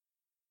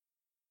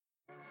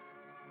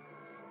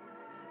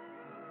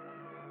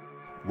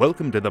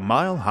Welcome to the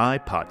Mile High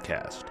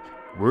Podcast.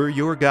 We're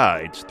your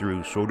guides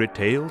through sordid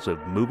tales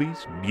of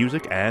movies,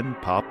 music, and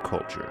pop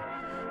culture.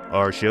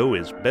 Our show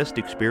is best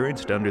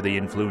experienced under the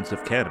influence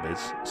of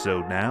cannabis, so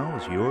now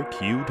is your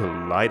cue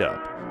to light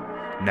up.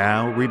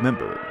 Now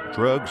remember,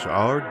 drugs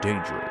are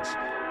dangerous.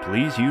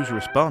 Please use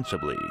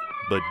responsibly,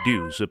 but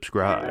do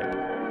subscribe.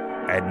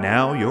 And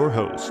now your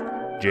hosts,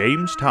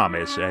 James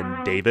Thomas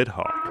and David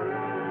Hawk.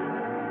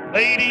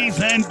 Ladies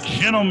and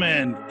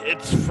gentlemen,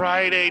 it's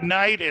Friday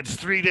night. It's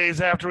 3 days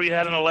after we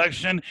had an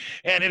election,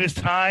 and it is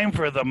time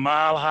for the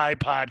Mile High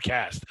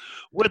Podcast.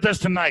 With us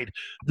tonight,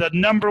 the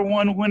number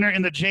one winner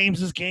in the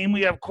James's game, we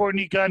have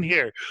Courtney Gunn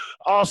here.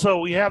 Also,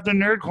 we have the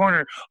Nerd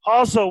Corner.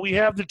 Also, we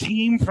have the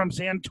team from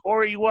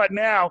Santori What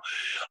Now.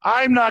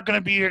 I'm not going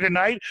to be here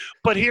tonight,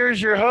 but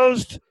here's your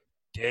host,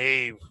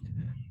 Dave.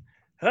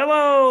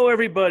 Hello,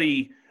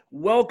 everybody.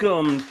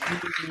 Welcome to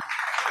the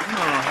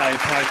Mile High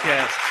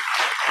Podcast.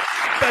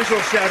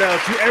 Special shout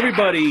out to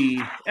everybody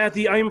at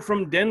the I'm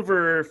from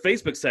Denver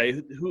Facebook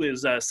site who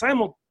is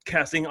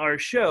simulcasting our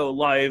show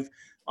live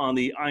on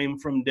the I'm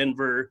from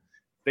Denver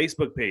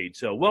Facebook page.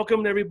 So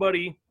welcome to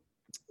everybody.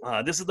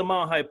 This is the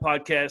Mile High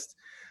Podcast.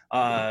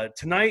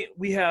 Tonight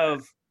we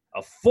have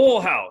a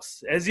full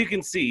house. As you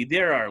can see,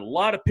 there are a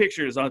lot of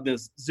pictures on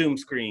this Zoom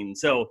screen.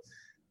 So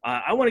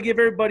I want to give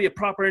everybody a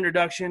proper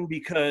introduction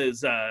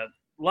because a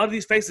lot of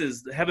these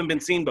faces haven't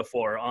been seen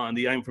before on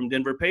the I'm from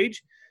Denver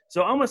page.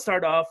 So I'm going to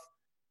start off.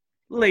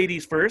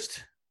 Ladies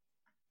first.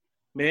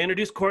 May I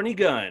introduce Courtney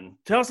Gunn?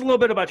 Tell us a little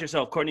bit about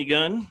yourself, Courtney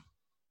Gunn.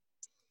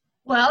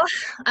 Well,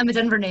 I'm a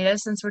Denver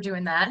native since we're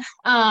doing that.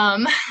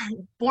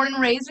 Born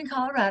and raised in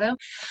Colorado.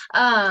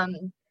 I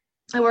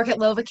work at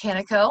Lova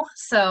Canico,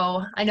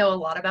 so I know a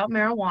lot about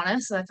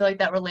marijuana, so I feel like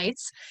that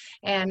relates.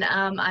 And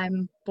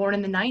I'm born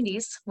in the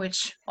 90s,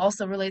 which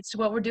also relates to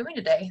what we're doing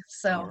today.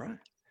 So, all right.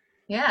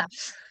 Yeah.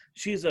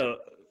 She's a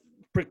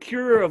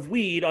procurer of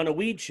weed on a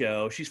weed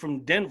show. She's from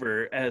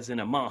Denver, as in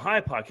a Mile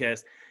High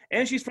Podcast,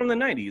 and she's from the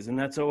 90s, and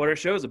that's what our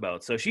show's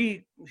about. So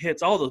she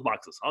hits all those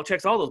boxes. I'll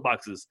check all those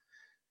boxes,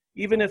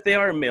 even if they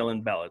are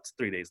mail-in ballots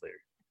 3 days later.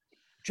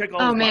 Check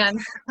all. Oh those man,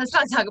 boxes. let's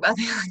not talk about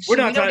the election.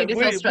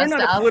 We're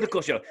not a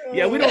political show.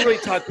 Yeah, we don't really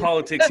talk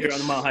politics here on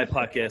the Mile High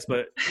Podcast,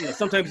 but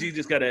sometimes you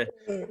just gotta,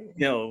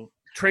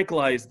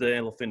 tranquilize the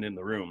elephant in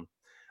the room.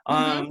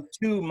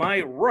 To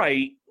my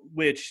right,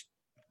 which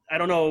I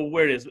don't know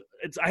where it is.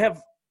 I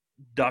have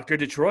Dr.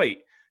 Detroit,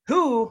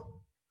 who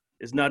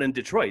is not in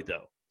Detroit,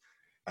 though.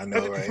 I know,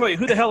 Dr. right? Detroit,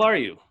 who the hell are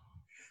you?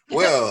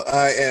 Well,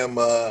 I am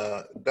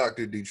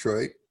Dr.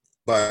 Detroit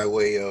by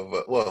way of,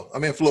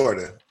 I'm in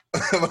Florida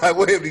by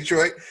way of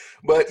Detroit.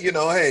 But,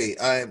 hey,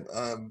 I'm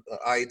an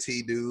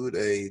IT dude,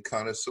 a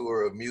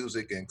connoisseur of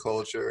music and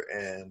culture.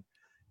 And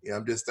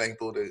I'm just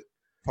thankful to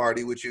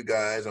party with you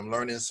guys. I'm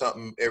learning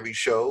something every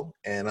show,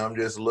 and I'm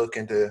just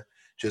looking to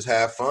just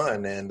have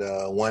fun and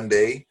one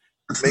day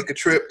make a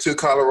trip to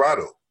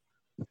Colorado.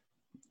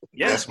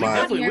 Yes,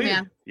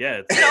 Yeah,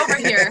 yeah. Get over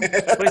here.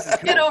 Cool.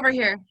 Get over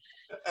here.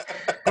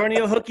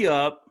 Courtney will hook you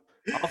up.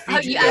 I'll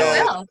feed you.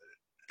 I will.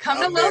 Come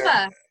to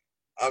Lova.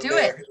 Do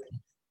it.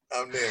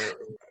 I'm there.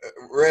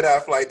 Red eye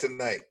flight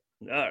tonight.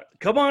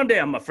 Come on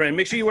down, my friend.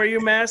 Make sure you wear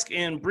your mask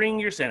and bring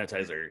your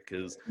sanitizer,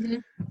 because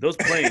those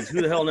planes,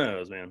 who the hell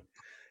knows, man?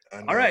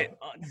 All right.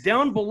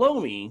 Down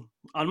below me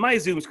on my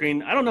Zoom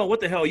screen, I don't know what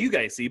the hell you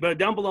guys see, but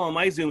down below on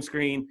my Zoom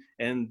screen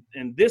and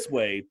this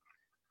way,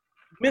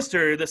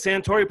 Mr. The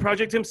Santori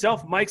Project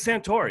himself, Mike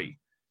Santori.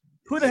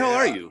 Who the hell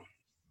are you?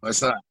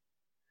 What's up?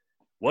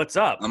 What's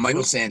up? I'm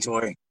Michael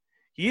Santori.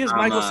 He is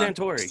Michael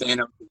Santori.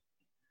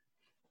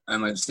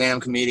 I'm a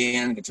stand-up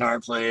comedian,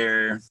 guitar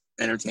player,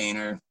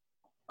 entertainer,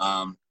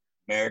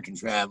 American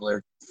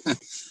traveler,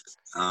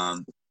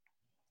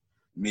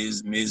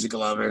 music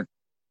lover.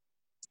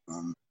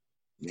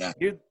 Yeah.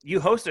 You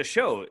host a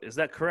show, is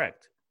that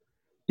correct?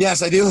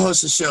 Yes, I do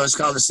host a show. It's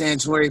called the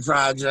Santori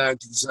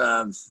Project. It's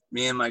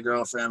me and my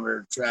girlfriend.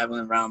 We're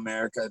traveling around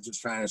America, just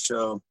trying to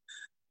show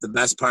the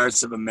best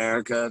parts of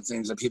America,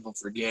 things that people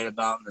forget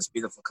about in this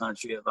beautiful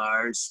country of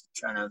ours.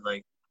 Trying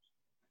to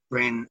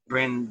bring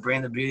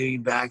the beauty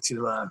back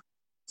to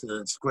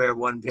the square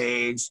one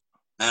page.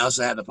 I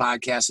also have the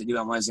podcast I do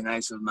on Wednesday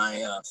nights with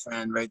my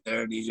friend right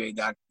there, DJ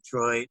Dr.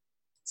 Detroit.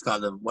 It's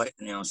called the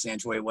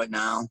Santori What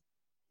Now.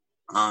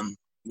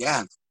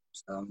 Yeah.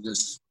 So I'm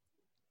just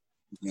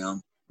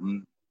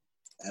I'm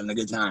having a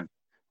good time.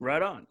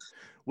 Right on.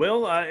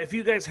 Well, if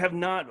you guys have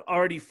not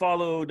already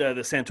followed the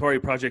Santori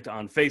Project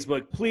on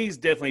Facebook, please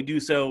definitely do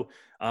so.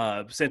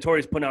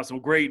 Santori's putting out some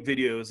great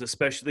videos,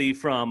 especially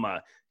from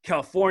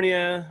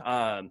California.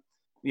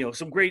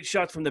 Some great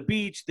shots from the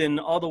beach, then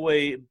all the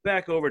way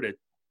back over to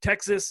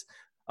Texas.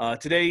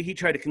 Today, he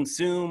tried to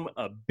consume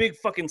a big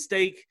fucking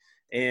steak.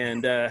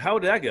 And how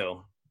did that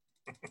go?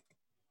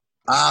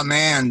 Oh,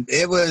 man,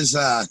 it was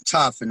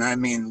tough. And I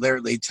mean,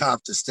 literally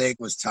tough. The steak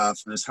was tough.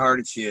 It was hard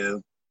to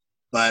chew.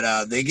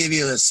 But they give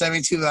you a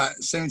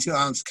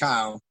 72-ounce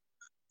cow,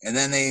 and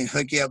then they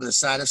hook you up with a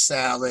side of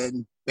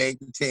salad,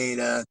 baked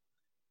potato,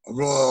 a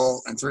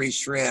roll, and 3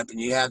 shrimp, and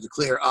you have to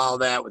clear all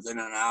that within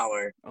an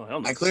hour. Oh,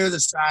 hell no. I clear the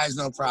size,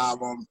 no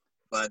problem,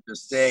 but the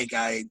steak,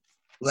 I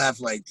left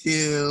like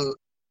 2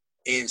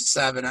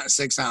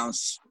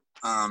 6-ounce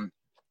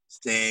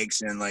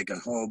steaks and like a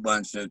whole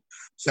bunch of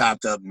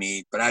chopped up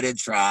meat. But I did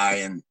try,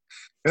 and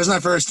it was my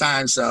first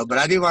time. So, but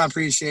I do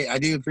appreciate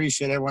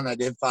everyone that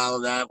did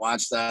follow that,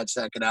 watch that,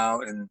 check it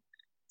out, and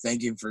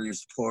thank you for your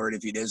support.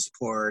 If you did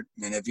support,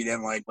 and if you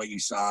didn't like what you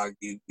saw,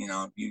 you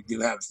do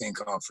have a thing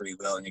called free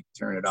will, and you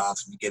can turn it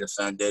off if you get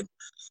offended.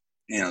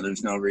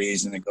 There's no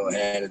reason to go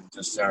ahead and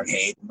just start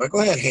hating. But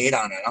go ahead, hate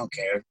on it. I don't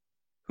care.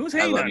 Who's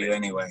hating I love on you it?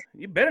 anyway.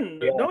 You better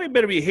nobody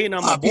better be hating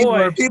on my people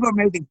boy. people are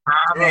making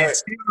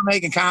comments. Right. People are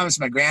making comments.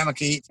 My grandma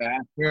can eat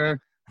faster.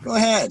 Go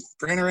ahead,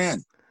 bring her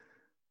in.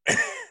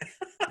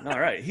 All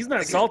right, he's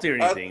not salty or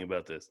anything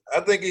about this.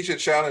 I think he should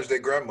challenge their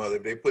grandmother.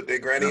 If they put their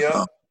granny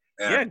up.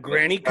 Yeah,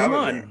 Granny, come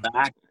Challenge on. her.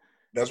 Back.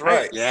 That's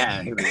right.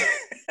 Yeah. Here we go.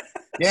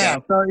 Yeah.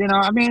 So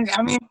I mean,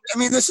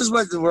 this is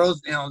what the world,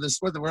 this is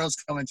what the world's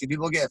coming to.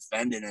 People get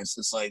offended, and it's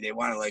just like they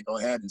want to like go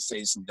ahead and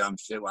say some dumb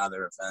shit while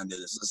they're offended.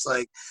 It's just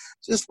like,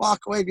 just walk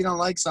away if you don't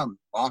like something.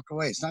 Walk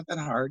away. It's not that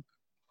hard.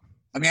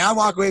 I mean, I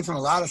walk away from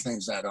a lot of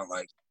things that I don't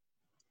like.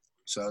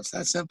 So it's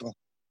that simple.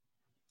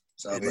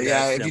 So, but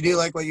yeah, if you do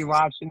like what you're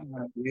watching,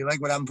 if you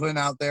like what I'm putting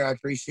out there, I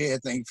appreciate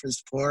it. Thank you for the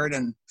support.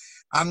 And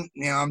I'm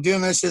doing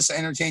this just to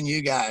entertain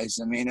you guys.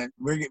 I mean,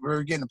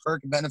 we're getting a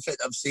perk and benefit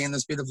of seeing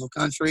this beautiful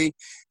country,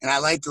 and I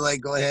like to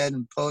go ahead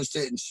and post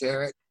it and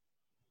share it.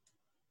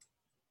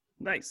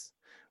 Nice.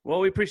 Well,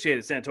 we appreciate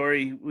it,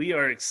 Santori. We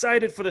are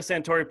excited for the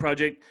Santori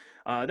project.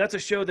 That's a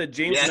show that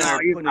James and I are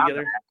putting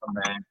together.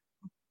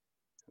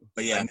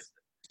 But yeah,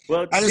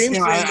 well, I just, James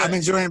I'm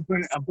enjoying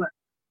putting.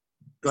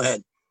 Go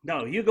ahead.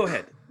 No, you go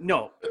ahead.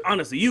 No,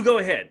 honestly, you go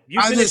ahead.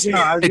 You finish it.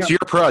 It's your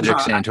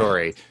project,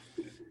 Santori.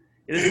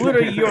 It is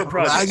literally your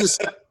project. I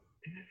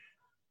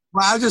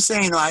was just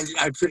saying,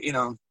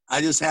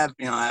 I just have,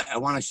 I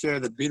want to share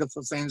the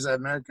beautiful things that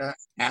America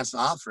has to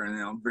offer,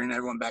 and bring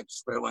everyone back to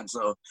square one.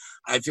 So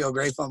I feel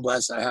grateful and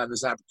blessed I have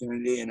this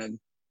opportunity, and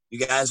you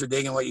guys are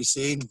digging what you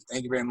see.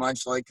 Thank you very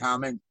much. Like,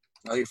 comment,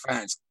 tell your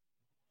friends.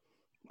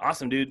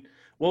 Awesome, dude.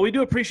 Well, we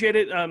do appreciate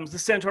it. The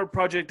Santori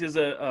project is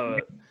a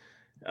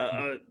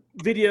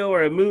video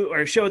or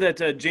a show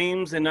that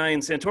James and I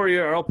and Santori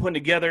are all putting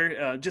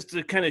together just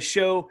to kind of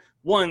show,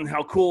 one,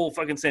 how cool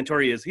fucking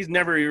Santori is. He's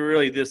never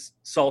really this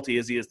salty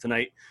as he is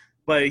tonight,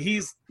 but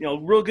he's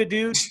real good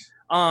dude.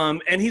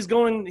 And he's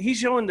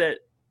showing that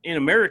in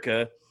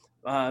America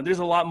there's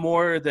a lot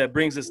more that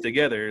brings us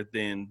together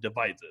than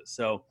divides us.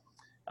 So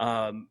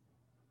I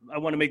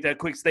want to make that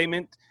quick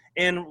statement.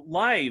 And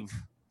live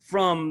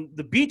from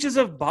the beaches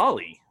of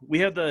Bali, we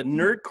have the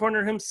Nerd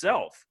Corner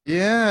himself.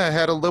 Yeah, I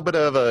had a little bit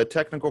of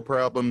technical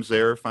problems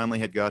there. Finally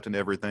had gotten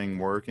everything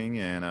working,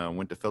 and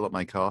went to fill up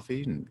my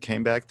coffee and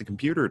came back. The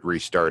computer had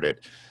restarted.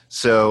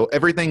 So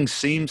everything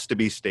seems to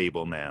be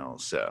stable now.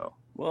 So,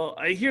 well,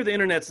 I hear the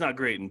internet's not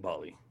great in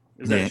Bali.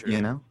 Is that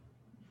true?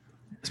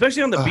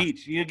 Especially on the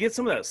beach. You get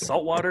some of that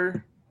salt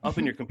water up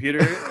in your computer.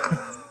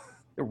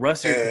 It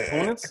rusts your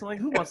components. Like,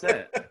 who wants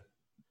that?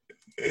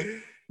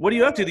 What are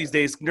you up to these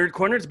days, Nerd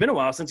Corner? It's been a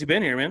while since you've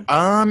been here, man.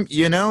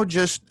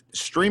 Just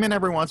streaming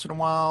every once in a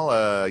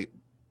while.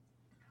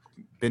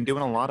 Been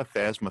doing a lot of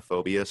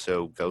Phasmophobia,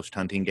 so ghost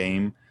hunting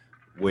game,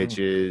 which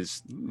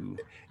is,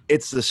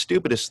 it's the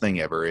stupidest thing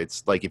ever.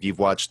 It's like if you've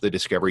watched the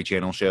Discovery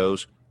Channel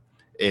shows,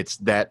 it's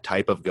that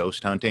type of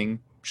ghost hunting.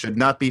 Should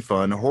not be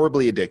fun,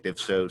 horribly addictive.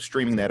 So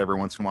streaming that every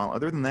once in a while.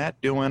 Other than that,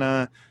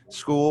 doing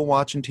school,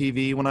 watching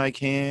TV when I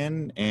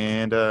can,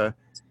 and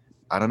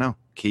I don't know,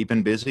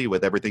 keeping busy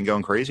with everything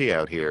going crazy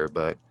out here.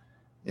 But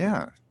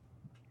yeah.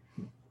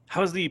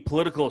 How's the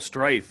political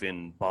strife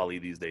in Bali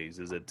these days?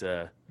 Is it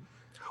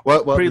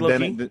well pretty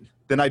low-key?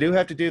 Then I do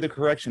have to do the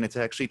correction. It's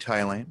actually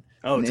Thailand.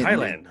 Oh,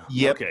 Thailand.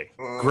 Yep. Okay.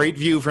 Great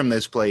view from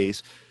this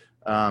place.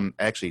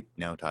 Actually,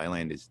 no,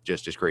 Thailand is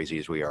just as crazy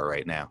as we are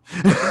right now.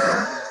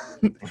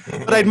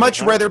 But I'd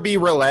much rather be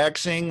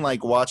relaxing,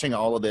 like watching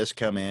all of this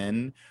come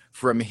in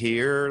from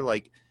here,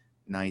 like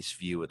nice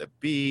view of the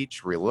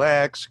beach,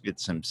 relax, get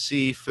some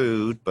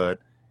seafood. But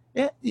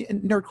yeah,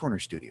 Nerd Corner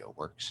Studio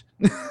works.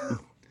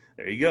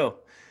 There you go.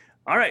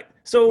 All right.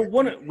 So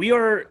we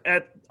are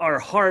at our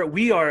heart,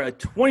 we are a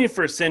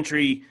 21st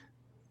century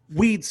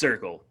weed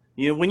circle.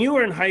 When you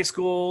were in high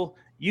school,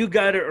 you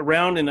got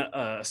around in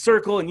a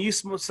circle and you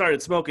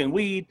started smoking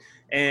weed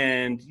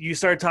and you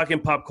started talking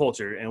pop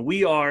culture. And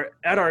we are,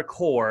 at our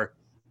core,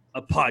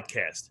 a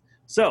podcast.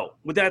 So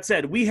with that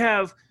said, we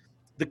have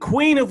the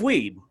queen of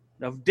weed,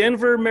 of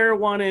Denver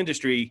marijuana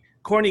industry,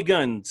 Corny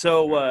Gunn.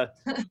 So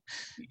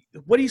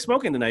what are you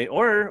smoking tonight?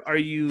 Or are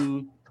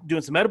you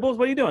doing some edibles?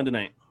 What are you doing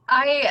tonight?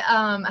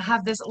 I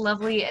have this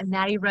lovely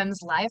Natty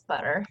Rems Live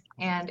Butter,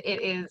 and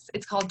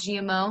it's called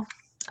GMO,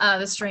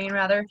 the strain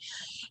rather,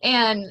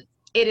 and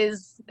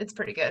it's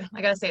pretty good.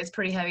 I gotta say, it's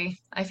pretty heavy.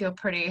 I feel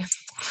pretty,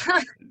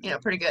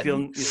 pretty good.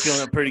 You're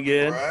feeling it pretty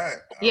good? All right.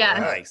 Yeah.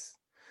 Nice.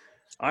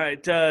 All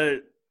right,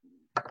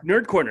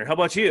 Nerd Corner, how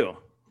about you?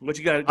 What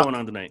you got going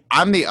on tonight?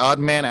 I'm the odd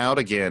man out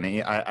again.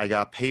 I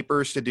got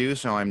papers to do,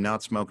 so I'm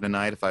not smoking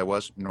tonight. If I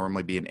was,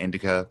 normally be an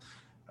indica.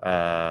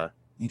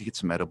 Need to get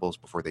some edibles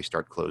before they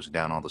start closing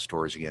down all the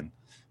stores again.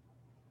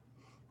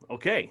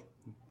 Okay.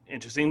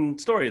 Interesting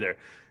story there.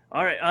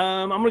 All right.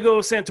 I'm going to go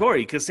with Santori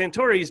because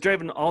Santori is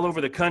driving all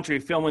over the country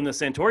filming the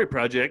Santori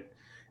project.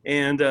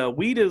 And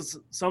weed is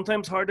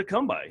sometimes hard to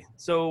come by.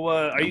 So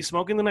are you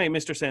smoking tonight,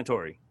 Mr.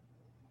 Santori?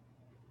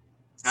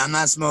 I'm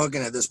not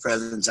smoking at this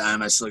present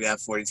time. I still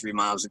got 43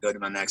 miles to go to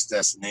my next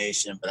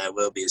destination, but I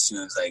will be as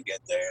soon as I get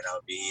there, and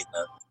I'll be eating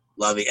the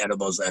lovely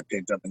edibles I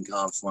picked up in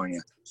California.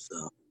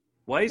 So,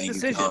 wise thank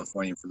decision. you,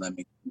 California, for letting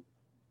me.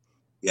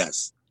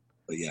 Yes,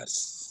 but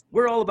yes,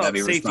 We're all about be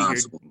safety here.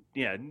 responsible.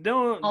 Yeah,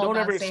 don't All about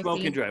ever smoke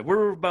safety. and drive.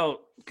 We're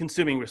about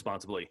consuming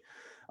responsibly.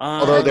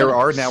 Although there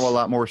are now a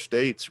lot more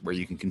states where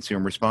you can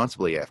consume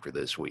responsibly after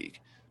this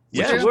week.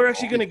 Yeah, we're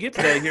actually going to get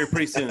to that here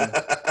pretty soon.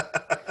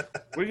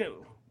 We're gonna,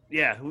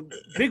 yeah,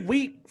 big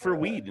week for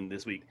weed in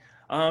this week.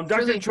 Dr.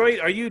 Really? Detroit,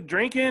 are you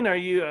drinking? Are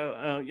you?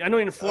 I know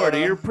you're in Florida.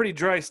 You're a pretty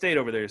dry state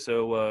over there.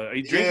 So, are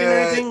you drinking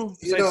anything You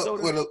besides know,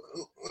 soda?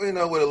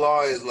 what the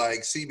law is like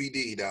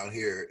CBD down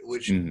here,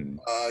 which you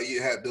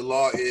have. The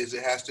law is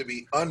it has to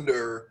be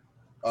under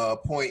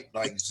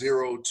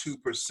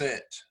 0.02%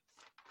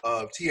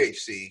 of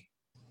THC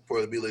for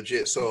it to be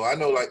legit. So I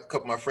know like a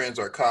couple of my friends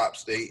are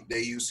cops. They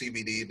use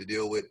CBD to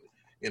deal with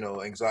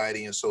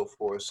anxiety and so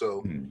forth.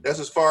 So that's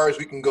as far as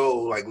we can go,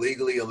 like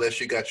legally, unless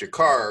you got your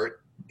card,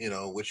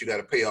 which you got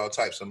to pay all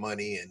types of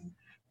money and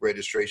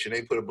registration.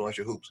 They put a bunch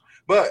of hoops.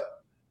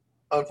 But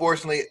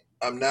unfortunately,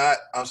 I'm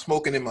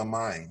smoking in my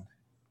mind.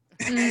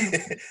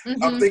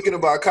 Mm-hmm. I'm thinking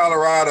about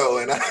Colorado,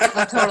 and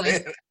totally.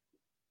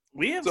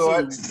 We have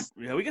So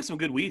we got some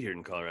good weed here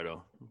in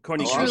Colorado.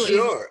 Corny I'm Truly.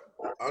 sure.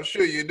 I'm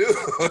sure you do.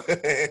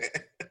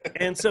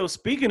 And so,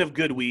 speaking of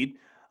good weed,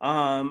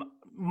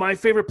 my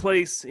favorite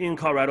place in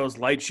Colorado is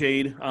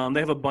Lightshade. They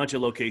have a bunch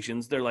of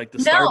locations. They're like the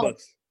No.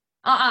 Starbucks.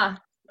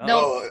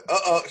 No.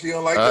 She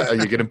don't like that.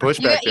 You're getting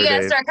pushback You there,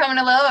 gotta Dave. start coming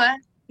to Loa.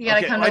 You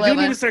gotta come to I Loa.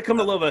 do need to start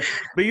coming to Lova,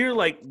 but you're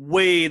like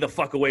way the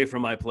fuck away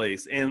from my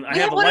place, and I We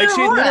have have a one in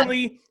Lightshade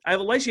Aurora. I have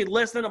a Lightshade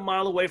less than a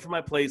mile away from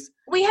my place.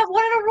 We have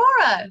one in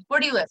Aurora. Where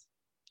do you live?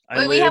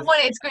 We have one.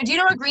 It's great. Do you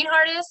know where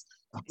Greenheart is?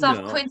 It's off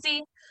No.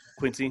 Quincy.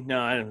 Quincy.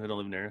 No, I don't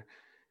live there.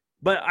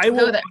 But I will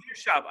go there. to your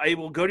shop. I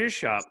will go to your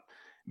shop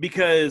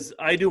because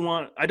I don't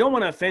want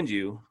to offend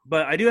you,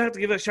 but I do have to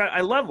give it a shot. I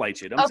love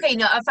Lightshade. Okay,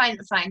 no, fine.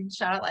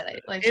 Shout out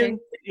Lightshade.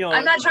 And,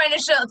 I'm not trying to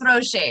throw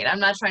shade. I'm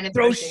not trying to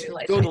throw shade.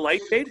 to Go to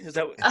Lightshade. Lightshade? Is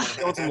that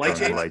you want some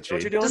Lightshade? Is that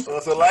what you're doing? Just-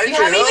 That's a light You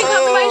haven't even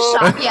come to my Oh.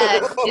 shop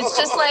yet. It's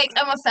just like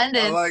I'm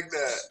offended. I like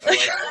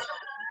that.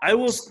 I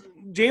will.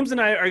 James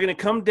and I are going to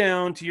come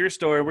down to your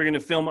store. We're going to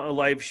film a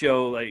live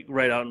show like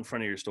right out in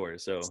front of your store.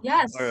 So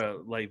Yes. or a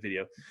live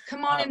video.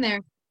 Come on in there.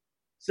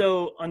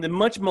 So on the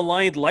much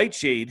maligned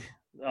Lightshade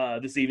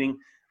this evening,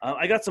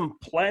 I got some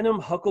platinum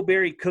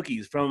huckleberry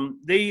cookies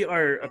they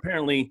are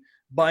apparently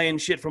buying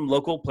shit from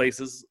local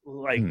places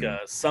like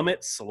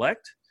Summit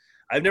Select.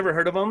 I've never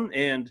heard of them.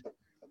 And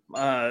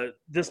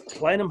this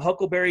platinum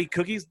huckleberry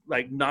cookies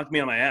like knocked me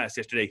on my ass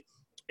yesterday.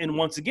 And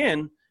once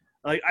again,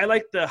 like I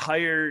like the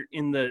higher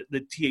in the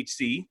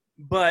THC,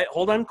 but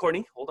hold on,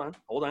 Courtney, hold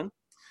on.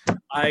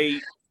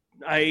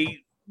 I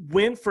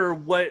went for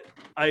what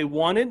I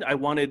wanted. I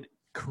wanted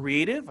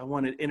creative. I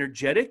wanted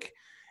energetic.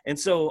 And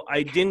so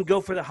I didn't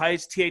go for the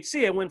highest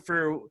THC. I went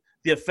for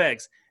the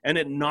effects, and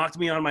it knocked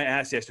me on my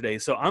ass yesterday.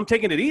 So I'm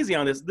taking it easy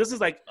on this. This is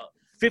like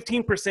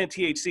 15%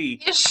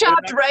 THC. You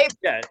shopped, right?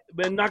 Yeah,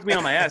 but it knocked me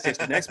on my ass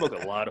yesterday. I smoke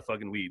a lot of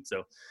fucking weed,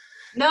 so.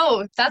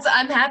 No,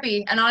 I'm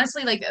happy. And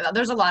honestly, like,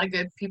 there's a lot of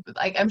good people.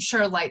 Like, I'm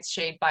sure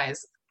Lightshade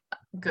buys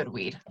good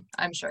weed.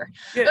 I'm sure.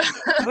 Yeah,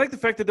 I like the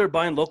fact that they're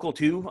buying local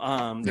too.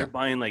 They're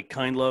buying like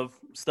Kind Love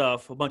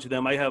stuff. A bunch of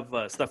them. I have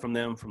stuff from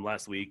them from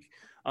last week.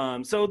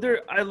 So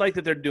I like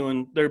that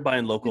they're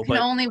buying local. You can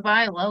but only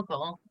buy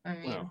local. I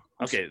mean, well,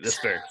 okay, that's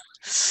fair.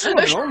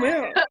 Oh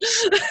man,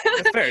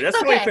 that's fair. That's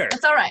totally fair.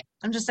 It's all right.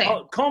 I'm just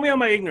saying. Call me on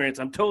my ignorance.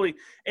 I'm totally.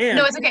 And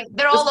No, it's okay.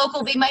 They're all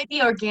local. They might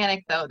be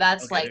organic though.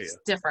 That's Okay, like there you go.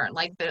 different.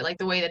 Like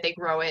the way that they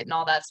grow it and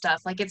all that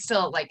stuff. Like it's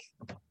still like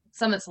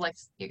some. It's like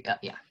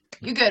yeah.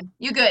 You good.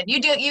 You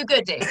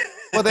good, Dave.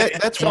 Well,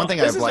 that's So one thing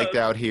this I've is liked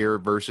out here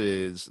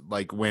versus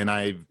like when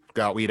I've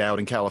got weed out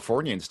in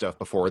California and stuff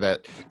before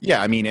that.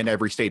 Yeah, I mean, in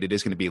every state it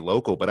is going to be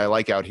local, but I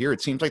like out here.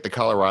 It seems like the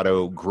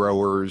Colorado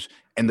growers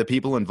and the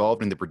people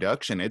involved in the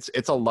production, it's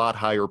a lot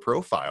higher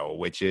profile,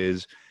 which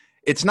is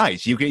it's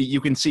nice. You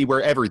can see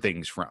where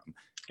everything's from.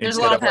 There's a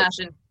instead lot of like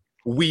passion.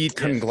 weed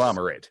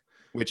conglomerate,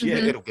 which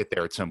Mhm. it'll get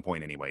there at some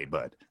point anyway.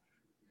 But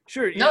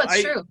Sure. No, Yeah,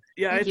 it's true.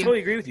 Yeah, Thank I you. totally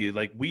agree with you.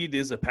 Like weed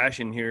is a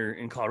passion here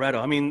in Colorado.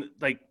 I mean,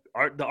 like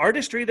the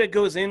artistry that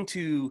goes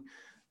into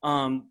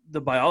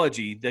the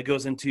biology that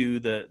goes into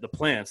the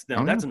plants.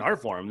 Now that's an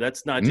art form.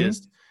 That's not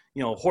just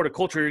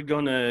horticulture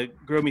going to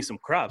grow me some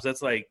crops.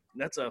 That's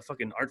a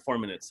fucking art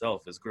form in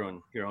itself, is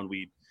growing your own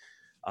weed.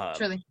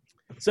 Truly.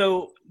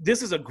 So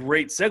this is a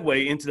great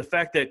segue into the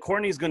fact that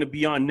Courtney's going to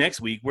be on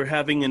next week. We're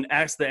having an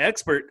Ask the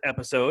Expert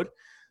episode.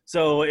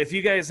 So if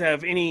you guys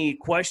have any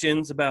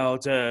questions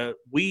about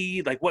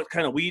weed, like what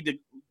kind of weed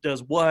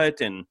does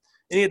what and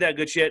any of that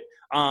good shit,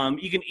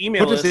 you can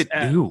email us. What does it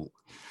do?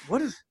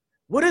 What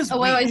is Oh,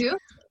 what do I do?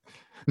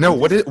 No,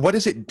 what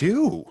does it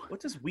do? What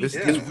does weed This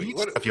do? weed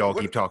stuff y'all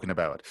keep talking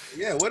about.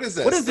 Yeah, what is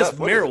that? What is this stuff?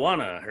 What is-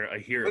 marijuana I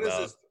hear what is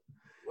about? this?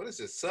 What is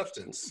this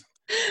substance?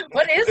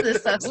 What is this What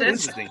is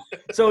substance? this thing?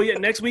 So yeah,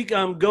 next week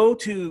go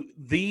to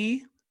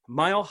the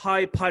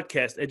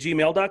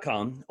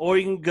milehighpodcast@gmail.com, or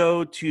you can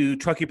go to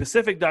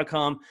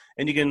truckiepacific.com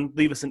and you can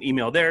leave us an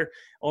email there,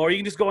 or you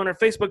can just go on our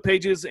Facebook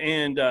pages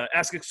and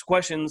ask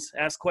questions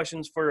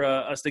for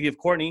us to give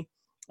Courtney,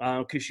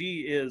 because she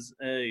is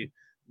a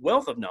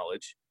wealth of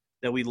knowledge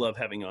that we love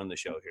having on the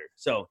show here.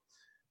 So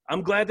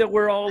I'm glad that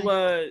we're all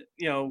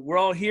we're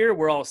all here,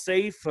 we're all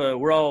safe,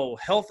 we're all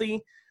healthy.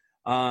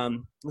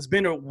 It's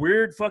been a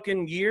weird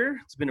fucking year.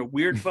 It's been a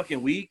weird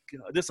fucking week.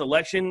 This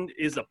election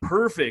is a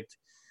perfect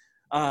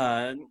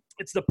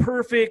it's the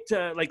perfect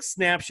like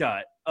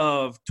snapshot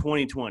of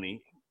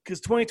 2020, because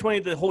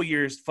 2020 the whole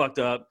year is fucked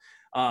up.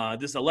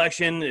 This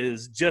election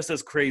is just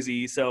as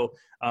crazy. So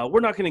we're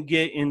not going to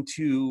get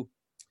into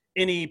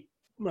any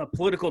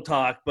political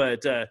talk,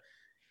 but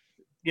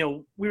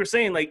we were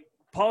saying like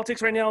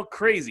politics right now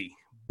crazy,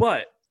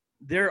 but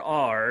there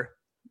are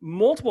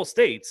multiple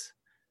states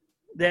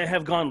that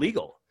have gone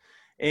legal,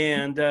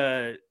 and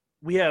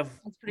we have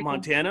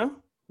Montana,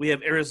 we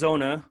have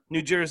Arizona,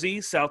 New Jersey,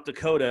 South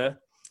Dakota,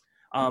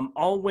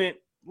 all went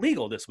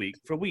legal this week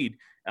for weed.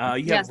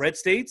 You have red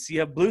states, you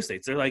have blue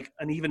states. They're like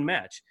an even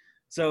match.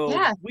 So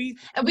Yeah. we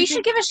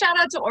should give a shout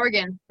out to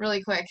Oregon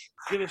really quick.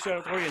 give a shout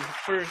out to Oregon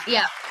for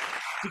Yeah.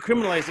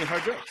 decriminalizing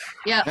hard drugs.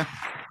 Yeah.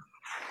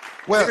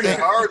 Well, Pretty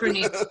and, hard.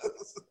 Pretty neat.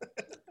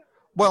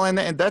 well, and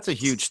that's a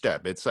huge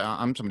step. It's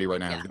I'm somebody right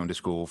now Yeah. who's going to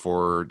school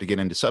to get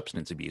into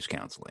substance abuse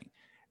counseling,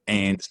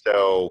 and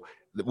so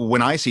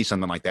when I see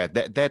something like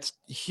that's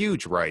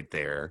huge right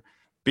there,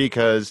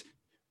 because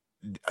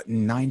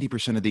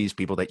 90% of these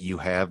people that you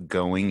have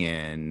going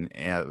in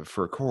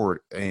for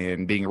court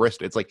and being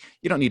arrested, it's like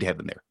you don't need to have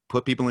them there.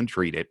 Put people in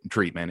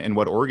treatment, and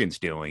what Oregon's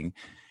doing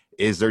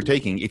is they're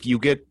taking, if you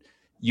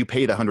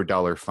paid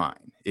 $100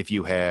 fine if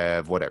you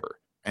have whatever,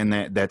 and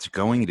that's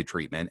going to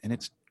treatment, and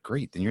it's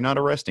great. Then you're not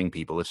arresting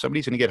people. If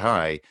somebody's going to get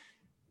high,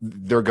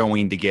 they're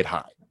going to get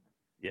high.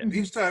 Yeah.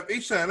 Each time.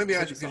 Let me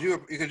ask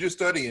you, because you're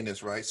studying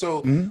this, right?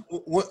 So,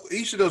 Mm-hmm.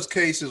 each of those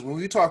cases, when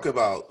we talk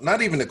about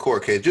not even the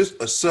court case,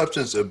 just a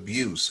substance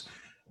abuse.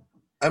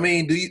 I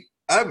mean,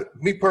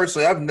 me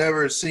personally, I've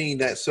never seen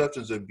that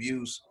substance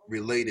abuse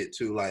related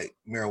to like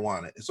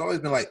marijuana. It's always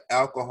been like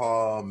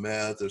alcohol,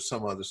 meth, or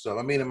some other stuff.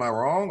 I mean, am I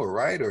wrong or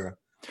right, or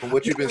from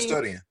what you've been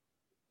studying?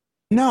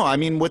 No, I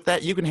mean, with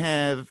that, you can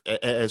have,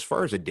 as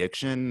far as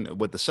addiction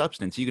with the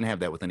substance, you can have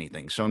that with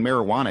anything. So in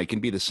marijuana, it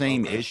can be the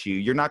same issue.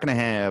 You're not going to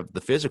have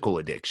the physical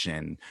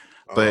addiction,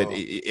 but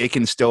it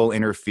can still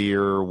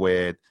interfere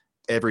with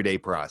everyday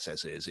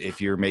processes.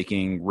 If you're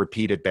making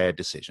repeated bad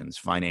decisions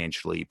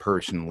financially,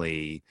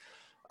 personally,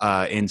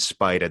 in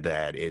spite of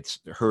that, it's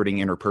hurting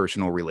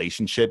interpersonal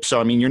relationships.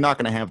 So, I mean, you're not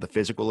going to have the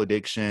physical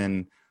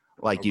addiction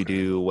like you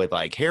do with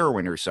like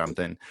heroin or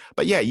something.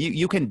 But yeah,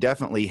 you can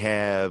definitely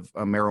have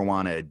a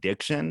marijuana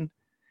addiction.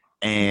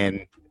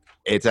 And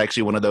it's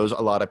actually one of those, a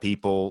lot of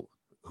people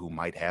who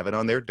might have it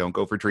on there don't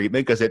go for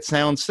treatment because it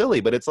sounds silly,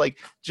 but it's like,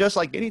 just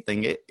like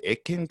anything,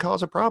 it can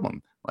cause a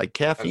problem. Like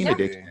caffeine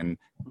addiction,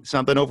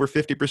 something over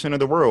 50% of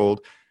the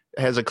world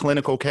has a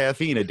clinical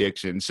caffeine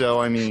addiction.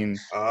 So, I mean,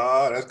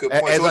 that's a good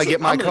point. As I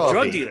get my I'm coffee. a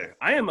drug dealer.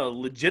 I am a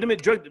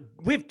legitimate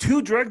we have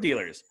 2 drug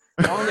dealers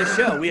on the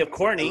show. We have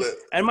Courtney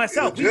and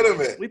myself.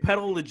 We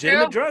peddle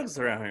legitimate drugs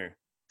around here.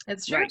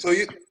 It's true. So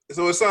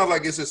it sounds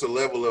like it's just a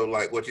level of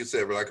like what you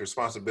said, like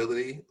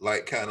responsibility,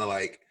 like kind of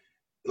like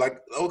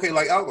okay,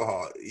 like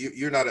alcohol.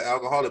 You're not an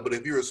alcoholic, but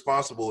if you're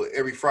responsible,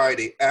 every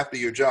Friday after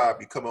your job,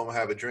 you come home and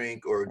have a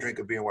drink or drink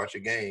a beer and watch a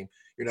game,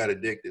 you're not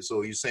addicted.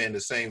 So you're saying the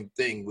same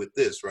thing with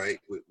this, right?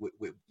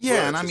 With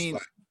yeah, and I drugs, mean,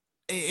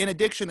 an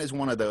addiction is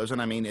one of those,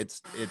 and I mean,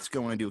 it's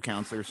going to a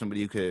counselor,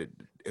 somebody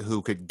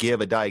who could give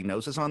a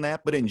diagnosis on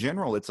that. But in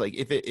general, it's like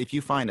if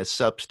you find a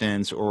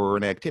substance or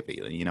an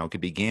activity, it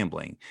could be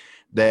gambling,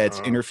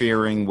 that's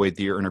interfering with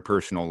your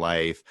interpersonal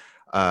life,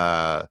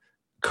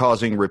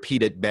 causing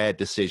repeated bad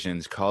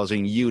decisions,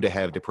 causing you to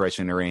have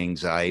depression or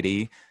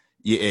anxiety,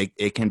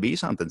 it can be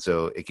something.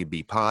 So it could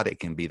be pot, it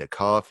can be the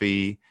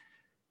coffee,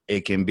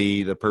 it can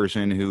be the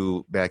person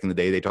who back in the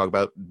day they talk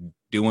about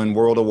doing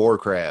World of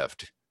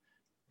Warcraft.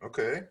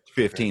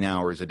 15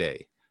 hours a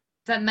day.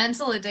 That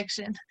mental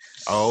addiction.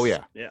 Oh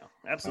yeah. Yeah,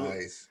 absolutely.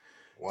 Nice.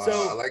 Wow,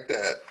 So, I like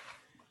that.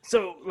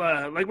 So,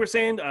 like we're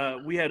saying,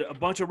 we had a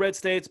bunch of red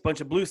states, a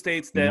bunch of blue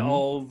states that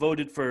all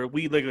voted for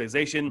weed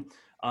legalization.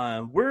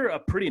 We're a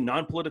pretty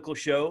non-political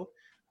show.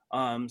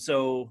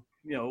 So,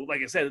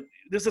 like I said,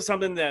 this is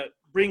something that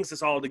brings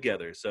us all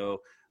together.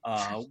 So,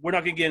 we're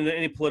not going to get into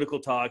any political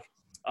talk.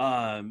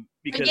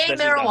 Because gay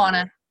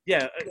marijuana.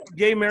 Yeah,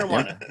 gay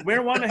marijuana.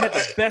 Marijuana had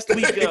the best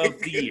week of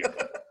the year.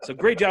 So,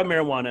 great job,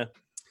 marijuana.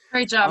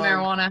 Great job,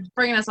 marijuana.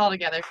 Bringing us all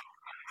together.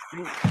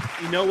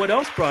 You know what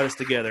else brought us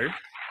together?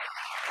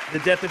 The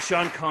death of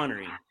Sean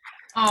Connery.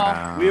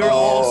 Oh, We are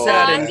all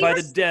saddened he by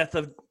was- the death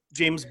of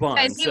James Bond.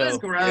 guys, he was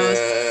gross.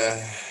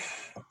 Yeah.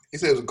 He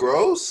said it was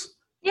gross?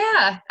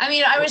 Yeah, I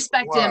mean, I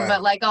respect him, Why?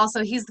 but like,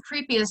 also, he's the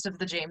creepiest of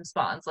the James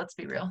Bonds. Let's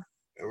be real.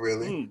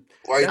 Really? Mm,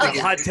 Why you that's think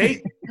a hot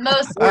take.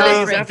 Most Days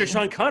rapey. after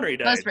Sean Connery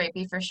died. Most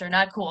rapey for sure.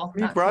 Not cool.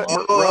 Not Roger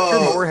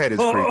cool. Moore had his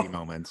Oh. creepy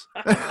moments.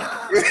 No,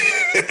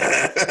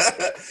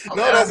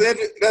 that's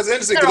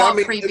interesting. They're 'cause all I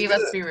mean, creepy. it's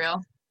Let's good. be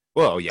real.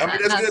 Well, yeah. I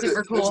mean, Not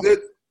super cool. That's good.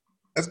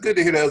 That's good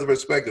to hear that as a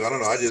perspective. I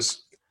don't know. I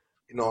just,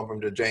 I'm from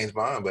the James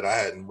Bond, but I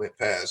hadn't went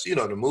past,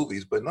 the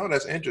movies. But no,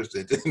 that's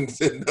interesting to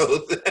know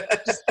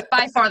that.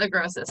 By far the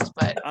grossest,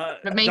 but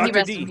may he Dr.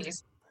 rest D. in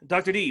peace.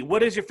 Dr. D,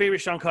 what is your favorite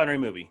Sean Connery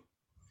movie?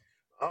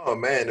 Oh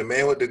man, the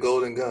man with the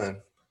golden gun.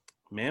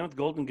 Man with the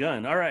Golden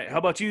Gun. All right. How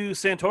about you,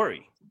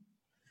 Santori?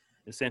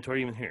 Is Santori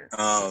even here?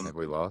 Have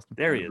we lost?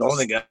 There he is.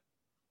 Golden Gun.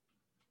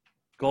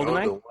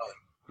 Goldeneye? Golden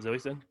Is that what he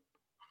said?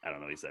 I don't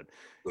know what he said.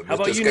 one. How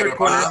about Mr. you, Nerd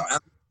Corner? Scatterbrain.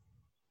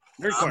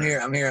 Nerd I'm Corner. here.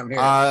 I'm here.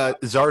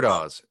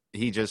 Zardoz.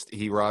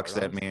 He rocks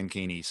that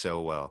mankini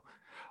so well.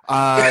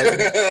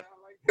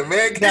 The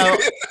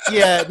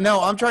man.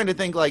 I'm trying to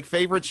think like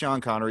favorite Sean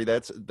Connery.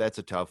 That's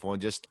a tough one.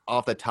 Just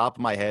off the top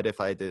of my head,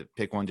 if I had to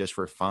pick one just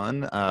for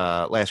fun,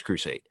 Last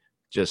Crusade.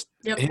 Just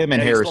Yep. him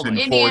and Yeah, Harrison Ford.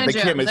 Indiana Ford. The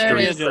Jones, chemistry there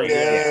it is is. great.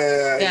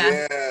 Yeah,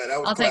 Yeah. that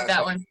was I'll take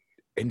that classic. one.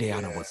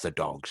 Indiana, Yeah. what's the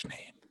dog's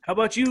name? How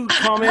about you,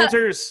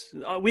 commenters?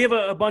 We have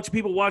a bunch of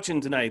people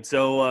watching tonight,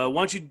 so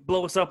why don't you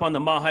blow us up on the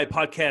Mahai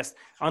podcast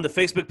on the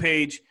Facebook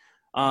page?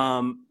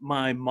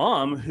 My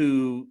mom,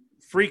 who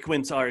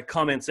frequents our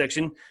comment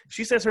section,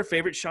 she says her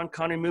favorite Sean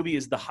Connery movie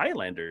is The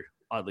Highlander,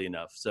 oddly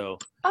enough. So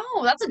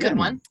Oh, that's a good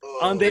one.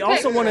 they Oh,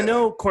 also yeah. want to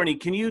know, Courtney,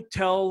 can you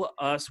tell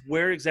us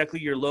where exactly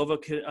your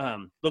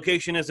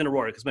location is in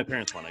Aurora? Because my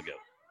parents want to go.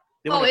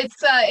 They Oh, wanna-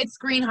 it's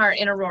Greenheart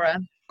in Aurora.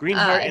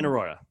 Greenheart in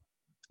Aurora.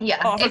 Yeah,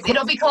 Oh,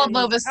 it'll be called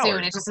Lova Tower.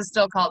 soon. It just is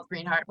still called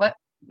Greenheart. What?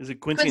 Is it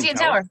Quincy, Quincy and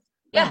and Tower.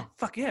 Yeah. Oh,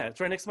 fuck yeah. It's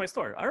right next to my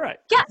store. All right.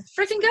 Yeah,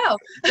 freaking go.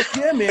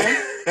 Yeah,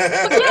 man.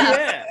 Yeah.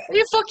 Yeah.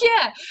 You fuck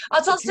yeah.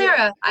 I'll tell Fuck yeah.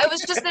 Sarah. I was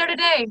just there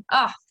today.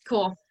 Oh,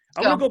 cool.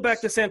 I'm going to go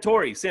back to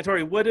Santori.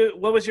 Santori,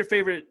 what was your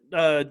favorite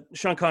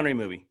Sean Connery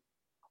movie?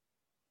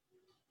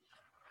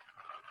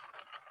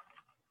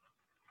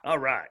 All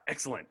right.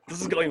 Excellent.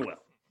 This is going well.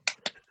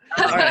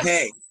 All right.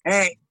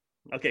 Hey,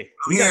 Okay.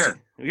 I'm here.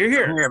 You're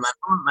here. I'm here.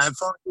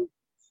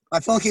 My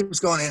phone keeps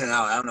going in and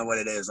out. I don't know what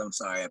it is. I'm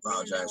sorry. I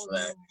apologize for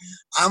that.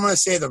 I'm gonna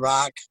say The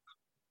Rock.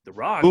 The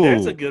Rock. Ooh.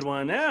 That's a good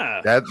one.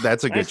 Yeah.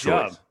 That's a good Nice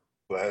job. choice.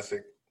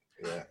 Classic.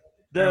 Yeah.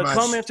 The Very much.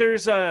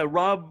 commenters,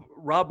 Rob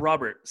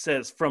Robert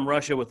says From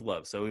Russia with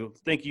Love. So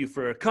thank you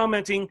for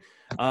commenting.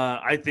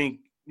 I think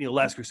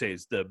Last Crusade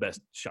is the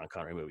best Sean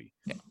Connery movie.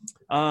 Yeah.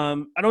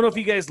 I don't know if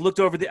you guys looked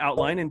over the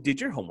outline and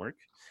did your homework.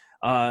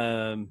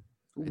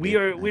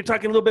 We're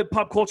talking a little bit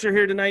pop culture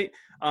here tonight.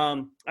 I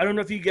don't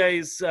know if you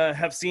guys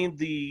have seen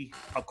the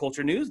pop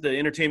culture news, the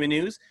entertainment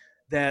news,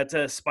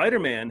 that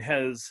Spider-Man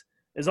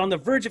is on the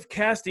verge of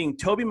casting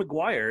Tobey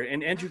Maguire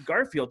and Andrew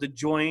Garfield to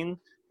join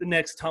the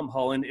next Tom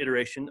Holland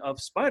iteration of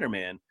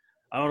Spider-Man.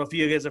 I don't know if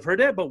you guys have heard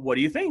that, but what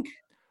do you think?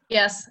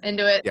 Yes,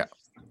 into it. Yeah.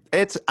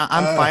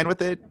 I'm fine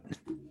with it.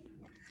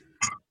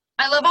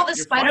 I love all the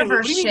You're fine with- Spider-Verse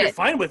what do you mean You're shit.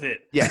 fine with it.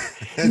 Yeah.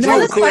 No, the I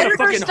had a Spider-Verse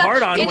fucking stuff.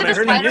 hard on Into when I the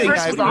heard the news. Spider-Verse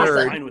I've was I was heard-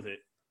 awesome. fine with it.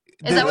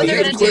 Is that what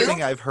they're gonna The do?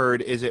 thing I've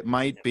heard is it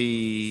might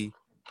be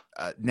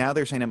now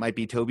they're saying it might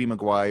be Tobey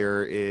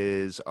Maguire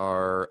is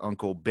our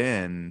Uncle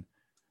Ben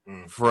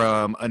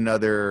from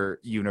another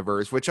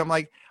universe, which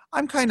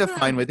I'm kind of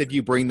fine with if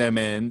you bring them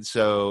in.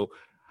 So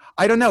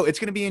I don't know. It's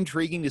going to be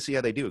intriguing to see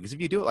how they do it, because if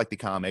you do it like the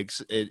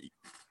comics,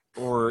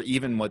 or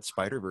even what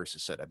Spider-Verse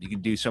is set up, you can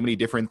do so many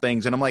different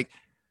things. And I'm like,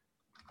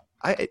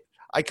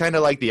 I kind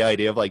of like the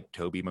idea of like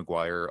Tobey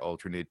Maguire,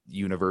 alternate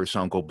universe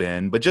Uncle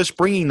Ben, but just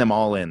bringing them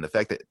all in. The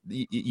fact that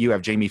you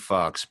have Jamie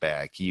Foxx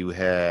back, you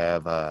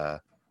have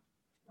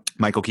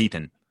Michael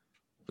Keaton,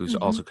 who's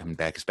also coming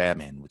back as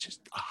Batman, which is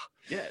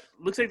Yeah, it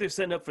looks like they're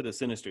setting up for the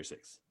Sinister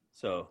Six.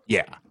 So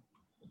yeah.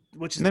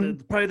 which is And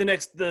then- probably the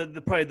next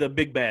probably the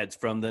big bads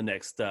from the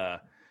next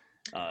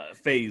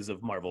phase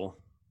of Marvel.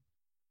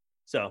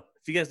 So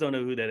if you guys don't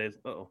know who that is,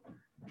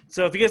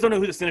 so if you guys don't know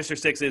who the Sinister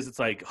Six is, it's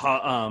like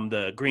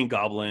the Green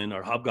Goblin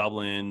or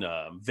Hobgoblin,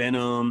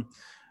 Venom,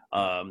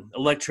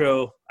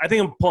 Electro. I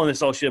think I'm pulling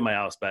this all shit in my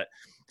house, but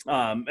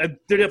they're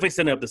definitely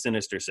setting up the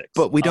Sinister Six.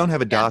 But we don't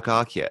have a Doc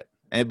Ock yet.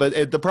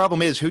 But the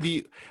problem is,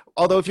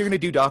 although if you're going to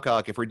do Doc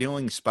Ock, if we're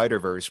doing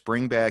Spider-Verse,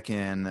 bring back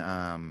in,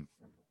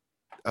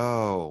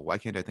 why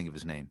can't I think of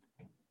his name?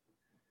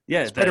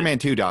 Yeah, Spider-Man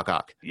 2 Doc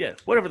Ock. Yeah,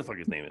 whatever the fuck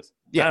his name is.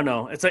 Yeah. I don't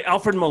know. It's like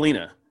Alfred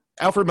Molina.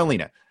 Alfred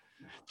Molina.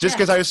 Just Yeah.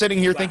 because I was sitting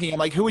here thinking, I'm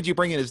like, who would you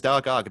bring in as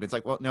Doc Ock? And it's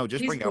like, well, no,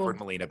 just He's bring cool. Alfred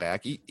Molina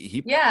back. He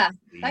Yeah,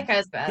 that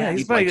guy's bad. Yeah,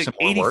 he's He'd probably like like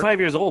some more work. 85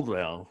 years old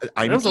now.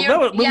 I That was know.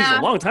 that movie's Yeah.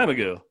 a long time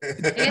ago.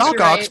 Doc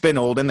Ock's been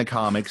old in the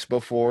comics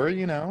before,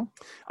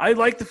 I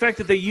like the fact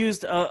that they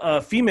used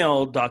a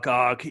female Doc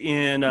Ock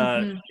in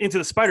Into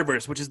the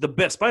Spider-Verse, which is the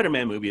best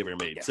Spider-Man movie ever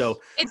made. Yes. So,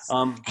 It's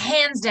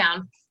hands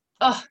down.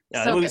 Oh,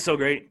 yeah, so that movie's good. so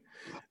great.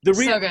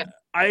 So good.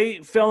 I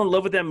fell in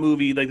love with that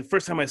movie like the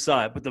first time I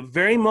saw it, but the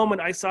very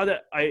moment I saw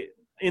that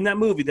in that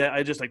movie that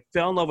I just like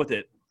fell in love with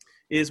it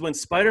is when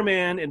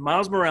Spider-Man and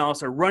Miles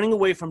Morales are running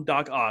away from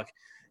Doc Ock,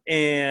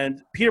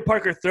 and Peter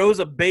Parker throws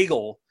a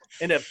bagel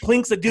and it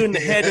plinks the dude in the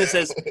head and it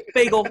says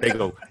bagel.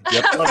 Bagel.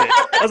 Yep. Love it.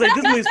 I was like,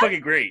 this movie's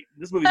fucking great.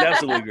 This movie's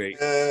absolutely great.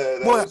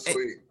 That Well, was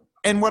sweet.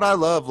 And what I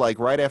love, like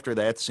right after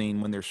that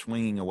scene when they're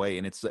swinging away,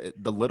 and it's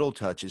the little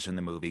touches in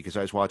the movie, because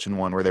I was watching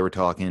one where they were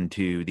talking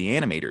to the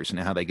animators and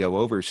how they go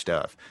over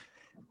stuff.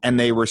 And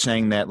they were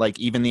saying that like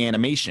even the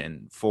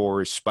animation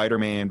for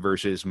Spider-Man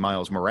versus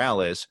Miles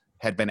Morales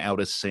had been out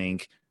of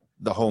sync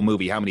the whole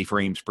movie, how many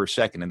frames per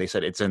second. And they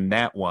said it's in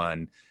that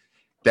one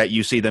that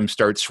you see them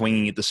start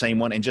swinging at the same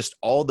one, and just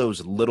all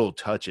those little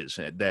touches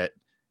that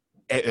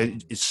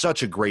it's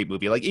such a great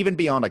movie, like even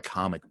beyond a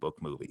comic book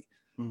movie.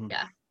 Mm-hmm.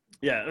 Yeah.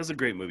 Yeah, it was a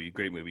great movie.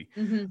 Great movie.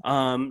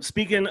 Mm-hmm.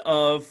 Speaking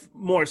of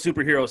more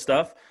superhero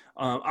stuff,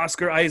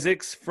 Oscar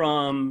Isaacs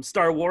from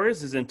Star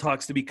Wars is in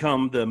talks to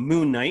become the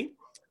Moon Knight.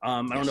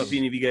 I don't know if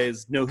any of you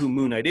guys know who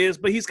Moon Knight is,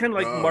 but he's kind of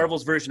like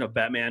Marvel's version of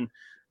Batman.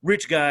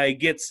 Rich guy,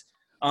 gets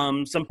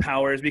some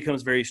powers,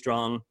 becomes very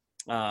strong.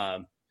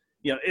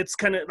 It's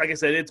kind of, like I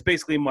said, it's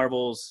basically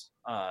Marvel's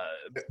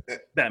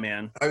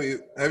Batman.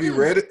 Have you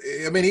read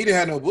it? I mean, he didn't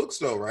have no books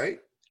though, right?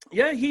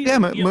 Yeah,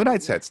 Moon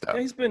Knight's had stuff.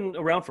 Yeah, he's been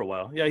around for a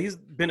while. Yeah, he's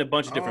been a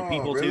bunch of different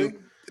people really? too.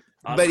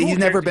 But Cool he's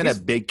never character. been a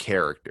big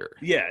character.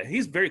 Yeah,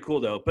 he's very cool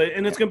though.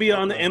 And it's gonna be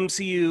on the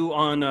MCU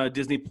on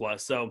Disney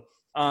Plus. So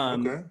I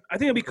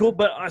think it'll be cool.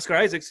 But Oscar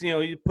Isaacs,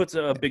 he puts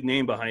a big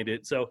name behind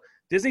it. So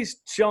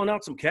Disney's shelling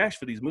out some cash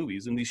for these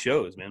movies and these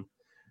shows, man.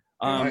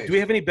 Nice. Do we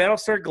have any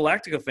Battlestar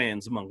Galactica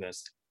fans among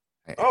us?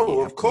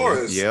 Oh, of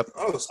course. Yep.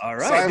 Oh, All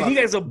right, then you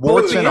guys will both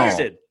Warts be and all.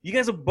 interested. You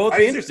guys will both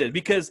be interested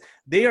because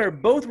they are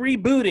both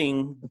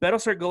rebooting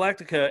Battlestar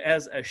Galactica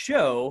as a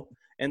show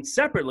and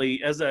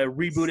separately as a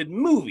rebooted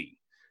movie.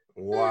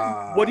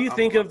 Wow. What do you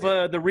think of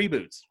the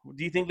reboots?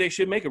 Do you think they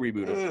should make a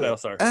reboot of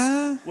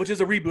Battlestar, which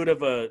is a reboot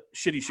of a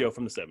shitty show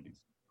from the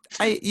 70s?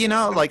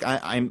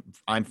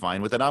 I'm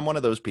fine with it. I'm one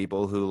of those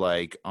people who,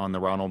 like, on the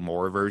Ronald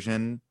Moore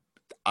version,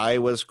 I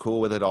was cool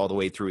with it all the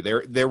way through.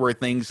 There were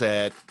things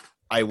that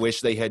I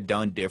wish they had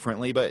done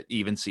differently, but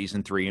even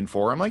season 3 and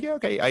 4, I'm like, yeah,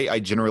 okay, I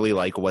generally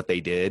like what they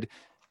did.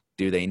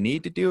 Do they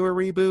need to do a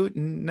reboot?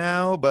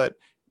 No, but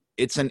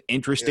it's an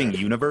interesting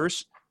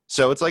universe.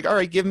 So it's like, all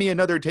right, give me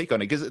another take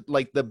on it. Because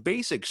like the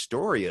basic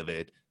story of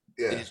it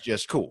is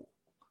just cool.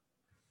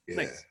 Yeah.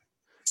 Nice.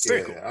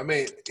 Very cool. I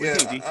mean,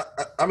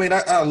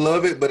 I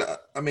love it,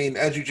 but I mean,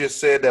 as you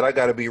just said that, I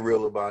got to be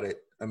real about it.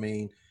 I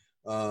mean,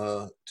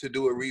 to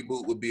do a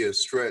reboot would be a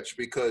stretch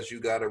because you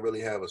got to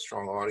really have a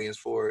strong audience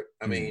for it.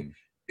 I mean,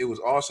 it was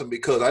awesome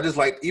because I just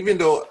like, even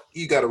though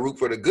you got to root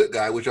for the good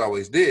guy, which I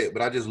always did,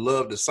 but I just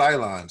loved the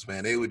Cylons,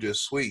 man. They were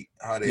just sweet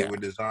how they were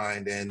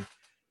designed.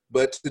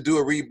 But to do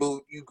a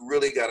reboot, you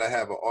really got to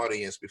have an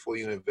audience before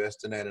you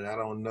invest in that. And I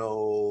don't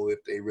know if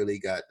they really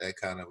got that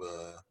kind of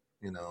a,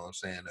 a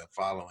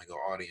following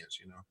or audience,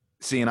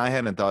 See, and I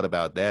hadn't thought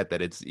about that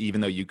it's,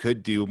 even though you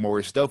could do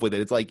more stuff with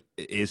it, it's like,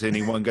 is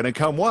anyone going to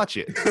come watch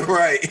it?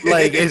 Right.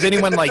 Like, is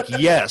anyone like,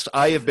 yes,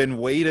 I have been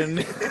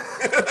waiting.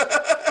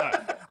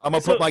 I'm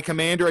going to put my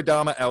Commander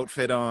Adama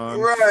outfit on.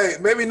 Right.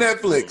 Maybe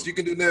Netflix. You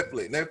can do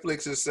Netflix.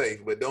 Netflix is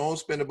safe, but don't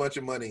spend a bunch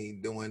of money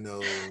doing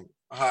no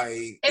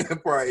high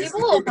price.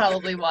 People will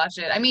probably watch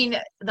it. I mean,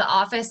 The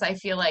Office, I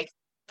feel like,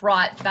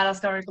 brought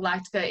Battlestar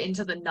Galactica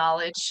into the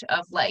knowledge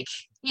of, like,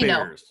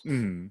 younger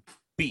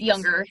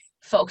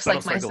folks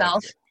like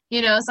myself. So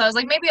I was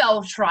like, maybe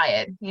I'll try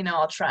it.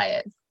 I'll try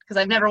it. Because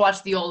I've never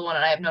watched the old one,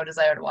 and I have no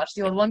desire to watch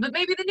the old one, but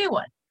maybe the new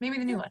one.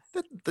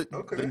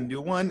 The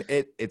new one,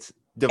 it's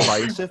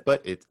divisive,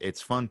 but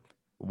it's fun.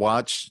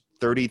 Watch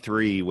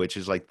 33, which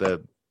is like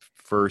the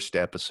first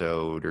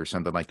episode or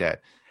something like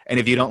that. And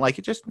if you don't like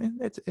it, just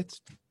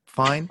it's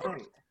fine.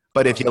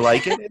 But if you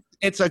like it,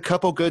 it's a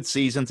couple good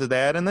seasons of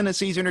that, and then a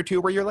season or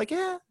two where you're like,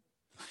 I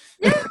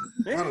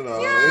don't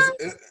know.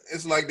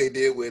 It's like they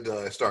did with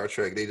Star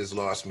Trek. They just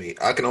lost me.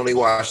 I can only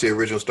watch the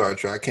original Star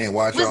Trek. I can't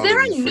watch. Was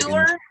there a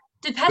newer?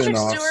 Did Patrick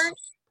Stewart?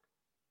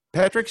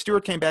 Patrick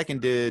Stewart came back and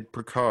did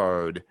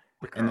Picard.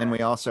 And then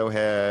we also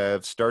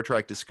have Star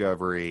Trek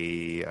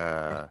Discovery.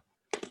 That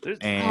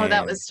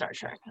was Star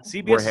Trek.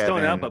 CBS is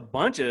throwing out a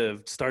bunch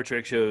of Star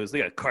Trek shows. They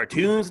got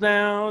cartoons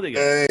now. They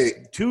got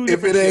two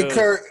if it ain't shows.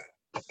 Kirk,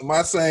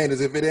 my saying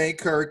is, if it ain't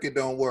Kirk, it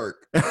don't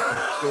work.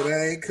 If it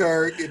ain't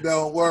Kirk, it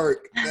don't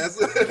work. That's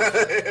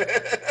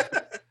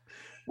it.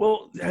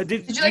 Well,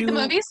 did you like the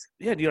movies?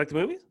 Yeah, do you like the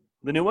movies?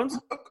 The new ones?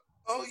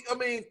 Oh, I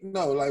mean,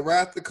 no. Like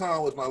Wrath of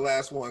Khan was my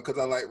last one because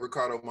I like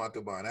Ricardo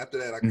Montalban. After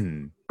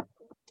that,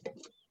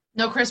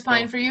 No Chris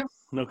Pine for you?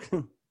 No.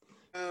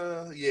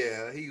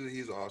 Yeah,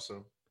 he's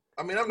awesome.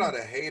 I mean, I'm not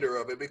a hater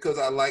of it because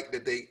I like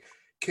that they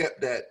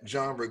kept that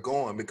genre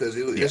going because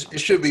it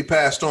should be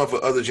passed on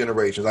for other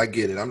generations. I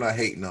get it. I'm not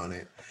hating on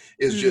it.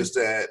 It's just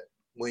that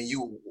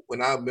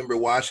when I remember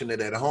watching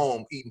it at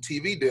home, eating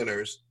TV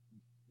dinners,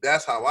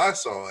 that's how I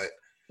saw it.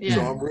 Yeah.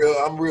 So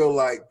I'm real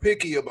like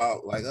picky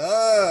about like,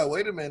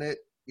 wait a minute,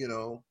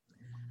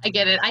 I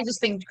get it. I just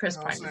think Chris You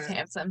know what I'm Pine is saying?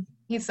 handsome.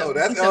 He's so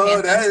that's he's so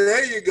handsome.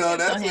 there you go. He's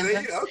That's so what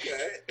handsome.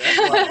 okay. That's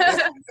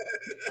why.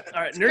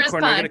 All right, Nerd Chris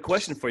Corner, I got Pine. a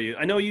question for you.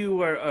 I know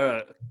you are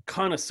a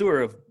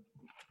connoisseur of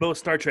both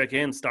Star Trek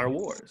and Star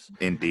Wars.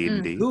 Indeed, Mm.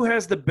 indeed. Who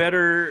has the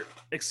better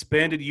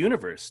expanded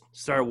universe,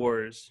 Star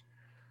Wars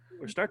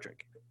or Star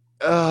Trek?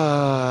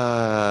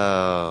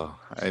 Oh,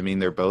 I mean,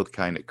 they're both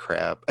kind of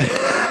crap.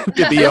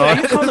 To be Are you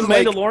honest, calling the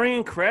like,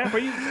 Mandalorian crap? Are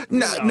you?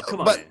 no,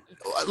 Come on. but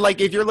like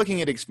if you're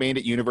looking at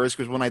expanded universe,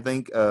 because when I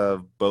think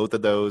of both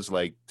of those,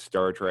 like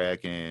Star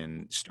Trek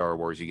and Star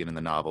Wars, you get in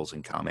the novels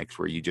and comics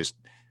where you just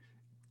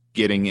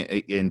getting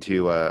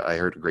into. I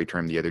heard a great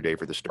term the other day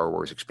for the Star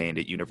Wars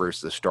expanded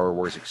universe, the Star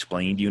Wars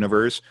explained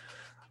universe.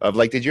 Of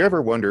like, did you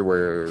ever wonder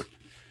where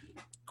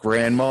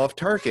Grand Moff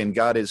Tarkin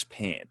got his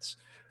pants?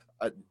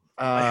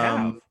 I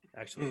have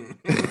actually.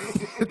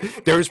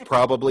 There's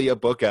probably a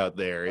book out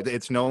there.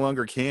 It's no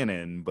longer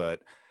canon,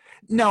 but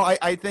no,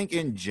 I think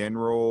in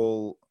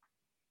general,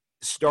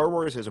 Star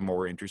Wars is a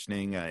more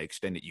interesting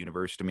extended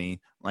universe to me.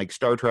 Like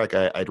Star Trek,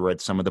 I'd read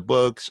some of the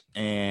books,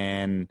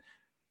 and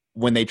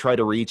when they try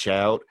to reach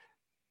out,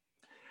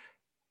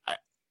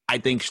 I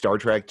think Star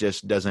Trek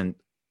just doesn't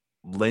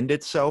lend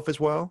itself as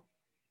well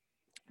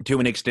to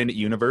an extended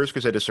universe,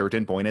 because at a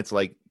certain point, it's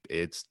like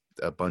it's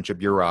a bunch of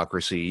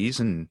bureaucracies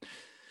and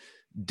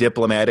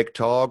diplomatic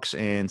talks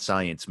and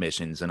science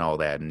missions and all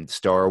that. And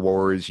Star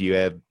Wars, you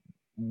have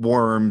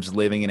worms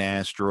living in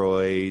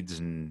asteroids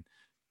and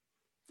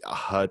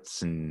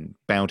huts and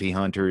bounty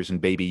hunters and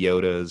baby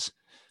Yodas.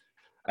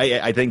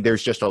 I think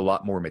there's just a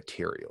lot more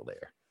material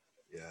there.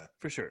 Yeah.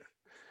 For sure.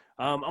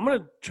 I'm going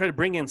to try to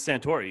bring in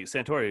Santori.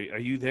 Santori, are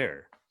you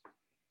there?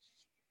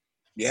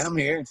 Yeah, I'm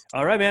here.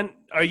 All right, man.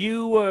 Are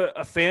you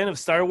a fan of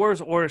Star Wars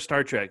or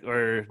Star Trek,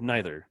 or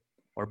neither,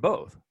 or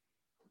both?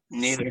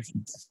 Neither.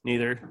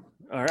 Neither.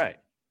 All right.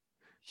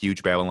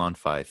 Huge Babylon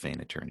 5 fan,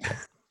 it turns out.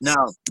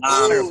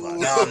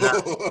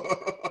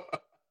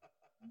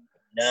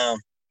 No.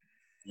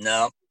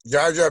 No.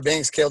 Jar Jar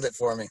Binks killed it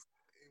for me.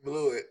 He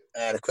blew it.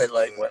 I had to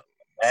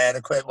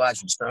quit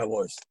watching Star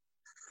Wars.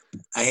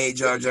 I hate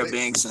Jar Jar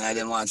Binks, and I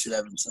didn't watch it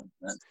ever since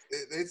then.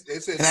 They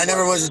said And I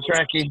never was a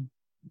Trekkie.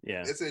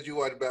 Yeah. They said you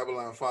watched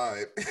Babylon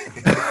 5.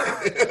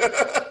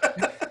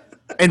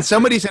 And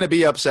somebody's going to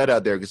be upset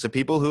out there because the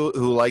people who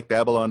like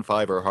Babylon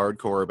 5 are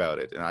hardcore about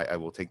it, and I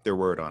will take their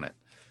word on it.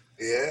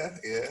 Yeah.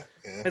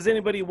 Has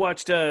anybody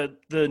watched the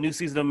new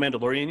season of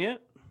Mandalorian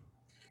yet?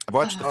 I've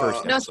watched the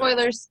first No episode.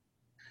 spoilers.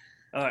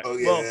 All right. Oh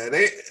Well,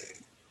 yeah,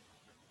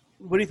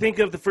 what do you think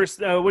of the first?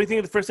 What do you think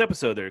of the first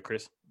episode, there,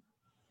 Chris?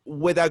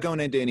 Without going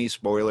into any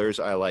spoilers,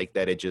 I like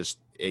that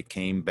it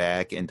came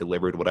back and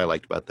delivered what I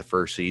liked about the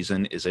first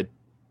season. Is it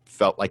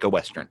felt like a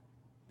Western.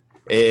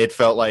 It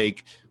felt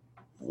like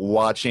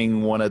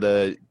watching one of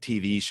the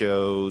TV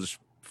shows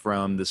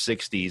from the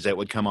 60s that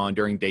would come on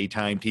during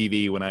daytime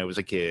TV when I was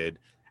a kid.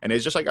 And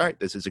it's just like, all right,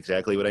 this is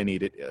exactly what I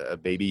needed. A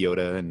Baby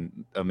Yoda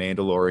and a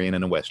Mandalorian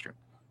and a Western.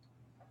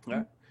 All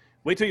right.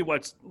 Wait till you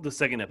watch the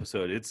second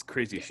episode. It's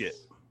crazy shit.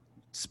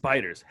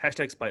 Spiders.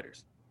 #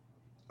 spiders.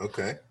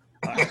 okay.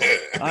 All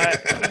right.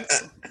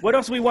 What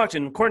else are we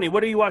watching? Courtney,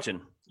 what are you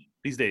watching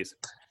these days?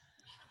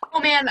 Oh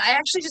man, I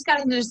actually just got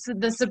into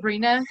the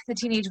Sabrina, the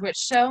Teenage Witch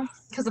show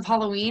because of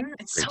Halloween.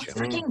 It's Great so show.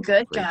 freaking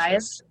good, Great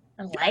guys.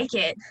 I like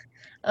it.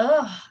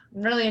 Oh,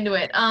 I'm really into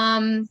it.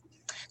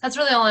 That's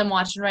really all I'm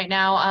watching right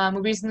now.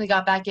 We recently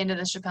got back into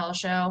the Chappelle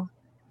Show,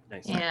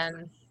 Nice.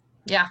 and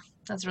yeah,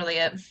 that's really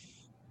it.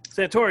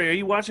 Santori, are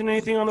you watching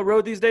anything on the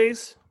road these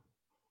days?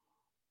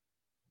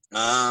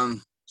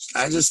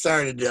 I just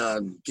started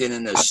getting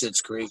into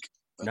Schitt's Creek.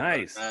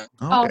 Nice.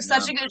 Oh, Okay.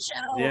 such a good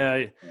show.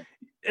 Yeah.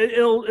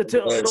 It'll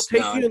take It's you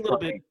not a little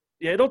bit.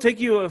 Yeah, it'll take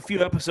you a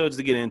few episodes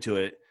to get into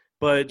it,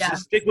 but Yeah.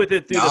 just stick with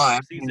it through No, the I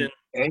first season.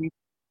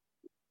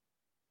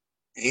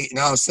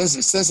 No,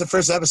 since the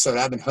first episode,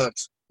 I've been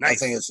hooked.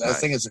 Nice. I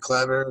think it's a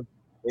clever.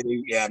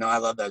 Yeah, no, I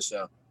love that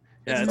show.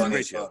 Yeah, it's a funny great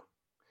as show.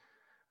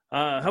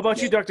 fuck. How about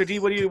you, Yeah. Dr. D?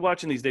 What are you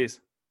watching these days?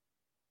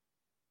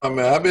 I mean,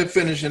 I've been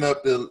finishing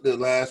up the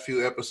last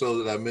few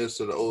episodes that I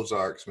missed of the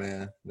Ozarks,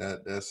 man.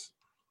 That's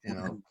you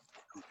know.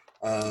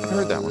 I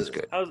heard that one's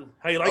good.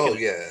 How you liking Oh it?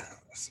 yeah,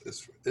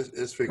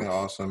 it's freaking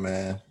awesome,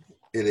 man.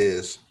 It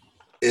is.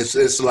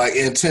 It's like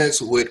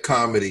intense with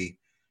comedy,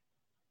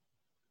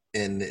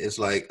 and it's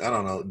like I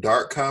don't know,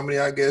 dark comedy,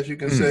 I guess you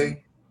can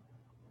say.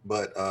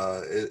 But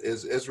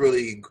it's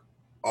really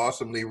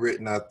awesomely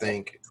written. I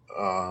think.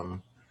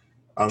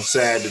 I'm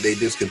sad that they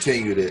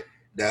discontinued it.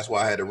 That's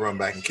why I had to run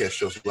back and catch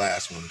those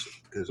last ones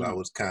because I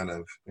was kind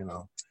of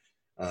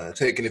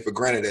taking it for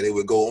granted that it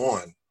would go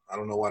on. I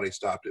don't know why they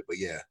stopped it, but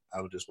yeah,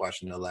 I was just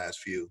watching the last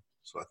few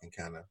so I can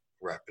kind of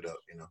wrap it up,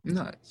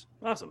 Nice.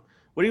 Awesome.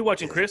 What are you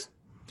watching, Chris?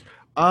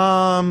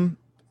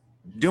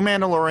 Do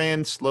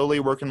Mandalorian, slowly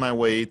working my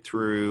way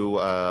through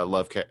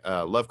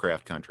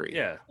Lovecraft Country.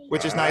 Yeah.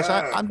 Which is nice.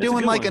 I'm That's a doing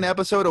good like one. an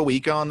episode a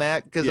week on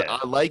that because Yeah.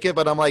 I like it,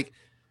 but I'm like,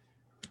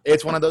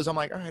 it's one of those, I'm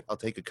like, all right, I'll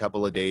take a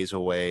couple of days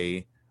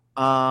away.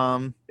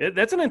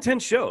 That's an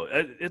intense show.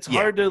 It's Yeah.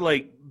 hard to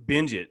like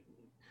binge it.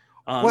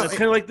 Well, it's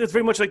kind of like, it's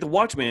very much like The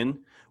Watchmen,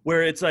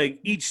 where it's like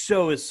each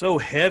show is so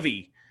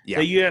heavy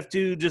that you have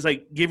to just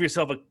like give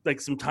yourself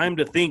some time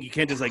to think. You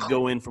can't just like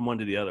go in from one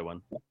to the other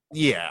one.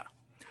 Yeah.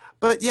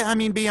 But yeah, I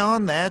mean,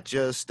 beyond that,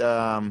 just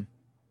I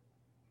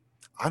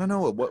don't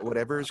know,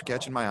 whatever's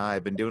catching my eye.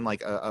 I've been doing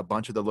like a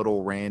bunch of the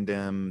little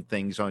random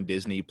things on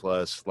Disney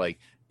Plus, like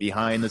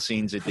behind the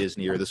scenes at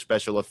Disney or the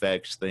special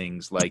effects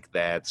things like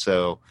that.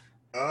 So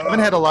I haven't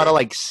had a lot of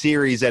like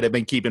series that have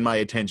been keeping my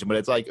attention, but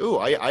it's like, ooh,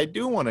 I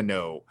do want to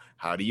know,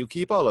 how do you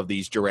keep all of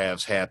these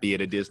giraffes happy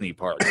at a Disney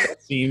park?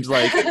 That seems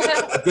like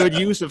a good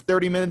use of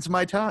 30 minutes of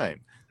my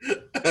time.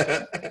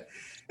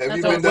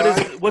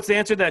 What's the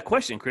answer to that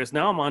question, Chris?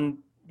 Now I'm on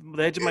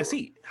the edge of my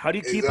seat. How do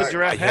you keep a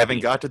giraffe happy? I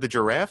haven't got to the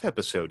giraffe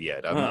episode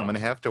yet. I'm going to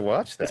have to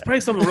watch that. It's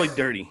probably something really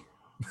dirty.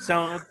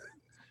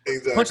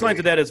 Punchline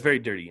to that is very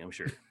dirty, I'm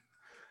sure.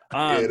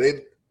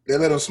 They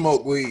let them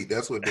smoke weed.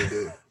 That's what they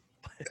do.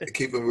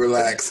 Keep them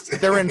relaxed.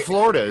 They're in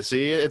Florida.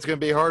 See, it's going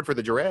to be hard for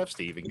the giraffes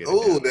to even get.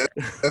 Oh,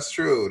 that's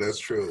true. That's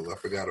true. I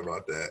forgot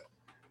about that.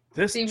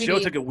 This show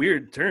took a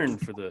weird turn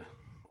for the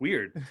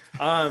weird.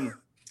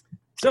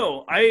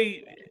 So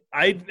I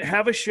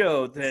have a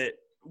show that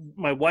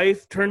my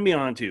wife turned me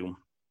on to.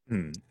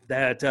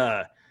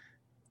 That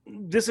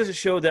this is a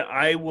show that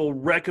I will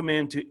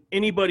recommend to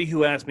anybody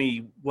who asks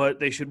me what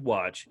they should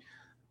watch.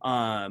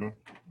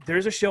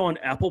 There's a show on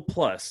Apple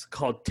Plus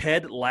called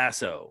Ted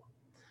Lasso.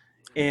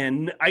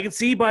 And I can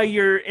see by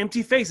your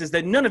empty faces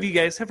that none of you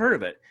guys have heard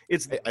of it.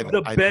 It's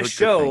the best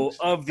show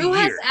of the year. Who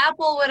has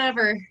Apple,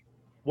 whatever?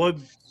 Well,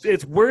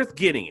 it's worth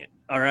getting it,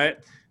 all right?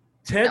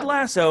 Ted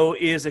Lasso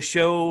is a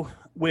show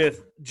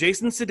with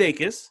Jason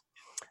Sudeikis.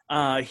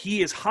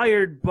 He is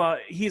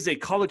a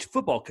college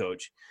football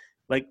coach,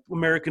 like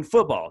American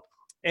football.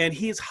 And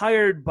he is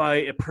hired by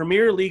a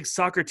Premier League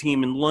soccer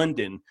team in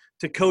London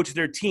to coach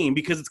their team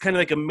because it's kind of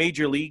like a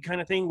major league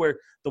kind of thing where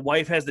the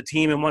wife has the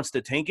team and wants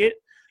to tank it.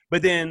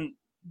 But then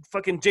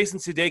fucking Jason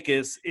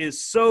Sudeikis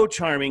is so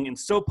charming and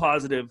so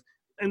positive,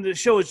 and the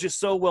show is just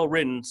so well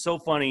written, so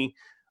funny.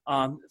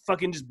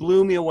 Fucking just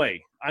blew me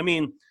away. I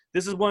mean,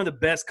 this is one of the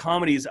best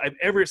comedies I've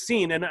ever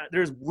seen, and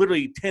there's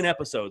literally 10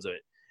 episodes of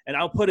it. And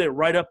I'll put it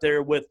right up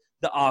there with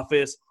The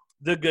Office,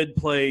 The Good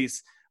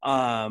Place,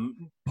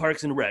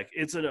 Parks and Rec.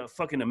 It's a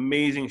fucking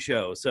amazing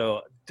show. So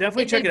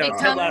definitely check it out.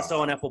 Ted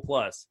Lasso on Apple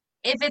Plus.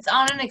 If it's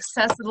on an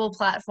accessible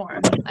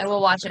platform, I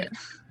will watch it.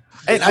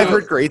 And I've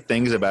heard great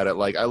things about it.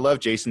 Like, I love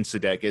Jason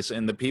Sudeikis,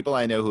 and the people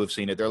I know who have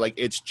seen it, they're like,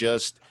 it's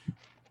just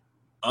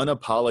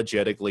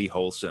unapologetically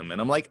wholesome.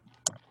 And I'm like,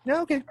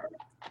 yeah, okay.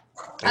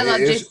 I love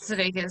Jason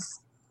Sudeikis.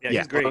 Yeah,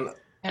 he's great.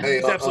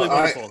 He's absolutely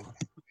wonderful.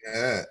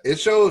 It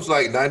shows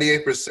like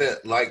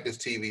 98% like this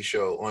TV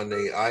show. On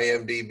the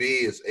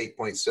IMDb, it's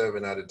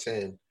 8.7 out of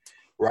 10.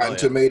 Rotten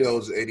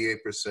Tomatoes,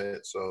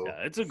 88%. So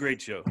yeah, it's a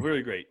great show.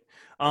 Really great.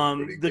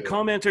 The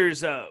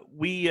commenters,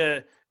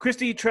 the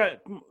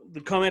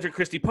commenter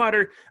Christy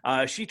Potter,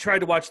 she tried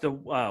to watch the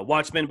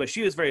Watchmen, but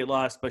she was very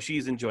lost, but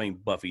she's enjoying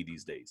Buffy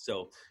these days.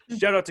 So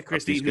shout out to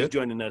Christy who's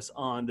joining us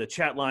on the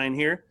chat line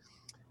here.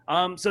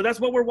 So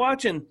that's what we're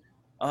watching.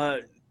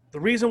 The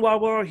reason why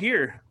we're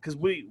here, because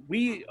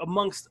we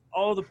amongst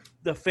all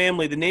the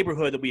family, the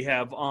neighborhood that we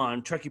have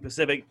on Truckee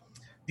Pacific,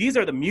 these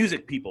are the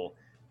music people.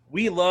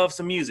 We love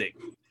some music.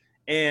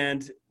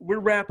 And we're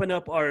wrapping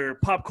up our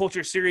pop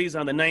culture series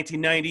on the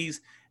 1990s.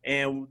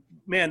 And,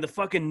 man, the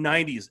fucking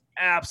 90s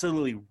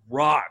absolutely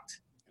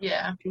rocked.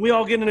 Yeah. Can we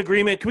all get an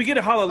agreement? Can we get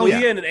a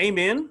hallelujah and an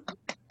amen?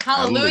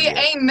 Hallelujah,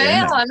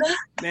 amen.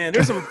 Man,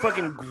 there's some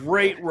fucking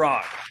great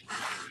rock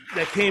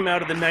that came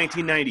out of the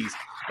 1990s.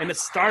 And it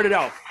started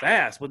out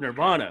fast with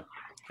Nirvana.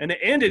 And it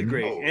ended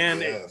great.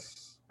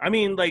 I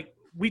mean, like,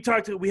 we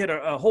had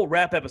a whole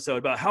rap episode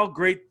about how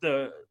great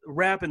the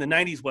rap in the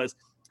 90s was.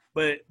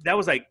 But that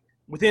was like,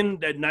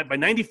 by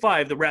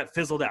 95, the rap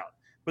fizzled out.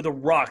 But the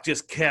rock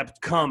just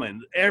kept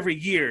coming every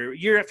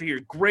year after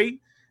year.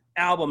 Great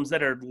albums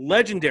that are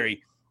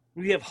legendary.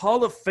 We have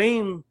Hall of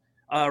Fame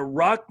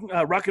rock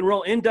and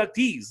roll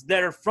inductees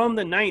that are from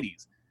the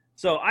 90s.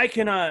 So I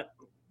cannot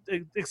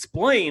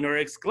explain or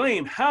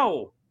exclaim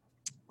how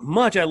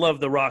much I love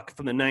the rock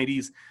from the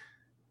 90s.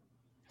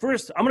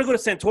 First, I'm going to go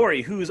to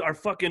Santori, who's our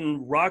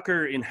fucking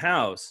rocker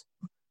in-house.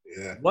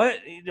 Yeah.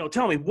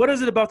 Tell me, what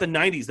is it about the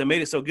 90s that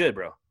made it so good,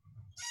 bro?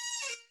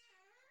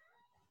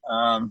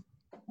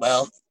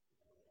 Well,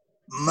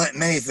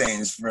 many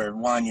things. For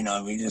one,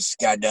 we just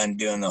got done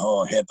doing the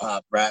whole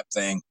hip-hop rap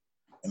thing.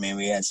 I mean,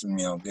 we had some,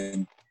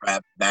 good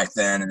rap back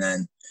then, and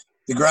then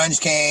the grunge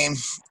came,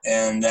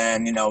 and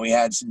then, we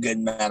had some good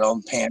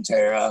metal,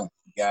 Pantera,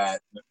 got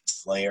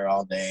Slayer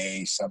all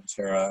day,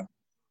 Sepultura.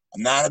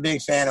 I'm not a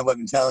big fan of what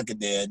Metallica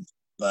did,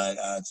 but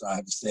that's all I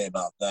have to say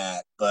about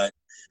that. But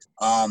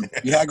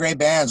you had great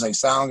bands like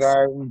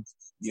Soundgarden.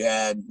 You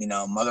had,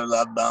 Mother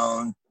Love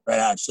Bone, Red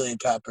Hot Chili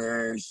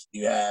Peppers.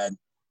 You had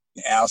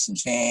Alice in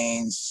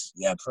Chains.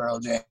 You had Pearl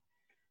Jam.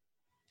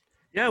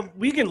 Yeah,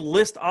 we can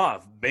list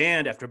off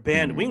band after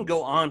band. We can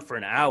go on for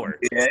an hour.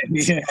 Yeah.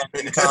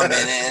 Coming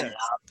in.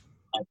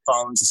 My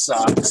phone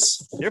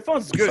sucks. Your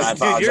phone's good. So I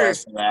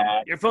apologize for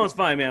that. Your phone's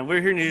fine, man.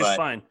 We're hearing you just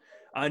fine.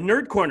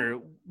 Nerd Corner,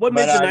 What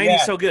made the 90s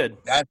so good?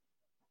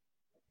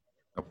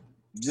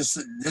 Just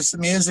the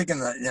music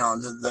and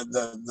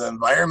the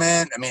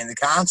environment. I mean, the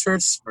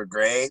concerts were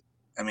great.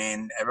 I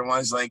mean,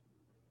 everyone's like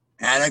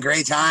had a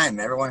great time.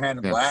 Everyone had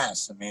a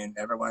blast. I mean,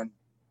 everyone,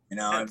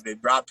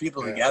 it brought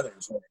people together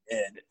is what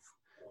it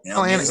did.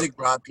 Music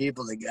brought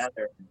people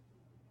together.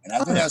 And I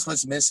think that's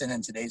what's missing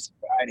in today's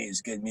society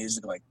is good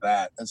music like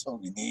that. That's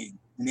what we need.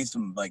 We need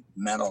some like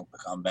metal to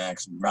come back,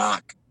 some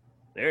rock.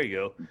 There you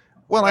go.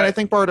 Well, and I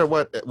think part of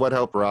what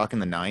helped rock in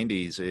the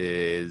 90s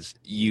is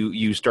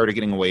you started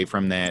getting away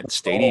from that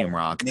stadium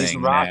rock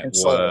thing that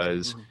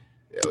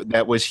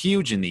was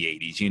huge in the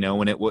 80s,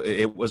 when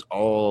it was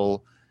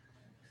all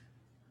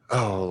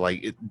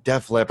like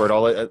Def Leppard,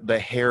 all the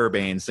hair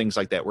bands, things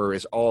like that, where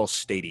it's all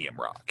stadium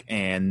rock,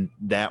 and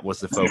that was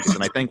the focus.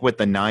 And I think with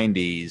the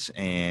 90s,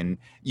 and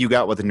you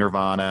got with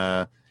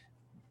Nirvana,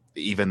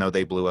 even though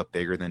they blew up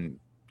bigger than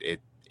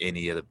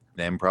any of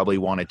them probably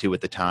wanted to at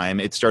the time,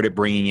 it started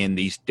bringing in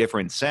these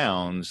different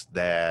sounds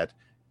that,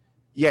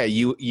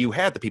 you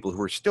had the people who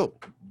were still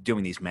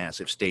doing these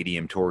massive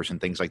stadium tours and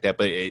things like that,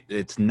 but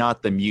it's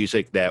not the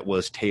music that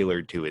was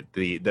tailored to it,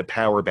 the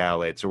power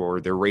ballads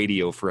or the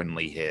radio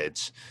friendly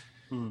hits.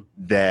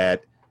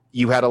 That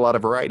you had a lot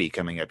of variety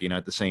coming up,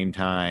 at the same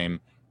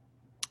time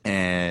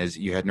as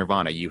you had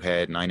Nirvana, you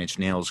had Nine Inch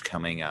Nails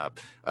coming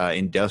up,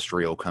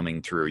 industrial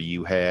coming through,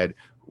 you had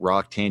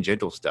rock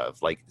tangential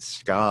stuff like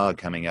ska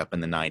coming up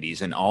in the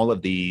 90s, and all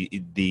of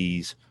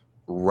these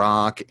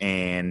rock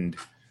and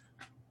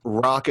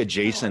rock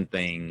adjacent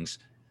things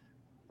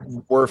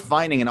were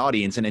finding an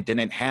audience, and it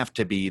didn't have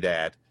to be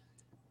that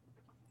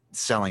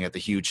selling at the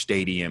huge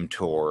stadium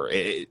tour.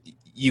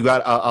 You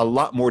got a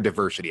lot more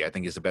diversity, I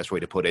think is the best way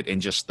to put it, in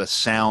just the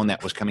sound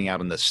that was coming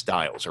out in the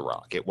styles of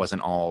rock. It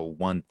wasn't all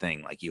one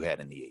thing like you had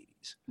in the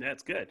 80s.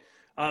 That's good.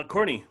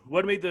 Courtney,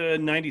 what made the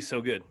 90s so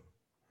good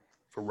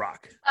for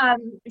rock?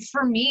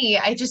 For me,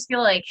 I just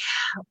feel like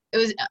it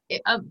was,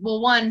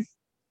 one,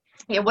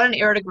 what an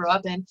era to grow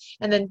up in.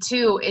 And then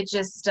two, it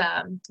just,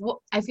 I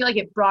feel like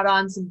it brought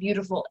on some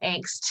beautiful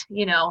angst,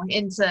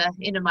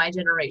 into my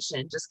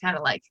generation. Just kind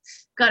of like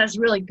got us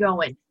really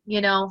going,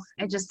 I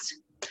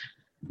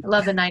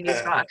love the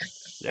 90s rock.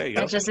 There you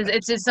go.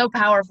 It's just so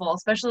powerful,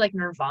 especially like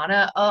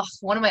Nirvana. Oh,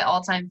 one of my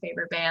all-time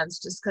favorite bands,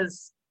 just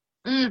because,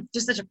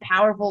 just such a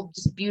powerful,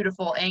 just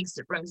beautiful angst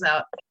it brings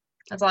out.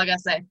 That's all I gotta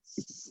say.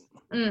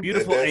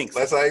 Beautiful angst.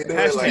 That's how you do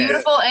it. Like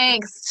beautiful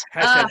angst.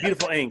 Hashtag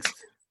beautiful angst.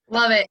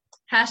 Love it.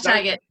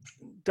 Hashtag it.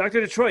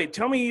 Dr. Detroit,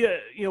 tell me,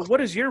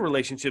 what is your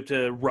relationship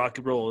to rock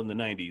and roll in the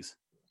 90s?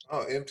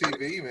 Oh,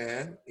 MTV,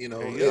 man.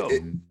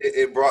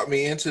 It brought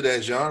me into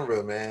that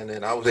genre, man.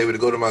 And I was able to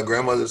go to my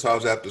grandmother's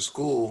house after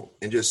school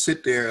and just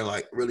sit there and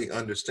like really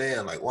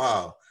understand, like,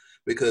 wow.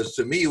 Because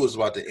to me, it was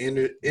about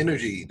the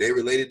energy. They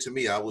related to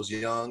me. I was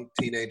young,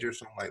 teenager.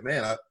 So I'm like,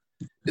 man,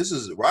 this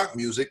is rock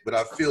music, but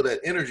I feel that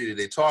energy that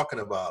they're talking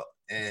about.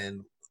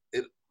 And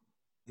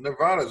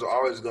Nirvana is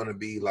always going to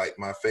be like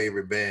my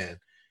favorite band.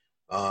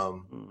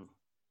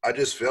 I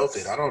just felt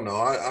it. I don't know.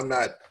 I'm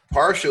not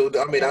partial.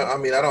 I mean,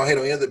 I don't hate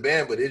on any other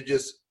band, but it's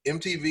just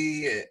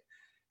MTV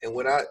and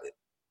when it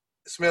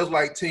Smells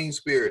Like Teen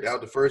Spirit. That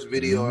was the first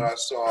video I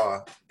saw,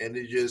 and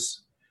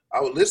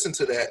I would listen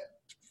to that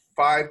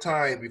 5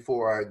 times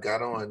before I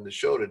got on the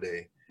show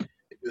today.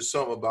 There's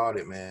something about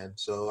it, man.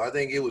 So I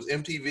think it was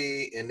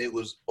MTV, and it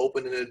was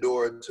opening the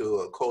door to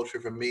a culture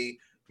for me.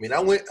 I mean, I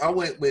went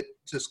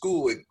to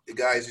school with the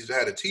guys who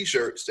had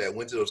T-shirts that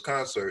went to those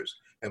concerts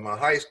in my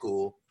high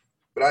school,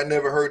 but I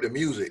never heard the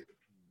music.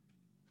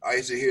 I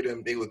used to hear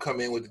them; they would come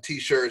in with the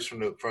T-shirts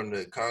from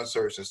the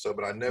concerts and stuff,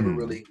 but I never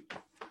really.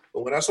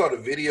 But when I saw the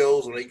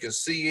videos, when you can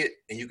see it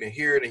and you can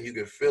hear it and you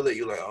can feel it,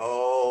 you're like,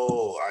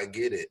 oh, I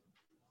get it.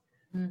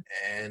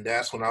 And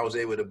that's when I was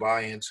able to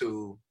buy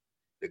into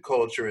the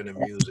culture and the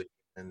music.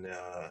 And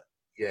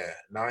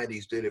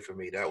 90s did it for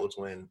me. That was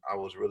when I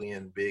was really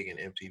big in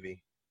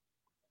MTV.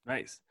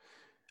 Nice.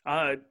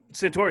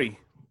 Santori,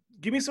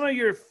 give me some of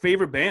your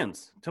favorite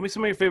bands. Tell me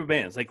some of your favorite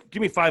bands. Like,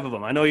 give me 5 of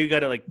them. I know you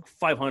got it like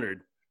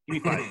 500.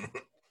 Give me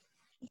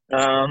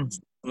 5.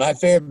 My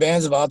favorite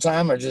bands of all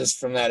time are just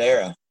from that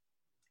era.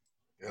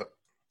 Yep.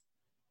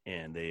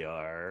 And they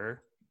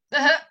are.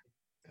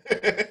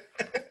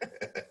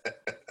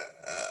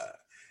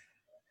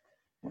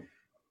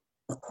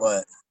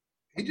 What?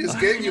 He just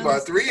gave you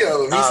about 3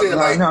 of them. He said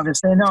I'm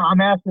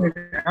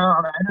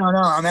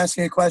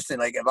asking a question,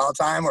 like of all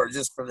time or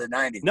just for the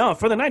 90s? No,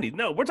 for the 90s.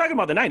 No, we're talking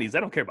about the 90s. I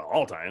don't care about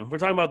all time. We're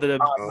talking about your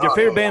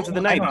favorite bands of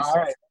the 90s. All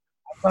right.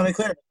 Let me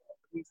clear.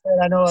 You said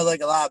I know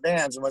like a lot of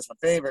bands, and what's my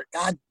favorite?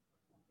 God.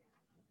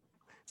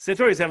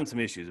 Santori's having some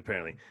issues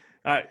apparently.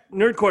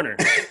 Nerd Corner.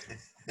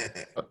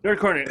 Nerd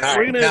Corner.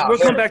 We'll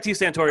come back to you,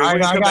 Santori. I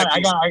got it.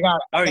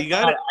 All right, you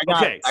got it?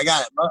 Okay. I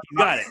got it. You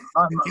got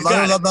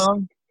it.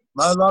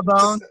 Mother Love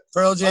Bone,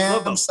 Pearl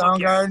Jam,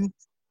 Soundgarden,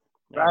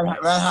 Red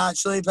Hot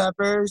Chili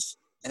Peppers,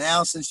 and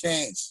Alice in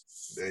Chains.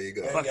 There you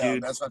go. Fuck,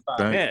 dude. That's my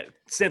 5. Man,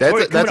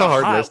 Santori, that's a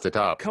hard list to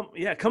top.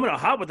 Coming out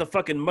hot with the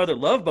fucking Mother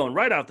Love Bone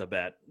right off the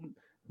bat.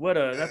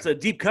 That's a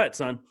deep cut,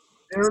 son.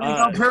 There would be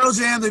no Pearl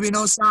Jam. There'd be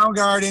no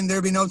Soundgarden.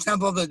 There'd be no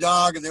Temple of the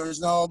Dog. And there was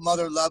no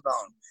Mother Love Bone.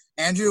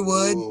 Andrew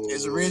Wood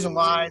is the reason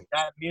why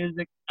that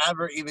music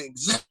ever even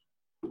exists.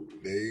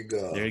 There you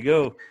go. There you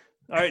go.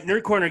 All right,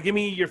 Nerd Corner, give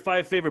me your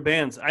 5 favorite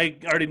bands. I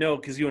already know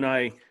because you and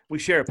I, we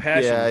share a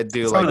passion. Yeah, I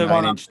do For like the-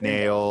 Nine Inch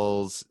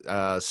Nails,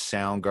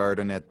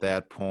 Soundgarden at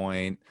that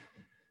point.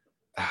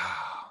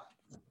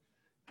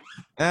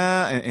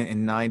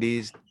 In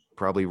 90s,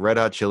 probably Red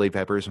Hot Chili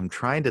Peppers. I'm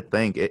trying to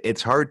think.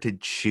 It's hard to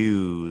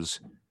choose.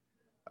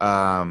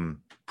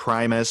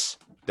 Primus,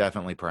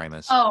 definitely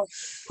Primus. Oh,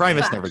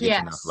 Primus fuck, never gets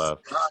yes. enough love.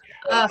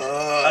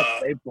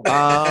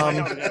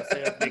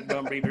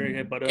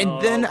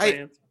 And then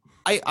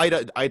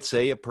I'd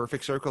say a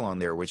Perfect Circle on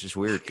there, which is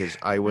weird because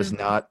I was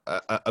not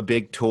a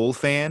big Tool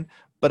fan,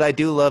 but I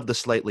do love the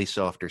slightly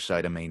softer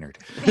side of Maynard.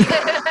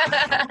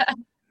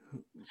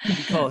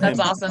 That's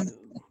awesome.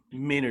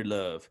 Maynard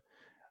Love.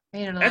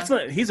 Maynard Love.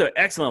 Excellent. He's an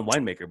excellent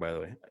winemaker, by the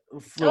way.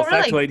 Oh, really?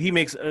 Factoid, he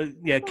makes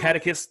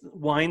Catechist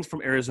wines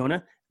from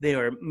Arizona. They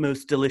are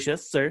most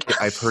delicious, sir.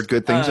 I've heard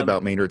good things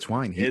about Maynard's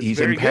wine. it's He's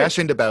very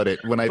impassioned about it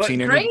when I've But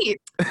seen him. Great.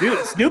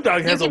 Dude, Snoop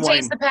Dogg You has a can wine.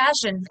 taste the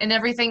passion in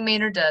everything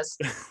Maynard does.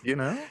 You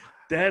know?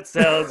 That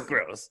sounds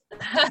gross.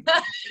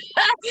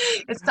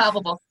 It's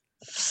palpable.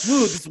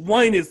 Ooh, this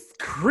wine is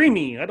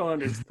creamy. I don't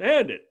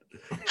understand it.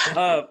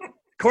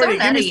 Courtney,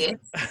 So give me nutty.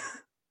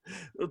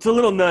 it's a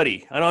little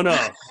nutty. I don't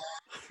know.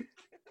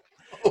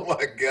 Oh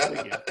my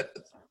God.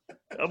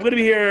 I'm going to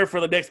be here for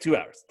the next 2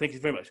 hours. Thank you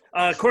very much.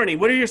 Courtney,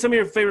 what are some of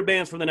your favorite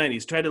bands from the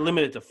 90s? Try to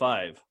limit it to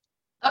 5.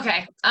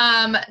 Okay.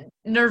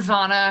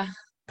 Nirvana,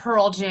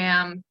 Pearl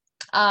Jam,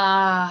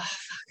 9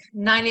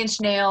 Inch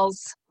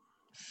Nails,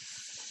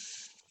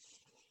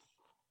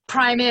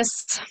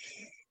 Primus.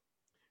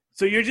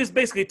 So you're just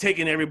basically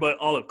taking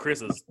all of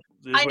Chris's. is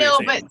I what know,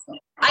 you're but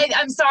saying.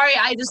 I'm sorry.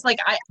 I just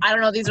I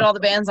don't know. These are all the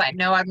bands I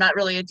know. I'm not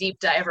really a deep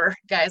diver,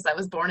 guys. I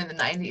was born in the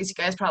 90s. You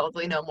guys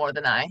probably know more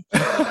than I.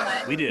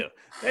 We do.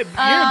 Hey, you're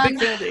a big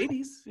fan of the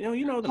 80s.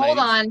 You know the 90s. Hold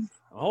on.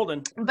 Hold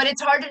on. But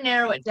it's hard to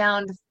narrow it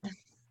down.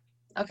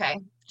 Okay,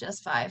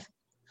 just 5.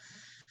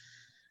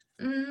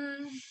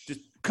 Just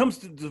comes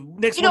to the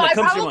next You know, one I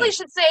that comes to your probably mind.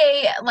 should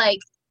say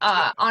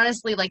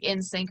honestly, like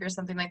NSYNC or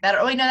something like that.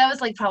 Or wait, no, that was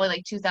probably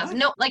like 2000.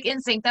 No, like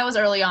NSYNC. That was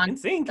early on.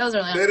 NSYNC. That was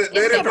early on. They NSYNC.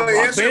 didn't play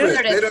rock instruments.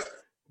 band? There it is.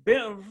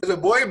 It's a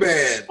boy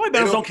band. Boy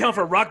bands don't count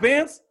for rock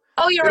bands.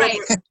 Oh, you're They right.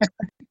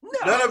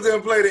 don't- None of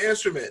them play the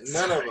instrument.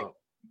 None of them.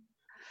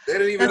 They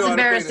didn't even That's know how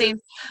to play embarrassing.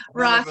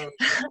 the- none of Rock.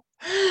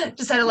 them.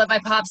 Just had to let my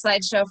pop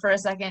side show for a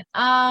second.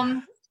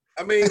 I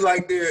mean,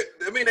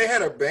 they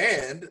had a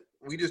band.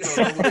 We just don't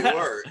know who they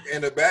were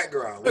in the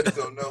background. We just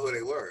don't know who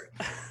they were.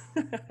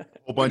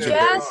 whole bunch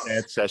Yes. of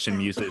bad session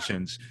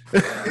musicians.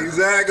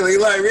 Exactly.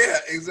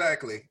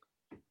 Exactly.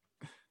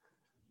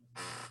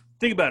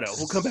 Think about it.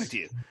 We'll come back to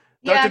you.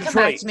 Yeah, Dr. come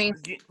back Detroit, to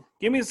me.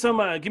 Give me some.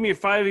 Give me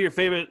 5 of your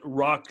favorite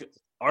rock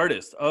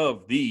artists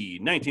of the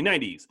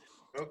 1990s.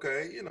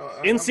 Okay.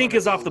 NSYNC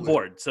is off the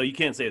board, so you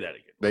can't say that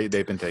again.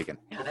 They've been taken.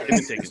 They've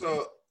been taken.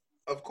 So,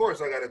 of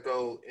course, I got to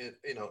throw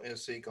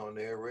NSYNC on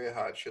there. Red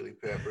Hot Chili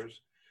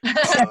Peppers,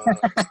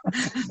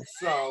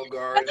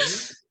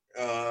 Soundgarden.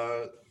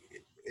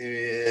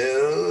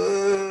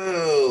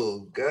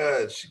 Oh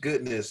gosh,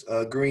 goodness.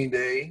 Green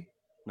Day.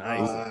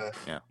 Nice.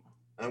 Yeah.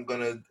 I'm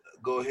gonna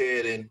go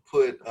ahead and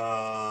put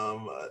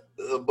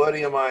a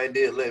buddy of mine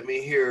did let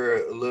me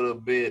hear a little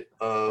bit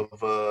of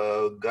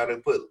gotta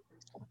put.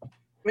 I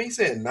mean, he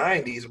said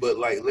 90s, but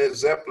like Led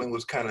Zeppelin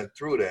was kind of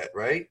through that,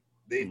 right?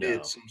 They No.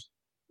 did some.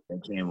 They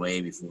came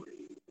way before.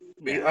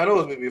 I know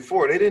it was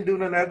before. They didn't do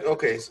none of that.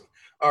 Okay,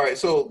 all right.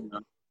 So,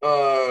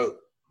 oh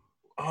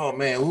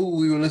man, who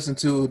we were listening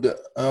to the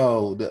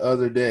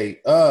other day?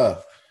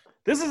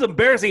 This is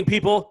embarrassing,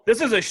 people.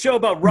 This is a show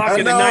about rock I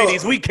in the know.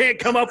 90s. We can't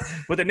come up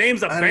with the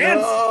names of I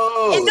bands. know.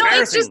 No, it's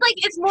embarrassing. just like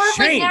it's more of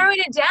like Shame. narrowing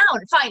it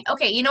down. Fine.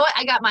 Okay, you know what?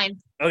 I got mine.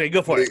 Okay,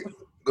 go for it.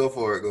 Go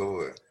for it. Go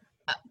for it.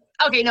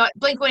 Okay, no,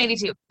 Blink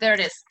 182. There it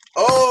is.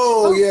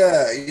 Oh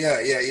yeah.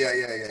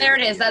 There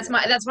it is. That's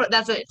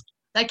it.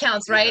 That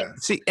counts, right? Yeah.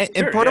 See, and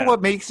Sure, part of yeah.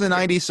 what makes the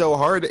 90s so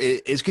hard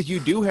is because you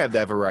do have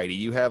that variety.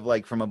 You have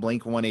like from a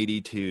Blink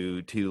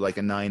 182 to like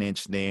a 9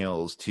 Inch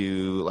Nails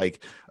to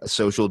like a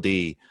Social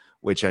D,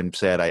 which I'm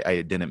sad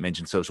I didn't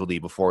mention Social D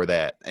before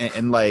that.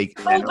 And like,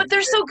 Oh, but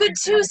they're so good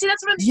too. See,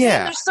 that's what I'm saying.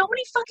 Yeah. There's so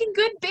many fucking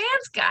good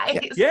bands,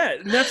 guys. Yeah,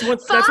 and that's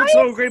what's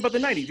so great about the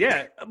 90s.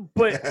 Yeah,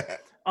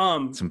 but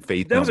some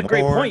Faith that was No a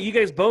great More. point. You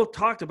guys both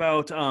talked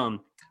about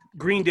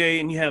Green Day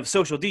and you have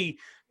Social D,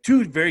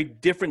 two very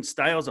different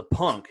styles of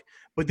punk.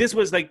 But this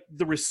was like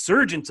the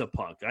resurgence of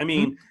punk. I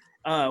mean,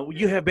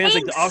 you have bands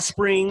like The Thanks.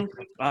 Offspring.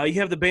 You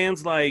have the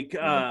bands like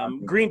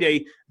Green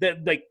Day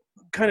that like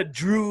kind of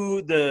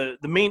drew the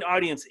main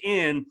audience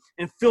in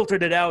and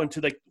filtered it out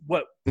into like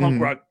what punk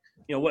Mhm. rock,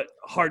 what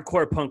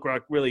hardcore punk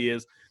rock really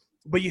is.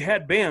 But you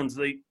had bands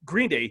like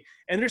Green Day,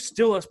 and they're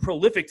still as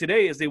prolific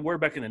today as they were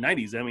back in the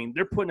 90s. I mean,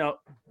 they're putting out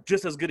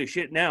just as good a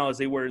shit now as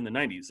they were in the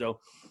 90s. So,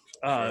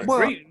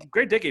 Well-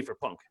 great decade for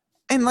punk.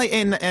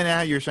 And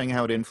now you're saying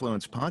how it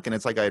influenced punk, and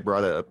it's like I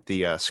brought up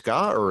the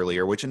ska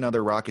earlier, which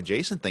another rock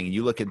adjacent thing. And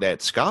you look at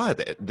that ska,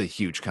 the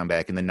huge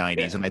comeback in the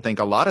 '90s, and I think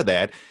a lot of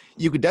that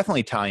you could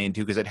definitely tie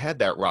into because it had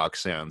that rock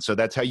sound. So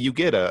that's how you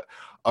get a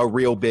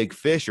real big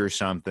fish or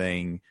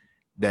something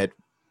that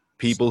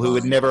people who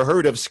had never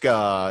heard of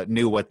ska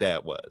knew what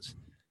that was.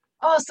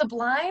 Oh,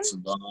 Sublime.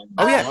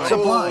 Oh yeah,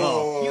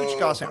 Sublime, huge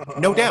ska sound,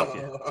 no doubt.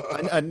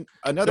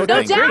 Another thing.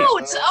 No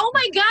doubt. Oh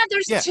my God,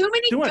 there's too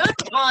many good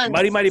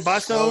ones. Mighty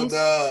Boss Stones.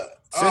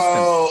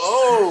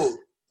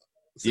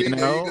 See, you know.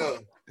 there you go.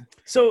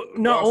 So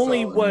not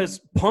only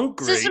was punk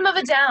great, System of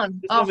a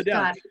Down.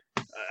 God.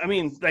 I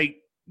mean, like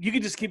you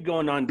could just keep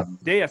going on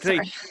day after day.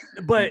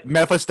 But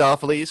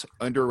Mephistopheles,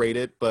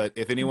 underrated. But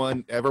if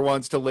anyone ever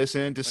wants to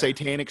listen to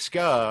satanic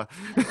ska,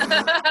 sorry,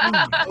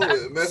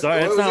 that's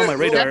not on my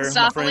radar.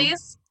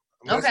 Mephistopheles.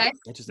 Okay.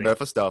 Interesting.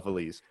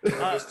 Mephistopheles.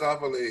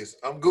 Mephistopheles.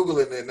 I'm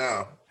Googling it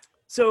now.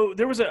 So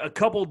there was a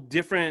couple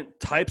different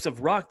types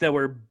of rock that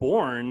were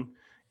born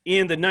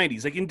in the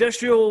 90s. Like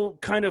industrial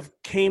kind of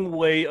came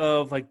way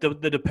of like the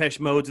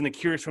Depeche Modes and the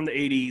Cures from the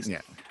 80s.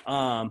 Yeah.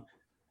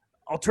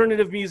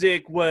 Alternative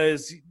music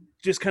was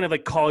just kind of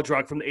like college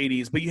rock from the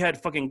 80s, but you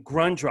had fucking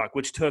grunge rock,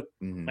 which took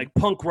like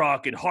punk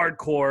rock and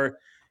hardcore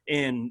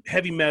and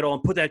heavy metal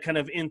and put that kind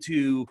of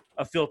into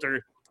a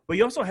filter. But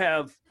you also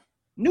have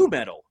nu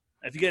metal.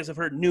 If you guys have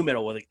heard nu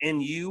metal, like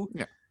NU,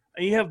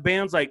 and you have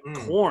bands like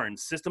Korn,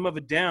 System of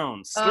a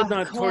Down,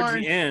 Slipknot towards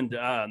the end.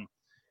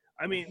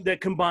 I mean,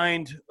 that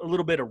combined a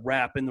little bit of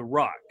rap in the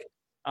rock.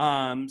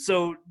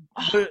 So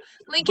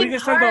Linkin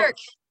Park.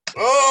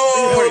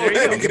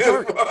 There you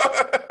go.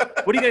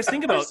 What do you guys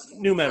think about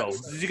nu metal?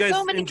 Did you guys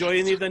enjoy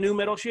any of the nu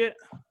metal shit?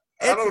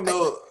 I don't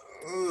know.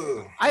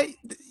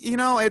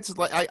 It's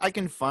like I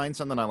can find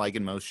something I like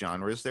in most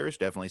genres. There's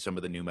definitely some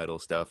of the nu metal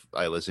stuff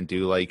I listen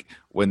to, like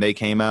when they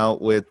came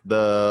out with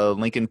the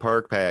Linkin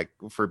Park pack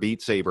for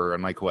Beat Saber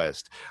on my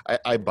Quest.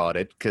 I bought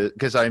it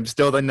because I'm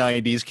still the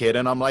 '90s kid,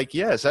 and I'm like,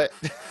 yes, I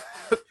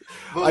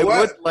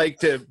would like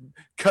to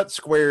cut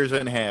squares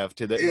in half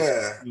to the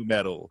nu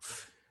metal.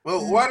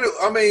 Well,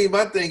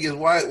 my thing is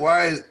why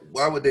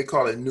would they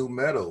call it nu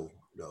metal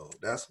though?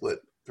 That's what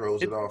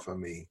throws it off on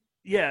me.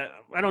 Yeah,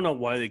 I don't know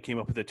why they came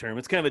up with the term.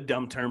 It's kind of a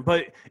dumb term,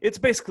 but it's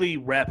basically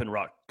rap and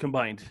rock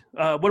combined.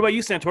 What about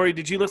you, Santori?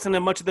 Did you listen to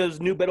much of those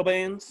nu metal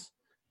bands?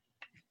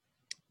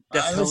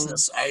 I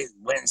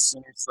went and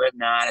seen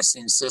Slipknot. I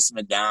seen System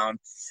of a Down.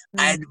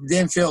 I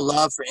didn't feel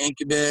love for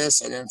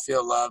Incubus. I didn't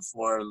feel love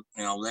for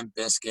Limp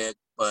Bizkit.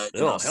 But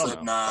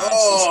Slipknot.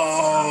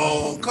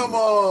 No. Come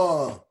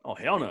on! Oh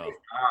hell no!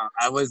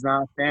 I was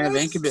not a fan of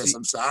Incubus.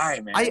 I'm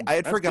sorry, man. I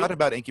had forgot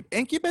about Incubus.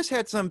 Incubus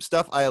had some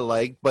stuff I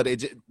liked, but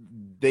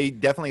they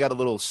definitely got a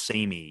little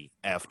samey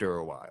after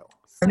a while.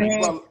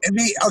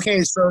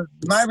 Okay. So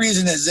my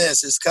reason is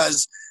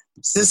because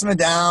System of a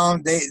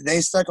Down, they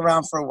stuck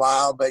around for a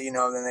while, but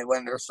then they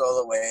went their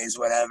solo ways,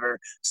 whatever.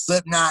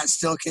 Slipknot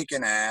still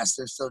kicking ass.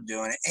 They're still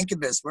doing it.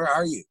 Incubus, where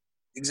are you?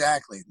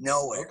 Exactly.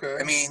 Nowhere. Okay.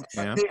 I mean,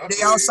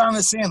 they all sound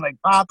the same, like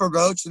Papa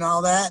Roach and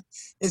all that.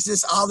 It's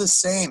just all the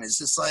same. It's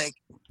just like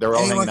they're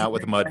all hanging out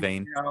with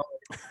Mudvayne.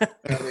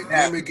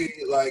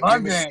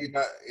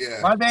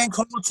 Mudvayne,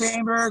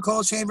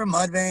 Cold Chamber,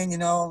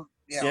 Mudvayne.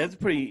 Yeah, it's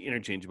pretty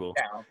interchangeable.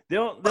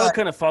 Yeah. They'll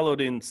kind of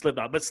followed in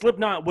Slipknot, but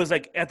Slipknot was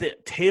like at the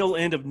tail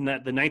end of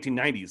the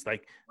 1990s.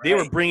 Like they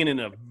were bringing in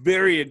a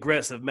very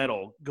aggressive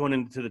metal going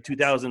into the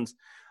 2000s.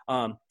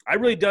 I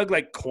really dug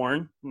like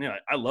Korn.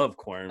 I love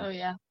Korn. Oh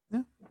yeah.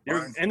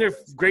 They're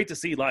great to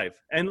see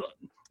live. And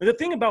the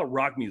thing about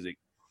rock music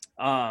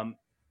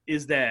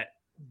is that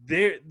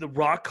the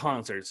rock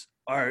concerts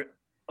are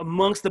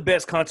amongst the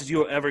best concerts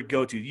you'll ever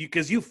go to,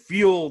 because you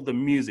feel the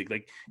music.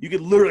 Like you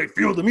could literally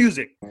feel the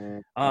music.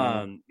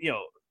 And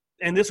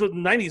this was the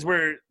 90s,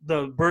 where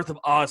the birth of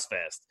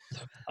Ozfest.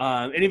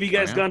 Any of you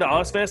guys gone to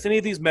Ozfest? Any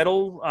of these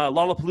metal,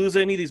 Lollapalooza,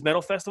 any of these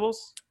metal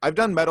festivals? I've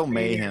done Metal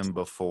Mayhem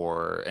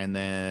before, and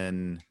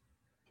then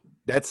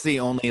that's the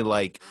only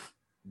like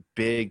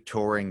big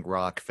touring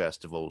rock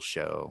festival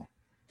show.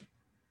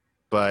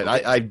 But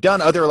I've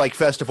done other like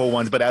festival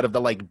ones, but out of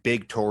the like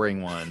big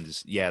touring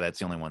ones, that's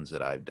the only ones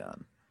that I've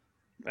done.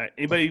 All right.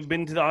 Anybody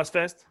been to the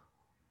Ozfest?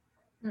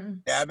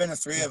 Yeah, I've been to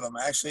 3 of them.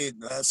 Actually,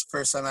 that's the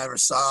first time I ever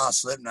saw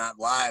Slipknot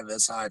live.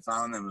 That's how I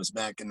found them. It was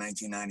back in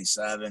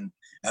 1997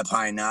 at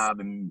Pine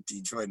Knob in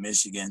Detroit,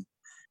 Michigan.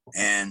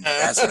 And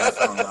that's when I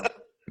found them.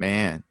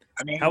 Man.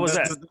 I mean, how was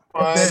that?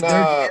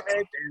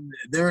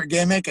 Their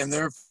gimmick and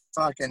their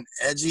fucking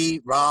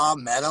edgy, raw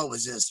metal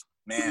was just,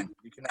 man,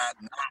 you cannot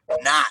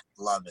not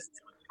love it.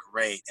 It was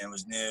great, and it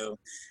was new,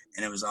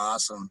 and it was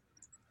awesome.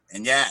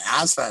 And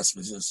Ozfest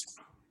was just,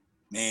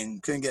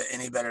 couldn't get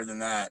any better than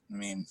that.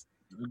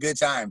 Good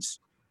times.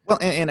 Well,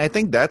 and I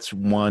think that's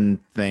one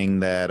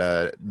thing that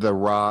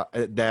rock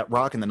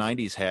in the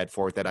 90s had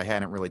for it that I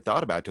hadn't really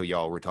thought about till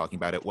y'all were talking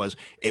about it was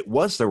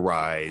the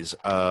rise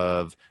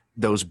of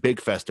those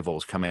big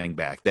festivals coming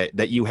back,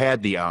 that you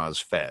had the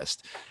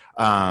Ozfest.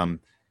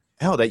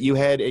 That you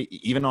had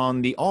even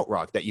on the alt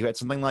rock, that you had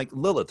something like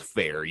Lilith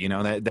Fair,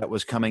 that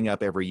was coming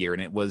up every year,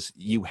 and it was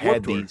you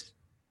had these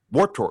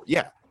Warped Tour,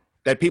 yeah.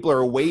 That people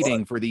are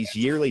waiting for these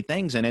yearly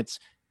things, and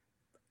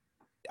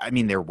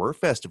there were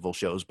festival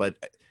shows, but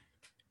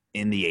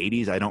in the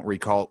 80s, I don't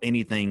recall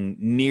anything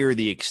near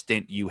the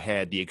extent you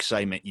had, the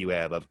excitement you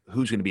have of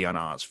who's going to be on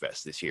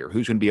Ozfest this year,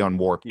 who's going to be on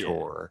Warped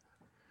Tour.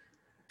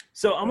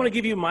 So I'm going to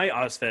give you my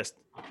Ozfest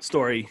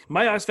story.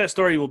 My Ozfest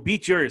story will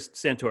beat yours,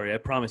 Santori, I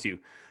promise you.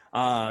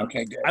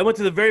 Okay, good. I went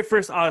to the very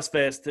first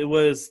Ozfest. It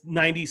was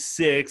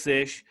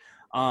 96-ish.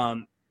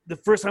 The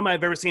first time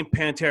I've ever seen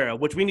Pantera,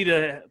 which we need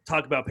to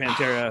talk about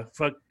Pantera.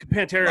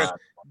 Pantera,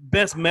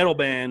 best metal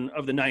band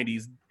of the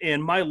 90s.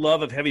 And my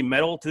love of heavy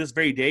metal to this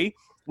very day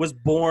was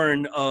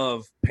born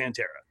of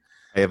Pantera.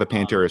 I have a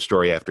Pantera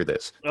story after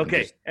this.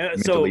 Okay,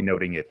 mentally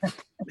noting it.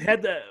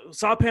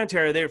 Saw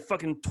Pantera. They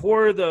fucking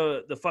tore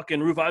the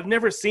fucking roof. I've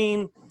never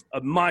seen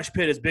a mosh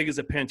pit as big as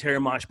a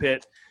Pantera mosh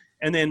pit.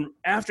 And then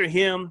after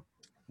him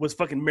was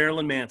fucking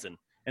Marilyn Manson.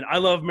 And I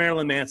love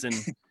Marilyn Manson.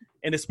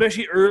 And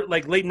especially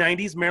like late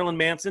 90s, Marilyn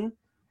Manson,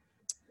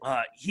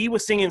 he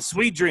was singing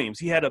Sweet Dreams.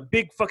 He had a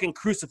big fucking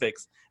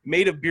crucifix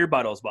made of beer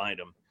bottles behind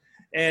him.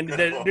 And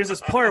there's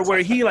this part where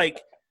he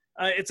like,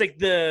 it's like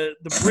the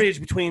bridge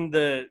between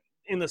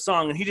in the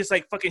song, and he just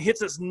like fucking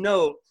hits this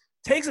note,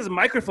 takes his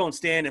microphone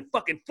stand and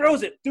fucking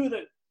throws it through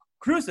the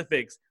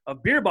crucifix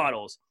of beer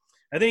bottles.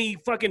 And then he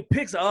fucking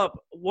picks up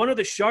one of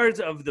the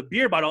shards of the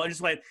beer bottle and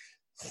just like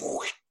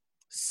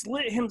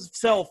slit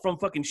himself from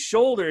fucking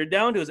shoulder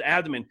down to his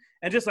abdomen,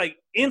 and just like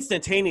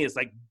instantaneous,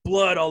 like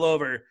blood all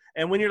over.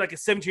 And when you're like a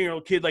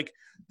 17-year-old kid, like,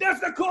 that's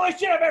the coolest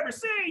shit I've ever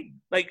seen.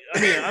 Like,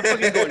 I mean, I'm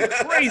fucking going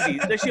crazy.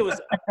 That shit was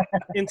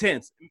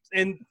intense.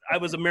 And I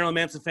was a Marilyn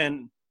Manson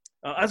fan.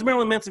 I was a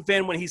Marilyn Manson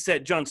fan when he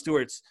set Jon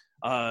Stewart's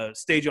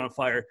stage on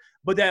fire.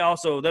 But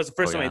that's the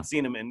first time I'd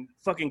seen him, and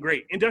fucking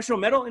great. Industrial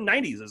metal in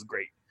 90s is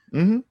great.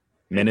 Mm-hmm.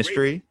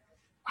 Ministry.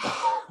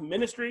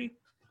 Ministry.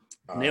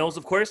 Nails,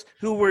 of course,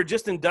 who were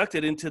just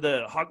inducted into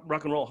the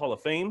Rock and Roll Hall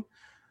of Fame.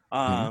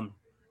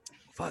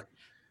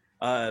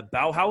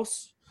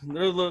 Bauhaus.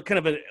 They're kind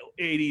of an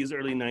 80s,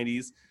 early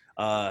 90s.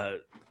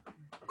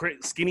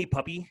 Great Skinny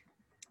Puppy.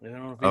 I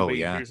don't know if anybody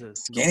hears a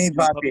Skinny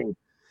Puppy.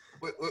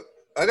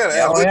 I gotta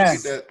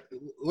ask,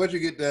 where'd you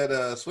get that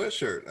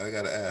sweatshirt? I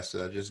gotta ask.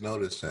 I just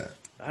noticed that.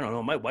 I don't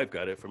know. My wife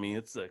got it for me.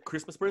 It's a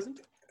Christmas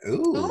present.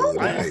 Ooh,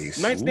 nice.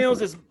 Nine Inch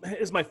Nails is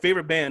my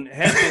favorite band.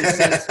 Has been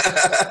since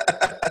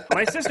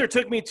my sister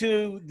took me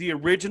to the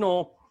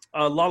original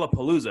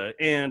Lollapalooza,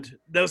 and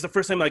that was the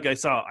first time like I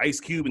saw Ice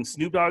Cube and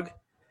Snoop Dogg.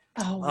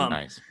 Oh,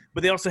 Nice.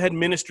 But they also had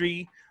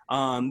Ministry,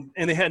 and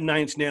they had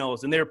Nine Inch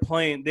Nails, and they were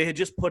playing. They had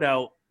just put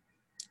out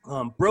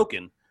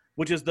Broken,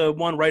 which is the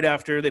one right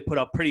after they put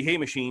out Pretty Hate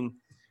Machine,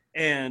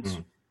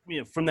 and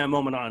from that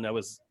moment on, I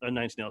was a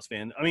Nine Inch Nails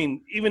fan. I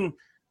mean, even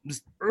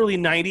just early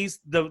 90s,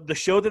 the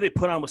show that they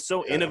put on was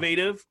so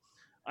innovative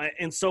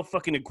and so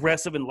fucking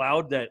aggressive and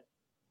loud that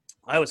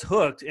I was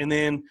hooked. And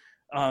then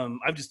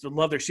I just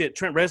love their shit.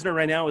 Trent Reznor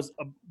right now is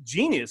a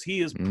genius.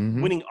 He is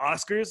winning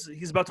Oscars.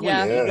 He's about to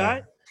win the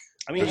EGOT.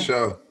 I mean,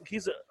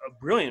 he's a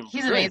brilliant.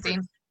 He's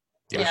amazing.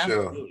 Yeah.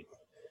 Sure.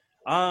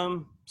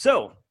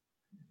 So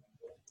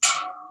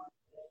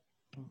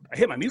I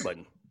hit my mute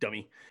button,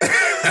 dummy. All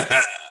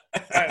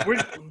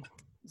right,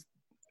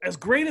 as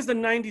great as the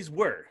 90s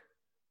were,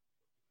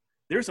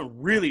 there's some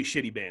really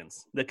shitty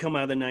bands that come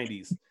out of the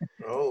 90s.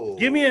 Oh.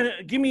 Give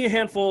me a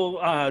handful,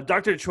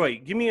 Dr.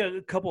 Detroit. Give me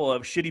a couple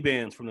of shitty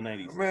bands from the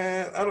 90s.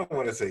 Man, I don't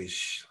want to say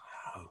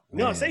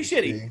no, say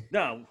shitty.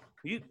 No,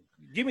 you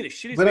give me the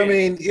shitty. But band. I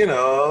mean,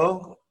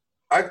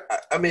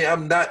 I mean,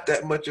 I'm not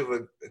that much of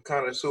a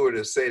connoisseur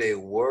to say they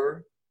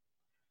were,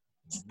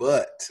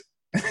 but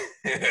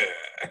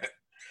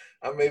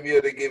I may be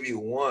able to give you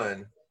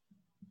one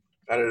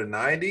out of the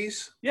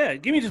 90s. Yeah,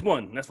 give me just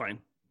one. That's fine.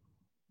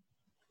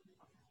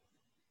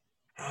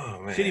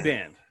 Oh, man. Shitty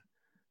band.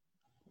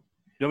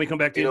 You want me to come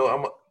back to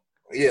you?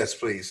 Yes,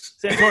 please.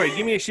 Santori,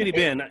 give me a shitty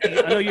band.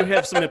 I know you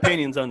have some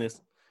opinions on this.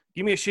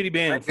 Give me a shitty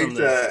band from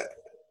the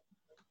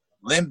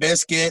Limp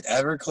Bizkit,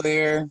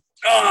 Everclear.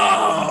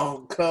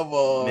 Oh, come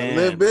on. Man.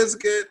 Limp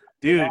Bizkit?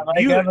 Dude,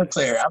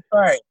 Everclear. I'm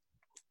sorry.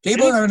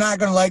 People are not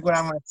going to like what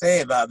I'm going to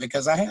say about it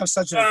because I have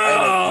such a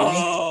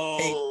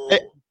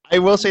I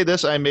will say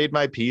this. I made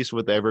my peace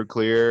with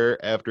Everclear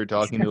after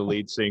talking to the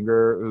lead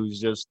singer, who's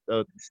just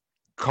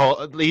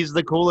he's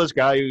the coolest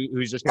guy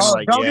who's just kind of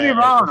like. Don't get me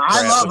wrong.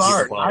 I love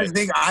Art. I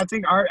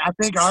think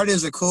Art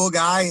is a cool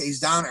guy. He's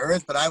down to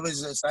earth, but I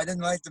didn't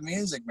like the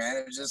music,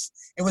 man.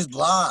 It was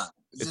blah.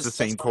 It's the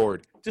same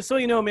chord. Just so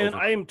you know, man,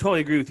 I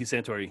totally agree with you,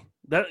 Santori.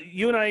 That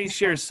you and I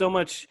share so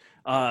much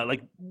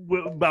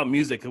about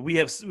music. We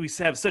have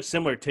such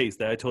similar tastes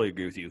that I totally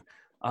agree with you.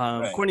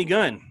 Right. Courtney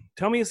Gunn,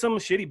 tell me some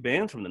shitty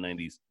bands from the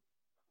 90s.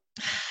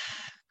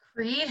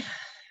 Creed.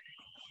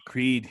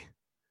 Great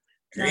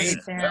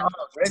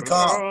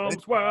call.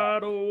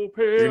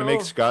 You're gonna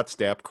make Scott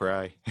Stapp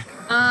cry.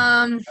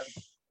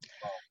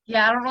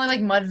 Yeah, I don't really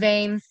like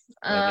Mudvayne.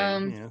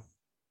 I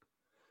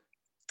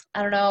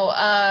don't know.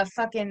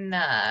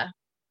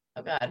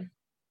 Oh God.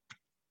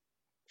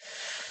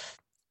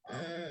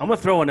 I'm gonna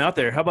throw one out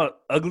there. How about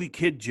Ugly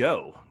Kid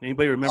Joe?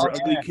 Anybody remember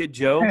Ugly Kid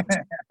Joe?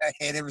 I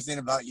hate everything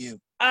about you.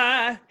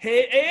 I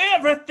hate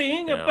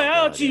everything Oh,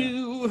 about God, yeah.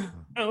 you.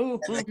 Oh,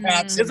 And the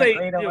cats it's in the like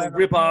cradle ever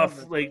rip off,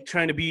 forever. like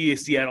trying to be a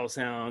Seattle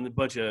sound. A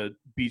bunch of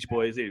Beach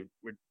Boys, they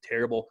were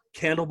terrible.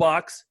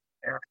 Candlebox.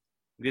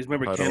 You guys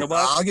remember I don't-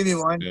 Candlebox? I'll give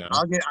you one. Yeah.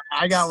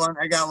 I got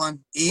one.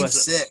 Eve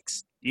What's it?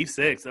 6.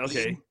 E6.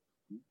 Okay.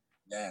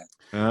 Yeah.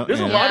 There's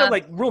a yeah. lot Yeah. of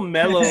like real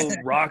mellow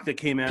rock that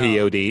came out.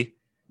 POD.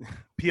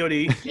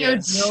 POD. Yeah.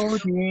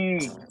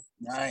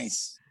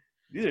 Nice.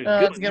 These are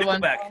That's good. a good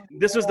one. Nickelback.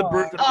 This was the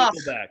birth of Oh.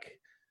 Nickelback.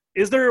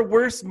 Is there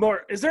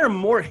a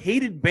more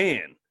hated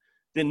band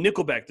than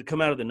Nickelback to come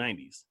out of the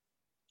 90s?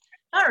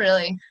 Not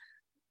really.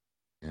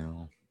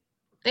 Yeah.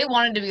 They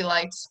wanted to be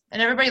liked,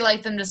 and everybody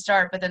liked them to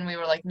start, but then we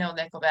were like, no,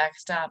 Nickelback,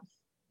 stop.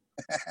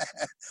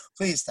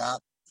 Please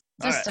stop.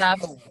 Just All right.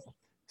 stop.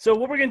 So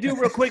what we're gonna do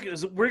real quick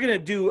is we're gonna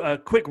do a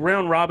quick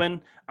round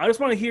robin. I just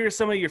want to hear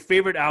some of your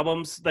favorite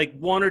albums, like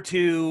 1 or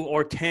 2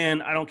 or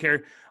 10. I don't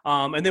care.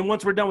 And then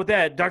once we're done with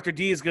that, Dr.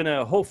 D is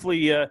gonna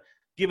hopefully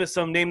give us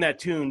some name that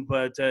tune.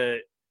 But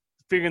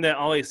figuring that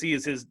all I see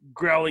is his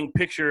growling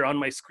picture on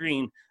my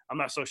screen, I'm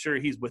not so sure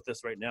he's with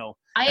us right now.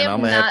 I And am I'm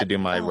gonna not, have to do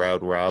my oh.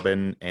 round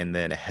robin and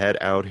then head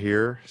out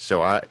here.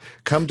 So I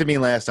come to me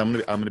last. I'm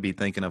gonna be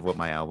thinking of what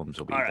my albums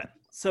will be. All right.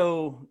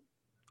 So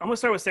I'm gonna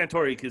start with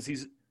Santori because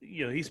he's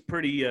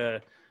pretty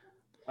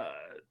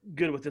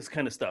good with this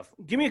kind of stuff.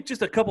 Give me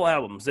just a couple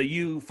albums that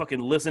you fucking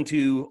listen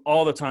to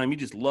all the time. You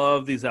just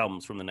love these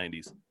albums from the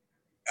 90s.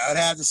 I would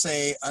have to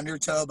say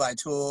Undertow by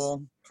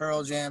Tool,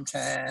 Pearl Jam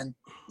 10,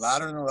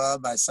 Louder Than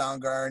Love by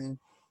Soundgarden,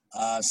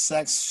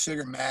 Sex,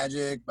 Sugar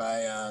Magic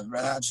by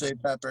Red Hot Chili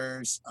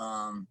Peppers.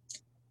 What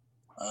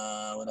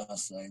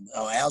else?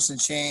 Alice in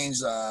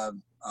Chains,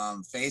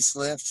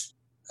 Facelift.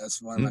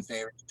 That's one of my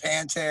favorites.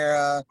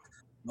 Pantera,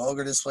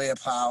 Vulgar Display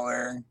of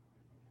Power,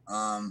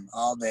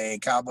 All Day,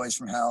 Cowboys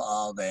from Hell,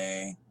 All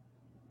Day.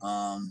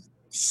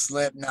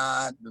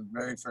 Slipknot, the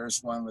very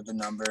first one with the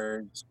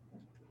numbers.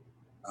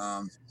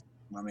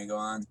 Let me go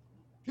on.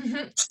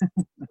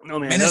 Oh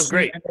man, that was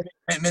great.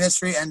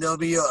 Ministry,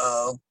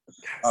 NWO.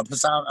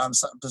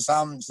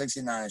 Psalm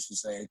 69, I should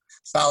say.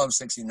 Psalm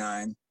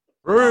 69.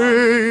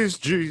 Praise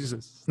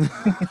Jesus.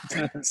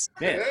 Man,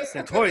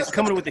 Santori's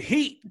coming with the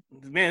heat.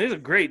 Man, these are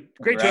great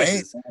Right?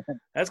 choices.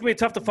 That's gonna be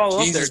tough to follow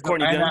up there,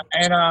 Courtney Dunn.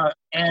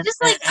 And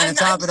Just like, to I'm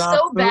top it so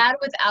off, bad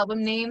with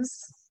album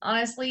names,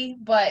 honestly,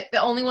 but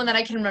the only one that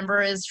I can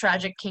remember is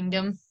Tragic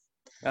Kingdom.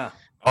 Oh,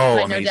 By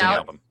No amazing Doubt.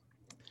 album.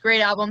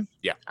 Great album.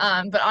 Yeah.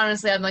 But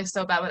honestly, I'm like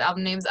so bad with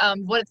album names.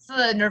 What's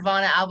the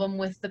Nirvana album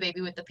with the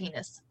baby with the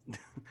penis?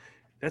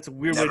 That's a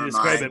weird way to Never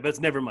describe mind. it, but it's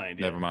never mind.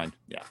 Yeah. Never mind.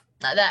 Yeah.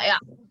 Yeah,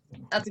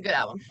 that's a good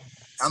album.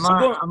 I'm I'm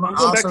going gonna back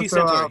also to you,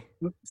 throw Santori.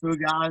 out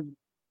Fugazi.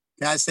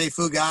 Can I say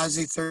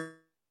Fugazi third?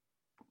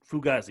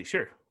 Fugazi,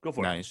 sure, go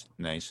for it.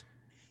 Nice.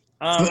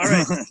 All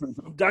right,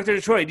 Dr.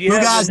 Detroit, do you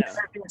have? Fugazi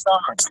 13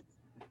 songs.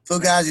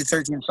 Fugazi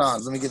 13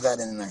 songs. Let me get that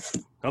in there.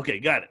 Okay,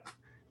 got it.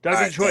 Dr.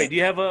 All right, Detroit, thanks. do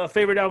you have a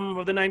favorite album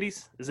of the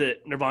 90s? Is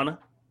it Nirvana?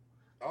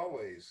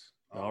 Always.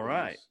 All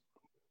right.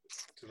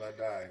 Till I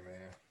die,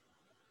 man.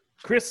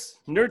 Chris,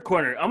 Nerd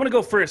Corner. I'm gonna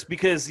go first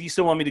because you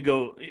still want me to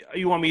go.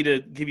 You want me to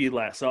give you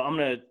last, so I'm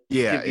gonna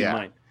give you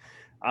mine.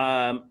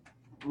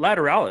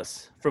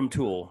 Lateralis from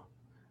Tool.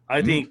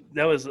 I think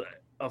that was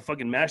a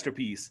fucking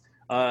masterpiece.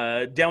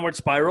 Downward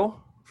Spiral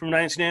from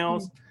Nine Inch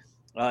Nails.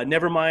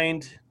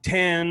 Nevermind.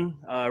 10.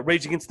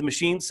 Rage Against the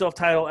Machine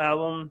self-titled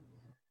album.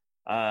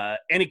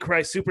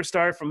 Antichrist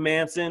Superstar from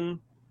Manson.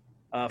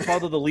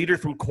 Follow the Leader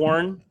from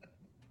Korn.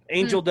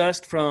 Angel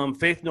Dust from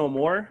Faith No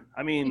More.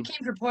 I mean, You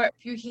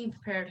came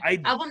prepared. I-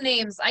 Album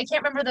names. I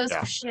can't remember those Yeah.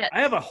 for shit. I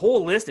have a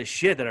whole list of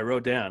shit that I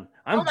wrote down.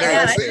 Oh my very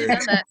god, I serious. should have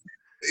done that.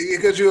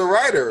 Because you're a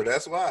writer,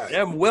 that's why.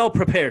 I'm well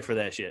prepared for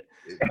that shit.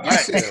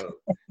 Yeah.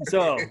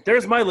 So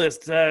there's my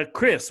list.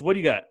 Chris, what do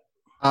you got?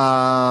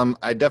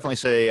 I'd definitely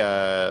say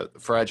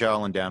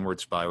Fragile and Downward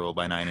Spiral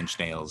by Nine Inch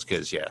Nails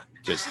because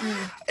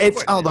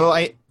it's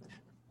although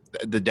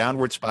the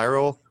Downward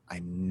Spiral,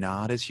 I'm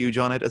not as huge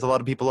on it as a lot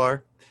of people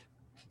are.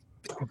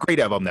 Great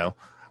album though.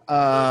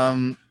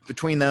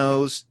 Between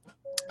those,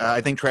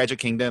 I think Tragic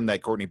Kingdom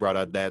that Courtney brought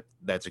up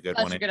that's a good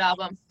That's one. a good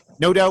album.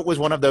 No Doubt was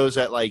one of those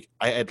that like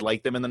I had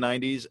liked them in the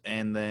 90s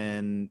and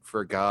then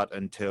forgot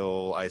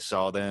until I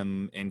saw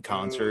them in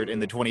concert in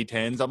the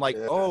 2010s. I'm like,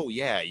 Yeah. oh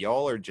yeah,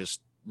 y'all are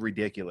just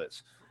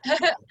ridiculous.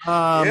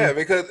 Yeah,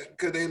 because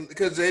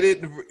they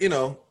didn't,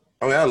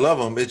 I mean, I love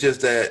them. It's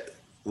just that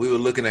we were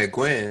looking at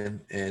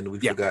Gwen and we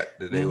Yeah. forgot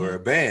that they were a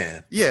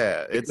band.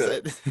 Yeah, it's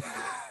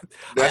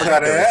That's how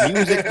there's that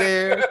music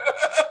there.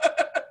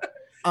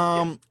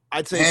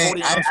 I'd say Hey,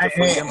 40 Ounce to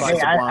Freedom by hey,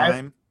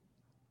 Sublime.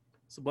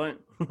 Sublime.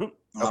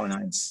 Oh,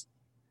 nice.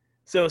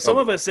 So some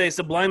of us say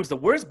Sublime's the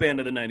worst band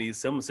of the 90s.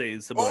 Some say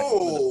Sublime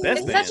was the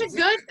best It's band. such a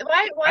good.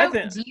 Why I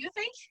think- do you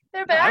think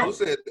they're bad? Who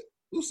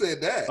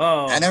said that?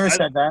 Oh, I never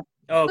said that.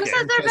 Okay. Who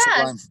said they're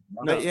bad?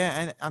 Sublime. No. Yeah,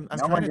 and I'm No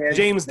trying one to. did.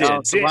 James did.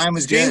 No, Sublime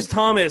was James good.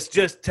 Thomas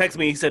just texted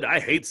me. He said, I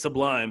hate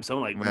Sublime. So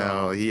I'm like,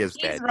 Well, no. he is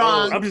He's bad.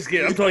 wrong. I'm just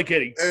kidding. I'm totally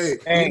kidding. Hey,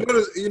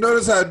 you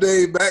notice how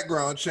Dave's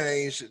background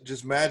changed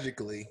just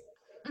magically?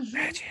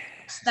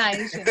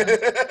 Nice.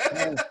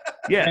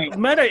 Yeah,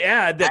 might I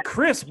add that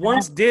Chris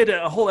once did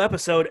a whole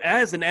episode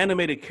as an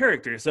animated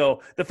character.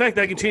 So the fact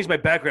that I can change my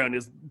background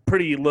is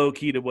pretty low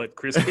key to what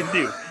Chris can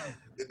do.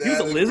 He was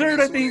a lizard,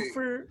 I think.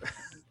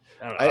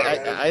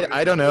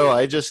 I don't know.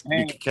 I just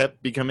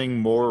kept becoming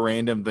more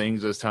random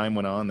things as time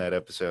went on that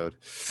episode.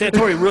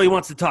 Santori really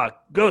wants to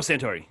talk. Go,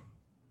 Santori.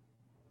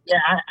 Yeah,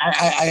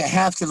 I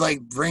have to like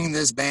bring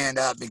this band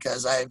up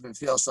because I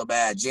feel so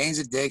bad. Jane's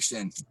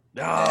Addiction.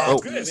 Oh,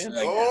 good, man.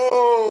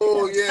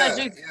 Oh, yeah.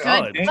 Such a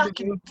Solid. good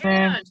fucking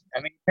good.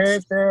 I mean, Perry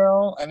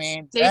Farrell. I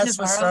mean, Dave that's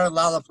what Navarro. started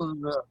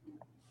Lollapalooza.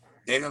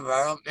 Dave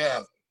Navarro, yeah.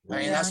 I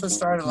mean, that's what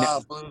started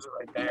Lollapalooza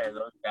right there.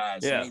 Those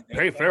guys. Yeah, I mean,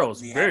 Perry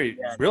Farrell's very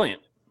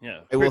brilliant.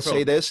 Yeah, I will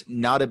say this: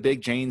 not a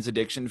big Jane's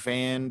Addiction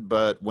fan,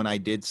 but when I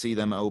did see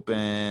them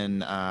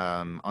open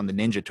on the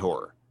Ninja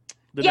Tour,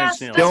 Yes,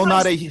 still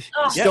not a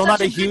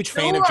such a huge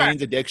good fan of tour.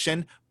 Jane's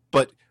Addiction,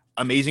 but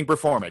amazing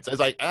performance. I was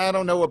like, I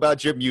don't know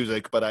about your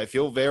music, but I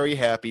feel very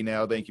happy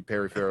now. Thank you,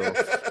 Perry Farrell.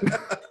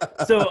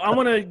 So I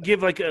want to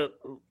give like a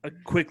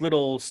quick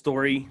little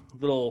story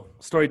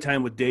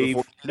time with Dave.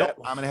 Nope,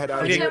 I'm gonna head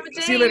out. Okay, Of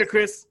here. see you later,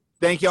 Chris.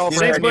 Thank y'all for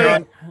Thanks, having me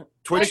buddy. on.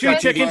 Twitch. Make sure you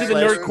check into the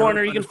TV/. Nerd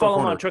Corner. You can follow him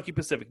on Corner. Truckee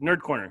Pacific. Nerd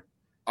Corner.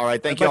 All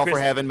right, thank Bye, y'all Chris.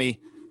 for having me.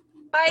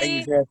 Bye.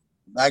 Thank you, Chris.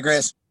 Bye,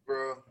 Chris.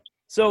 Bro.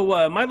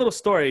 So my little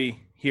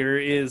story here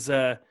is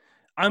I'm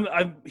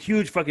a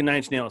huge fucking Nine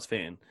Inch Nails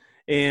fan,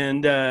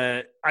 and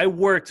I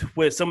worked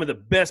with some of the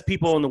best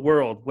people in the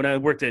world when I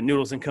worked at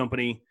Noodles and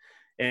Company,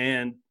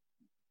 and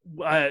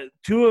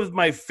two of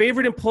my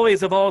favorite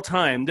employees of all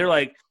time. They're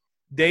like,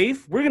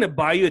 Dave, we're gonna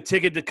buy you a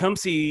ticket to come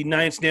see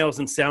Nine Inch Nails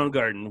in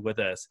Soundgarden with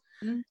us.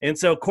 Mhm. And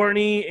so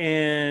Courtney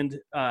and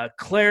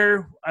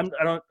Claire,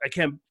 I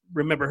can't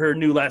remember her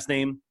new last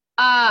name.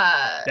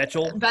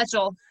 Betchel.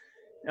 Betchel.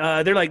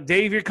 They're like,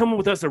 Dave, you're coming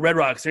with us to Red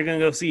Rocks. You're gonna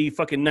go see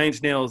fucking Nine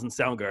Inch Nails and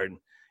Soundgarden,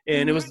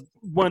 and it was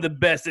one of the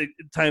best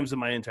times of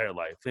my entire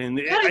life. And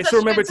Had I such still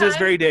a remember good to this time.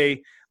 very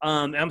day.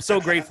 I'm so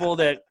grateful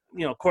that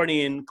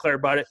Courtney and Claire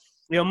bought it.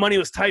 Money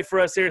was tight for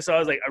us here, so I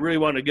was like, I really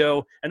wanted to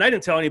go, and I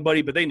didn't tell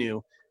anybody, but they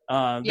knew.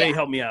 They Yeah.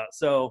 helped me out.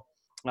 So.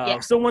 Yeah.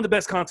 Still one of the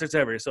best concerts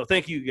ever. So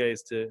thank you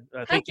guys to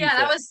Heck thank you. yeah, for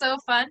that was so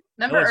fun.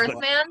 Remember That was fun.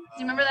 Earthman? Do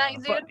you remember that,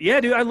 dude?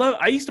 Yeah, dude.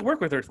 I used to work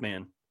with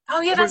Earthman.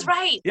 Oh yeah, that's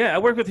right. Yeah, I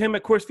worked with him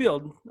at Coors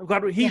Field. I'm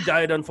glad he Yeah.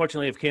 died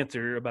unfortunately of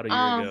cancer about a year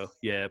Oh. ago.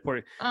 Yeah,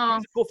 poor. Oh,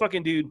 He's a cool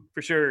fucking dude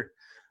for sure.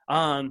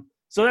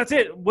 So that's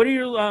it. What are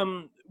your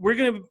we're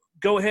gonna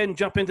go ahead and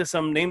jump into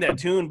some Name That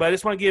Tune, but I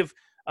just want to give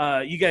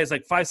you guys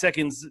like 5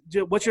 seconds.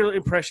 What's your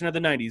impression of the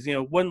 90s?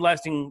 One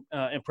lasting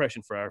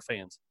impression for our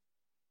fans.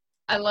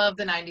 I love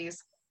the 90s.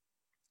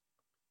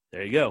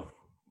 There you go.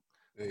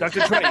 Dr.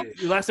 Trey,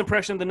 your last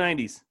impression of the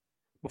 90s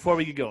before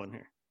we get going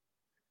here.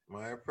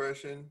 My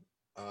impression,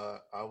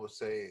 I would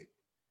say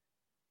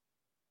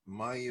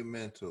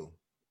monumental.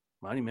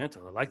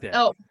 Monumental. I like that.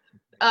 Oh,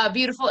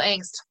 Beautiful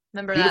Angst.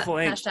 Remember Beautiful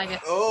that? Angst. Hashtag it.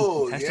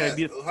 Oh, Hashtag yeah.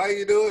 beautiful. How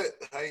you do it?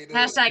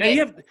 Hashtag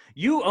Now it.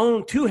 you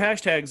own 2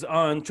 hashtags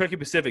on Truckee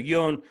Pacific. You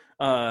own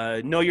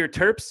Know Your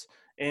Terps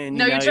and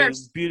Know Your now you have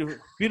Terps.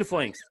 Beautiful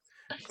Angst.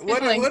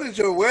 What is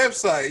your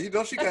website?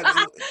 Don't you got?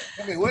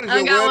 I mean, what is I your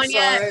ain't got one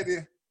yet.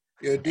 website?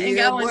 Your Ain't DM?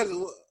 got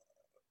one. What?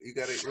 You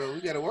got to. Well,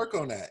 we got to work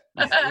on that.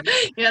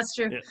 Yeah, that's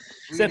true. Yeah.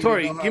 We need to know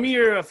Santori, how- give me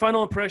your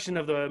final impression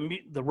of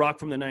the rock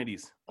from the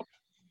 90s.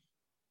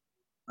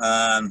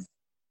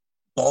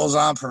 Bulls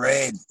on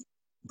Parade.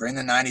 Bring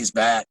the 90s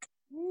back.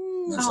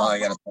 That's all I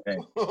got to say.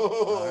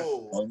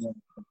 Oh,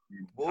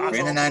 Bulls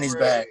Bring the on 90s Parade.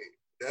 back.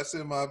 That's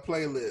in my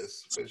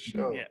playlist for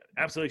sure. Yeah,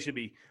 absolutely should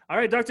be. All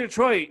right, Dr.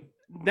 Detroit,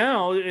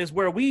 now is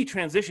where we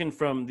transition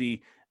from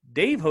the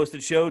Dave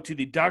hosted show to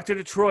the Dr.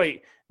 Detroit.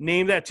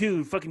 Name That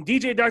Tune. Fucking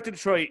DJ Dr.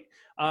 Detroit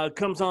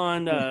comes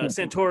on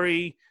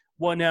Santori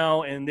One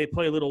Now, and they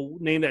play a little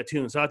Name That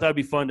Tune. So I thought it'd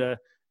be fun to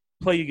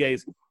play you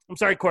guys. I'm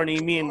sorry, Courtney.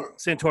 Me and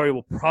Santori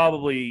will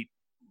probably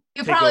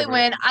You take probably over.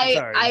 win. I'm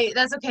sorry. I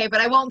that's okay,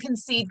 but I won't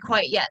concede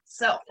quite yet.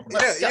 So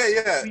let's go.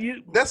 Yeah.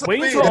 You That's what wait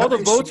I mean. until all the I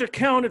mean, votes are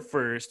counted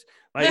first.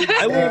 Like,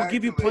 I will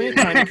give you plenty of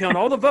time to count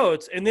all the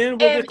votes, and then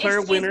we'll And declare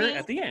a excuse winner me?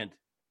 at the end.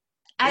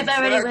 I've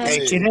already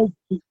Exactly. won.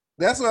 Hey,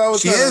 That's what I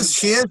was. she trying is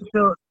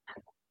still.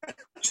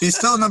 She's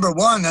still number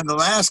one in the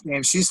last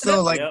game. She's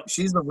still like Yep.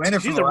 she's the winner.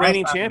 She's from the last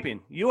reigning time.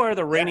 champion. You are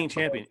the reigning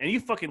champion, and you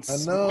fucking I know.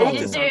 smoked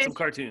us on Dude. some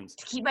cartoons.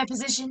 To keep my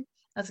position.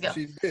 Let's go.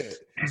 She did.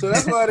 So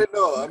that's why I didn't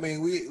know. I mean,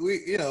 we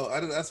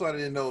that's why I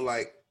didn't know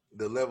like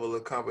the level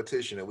of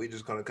competition. That we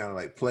just gonna kind of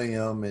like play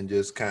them and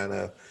just kind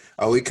of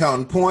are we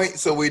counting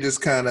points? So we just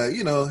kind of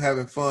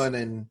having fun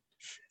and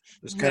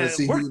just kind of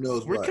see who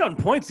knows We're what.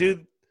 counting points,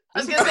 dude. I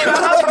was gonna say we're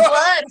out for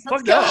blood. Let's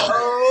Fuck go.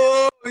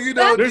 no.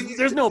 Oh,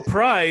 There's no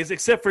prize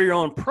except for your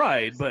own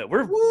pride, but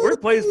we're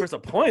playing for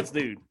some points,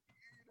 dude.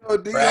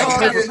 Bragging.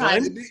 Never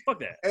Fuck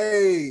that.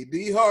 Hey,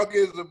 D Hawk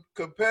is a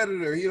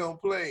competitor. He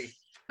don't play.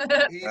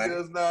 He Right.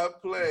 does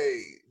not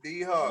play.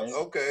 D Hawk. Right.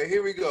 Okay,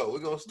 here we go. We're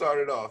gonna start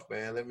it off,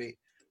 man. Let me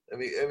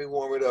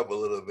warm it up a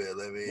little bit.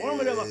 Let me Warm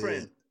it up, my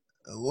friend.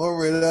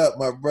 Warm it up,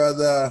 my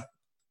brother.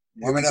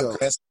 Warm it Here we up, go.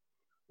 Chris.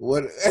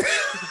 What?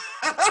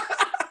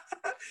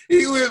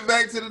 He went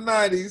back to the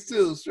 90s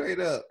too, straight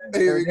up.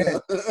 Here we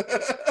go.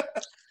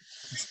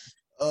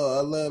 Oh,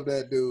 I love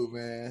that dude,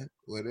 man.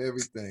 With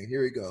everything.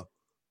 Here we go.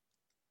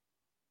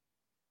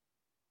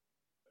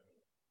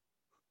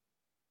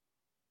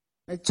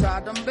 They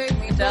tried to make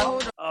me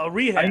Adele?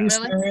 Rehab. Are you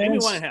Really? Amy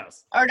serious?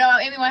 Winehouse. Or no,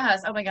 Amy Winehouse.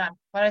 Oh my God.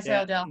 Why did I say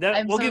Yeah, Odell? that-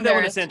 I'm we'll so give that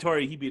one to embarrassed.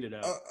 Santori. He beat it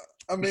out.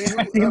 I mean,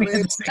 think we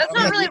had the same- That's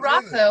not really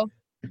rock though.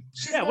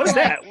 She's Yeah, more what is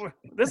like- that?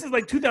 This is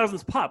like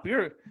 2000s pop.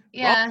 You're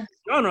Yeah.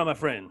 genre, my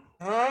friend.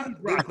 Huh?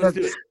 Rock, let's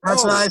do it.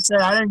 That's Oh. what I said.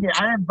 I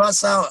didn't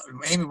bust out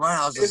Amy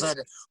Winehouse. I It's- said,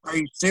 "Are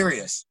you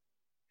serious?"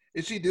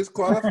 Is she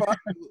disqualified?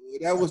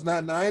 That was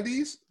not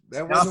 90s?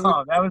 That wasn't.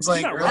 No, that was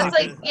like not early. That's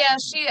like, yeah,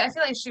 I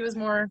feel like she was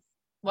more,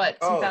 what,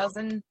 Oh.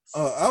 2000?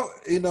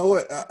 You know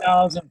what?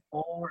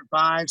 2004,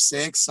 5,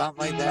 6,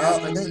 something like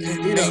that. But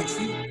You know,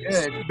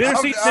 good.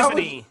 Bittersweet I would-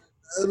 Symphony.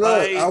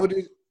 Look, I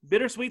would.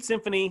 Bittersweet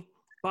Symphony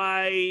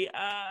by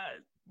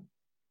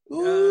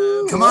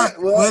Ooh, Come on,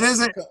 what is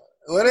it?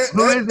 What is,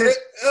 Who is it?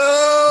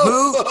 Oh!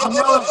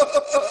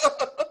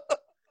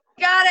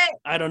 Got it.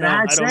 I don't know.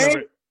 That's I don't it?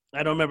 remember.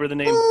 I don't remember the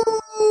name.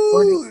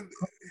 Ooh.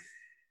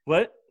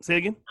 What? Say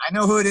again. I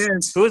know who it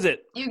is. Who is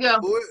it? You go.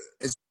 The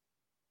It's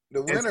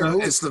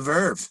winner. it's the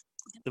Verve.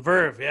 The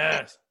Verve.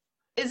 Yes.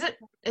 Is it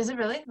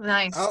really?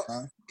 Nice.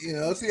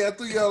 See, I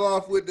threw y'all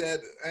off with that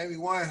Amy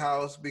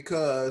Winehouse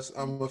because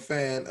I'm a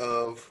fan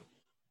of,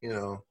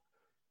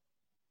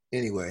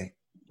 anyway,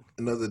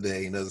 another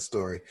day, another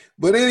story.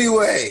 But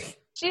anyway.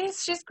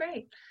 She's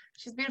great.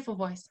 She's a beautiful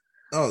voice.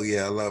 Oh,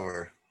 yeah, I love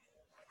her.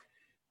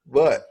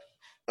 But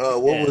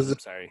what And was I'm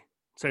it? sorry.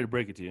 Sorry to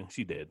break it to you.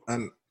 She did. I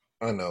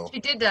know. She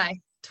did die.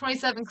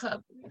 27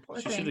 Club. Poor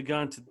She thing. should have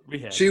gone to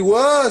rehab. She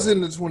was in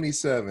the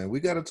 27. We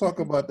got to talk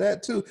about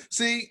that too.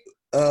 See,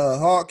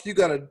 Hawk, you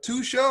got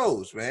 2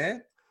 shows,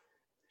 man.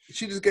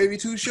 She just gave you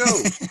 2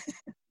 shows.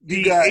 You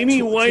the got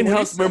Amy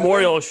Winehouse 27.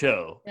 Memorial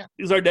Show. Yeah.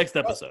 Is our next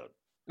episode.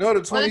 No, the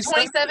Or the 27.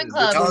 27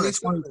 Club. Oh, the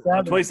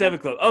 27. 27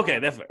 Club. Okay,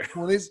 that's fair.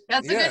 20,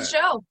 That's a yeah. good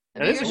show.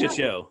 That is a shit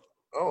show.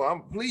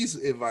 Oh, please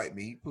invite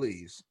me,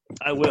 please.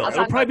 I will. I'll It'll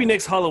talk probably about be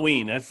next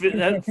Halloween. That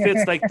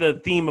fits like the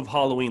theme of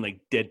Halloween, like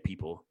dead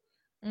people.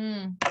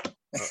 Mm.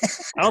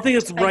 I don't think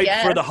it's I right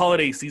for guess. the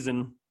holiday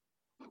season.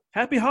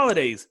 Happy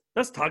holidays.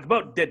 Let's talk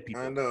about dead I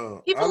people.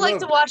 know. People like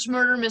to watch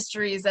murder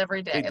mysteries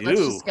every day. They Let's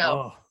do. just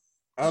go. Oh,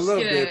 I love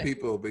Yeah. dead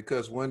people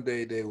because one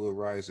day they will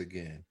rise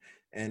again.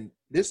 And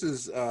this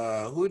is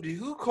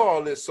who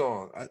called this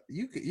song?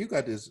 You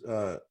got this,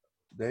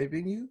 Dave,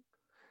 didn't you?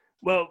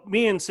 well,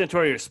 me and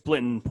Centauri are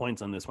splitting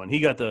points on this one. He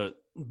got the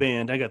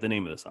band. I got the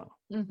name of the song.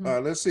 Mhm. All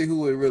right, let's see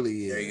who it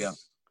really is. There you go.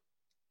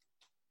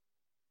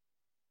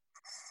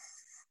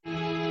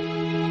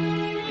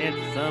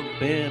 It's a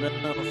bit of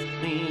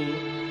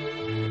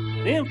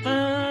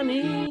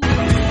symphony.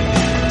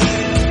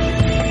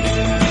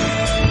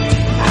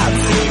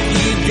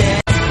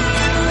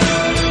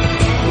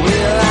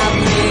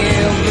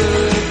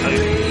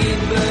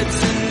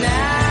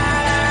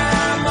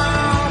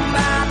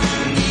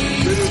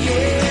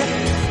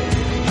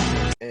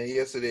 And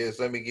yes, it is.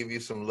 Let me give you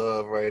some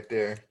love right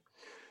there.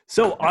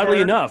 So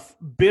oddly enough,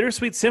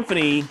 Bittersweet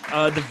Symphony,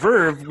 the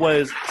Verve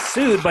was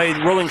sued by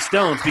Rolling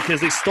Stones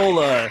because they stole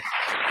a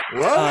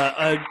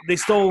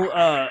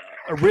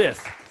riff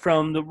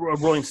from the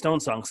Rolling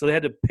Stones song. So they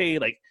had to pay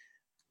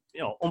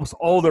almost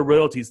all their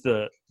royalties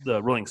to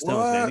the Rolling Stones.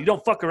 Man, What? you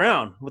don't fuck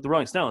around with the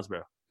Rolling Stones,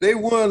 bro. They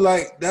won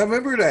I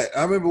remember that.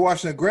 I remember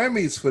watching the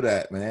Grammys for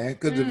that, man.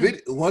 Because the video,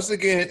 once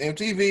again,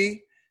 MTV.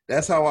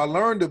 That's how I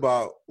learned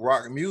about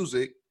rock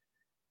music.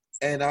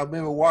 And I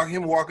remember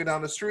him walking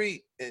down the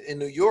street in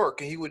New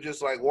York, and he was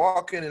just like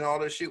walking, and all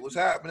this shit was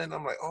happening.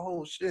 I'm like,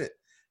 oh shit,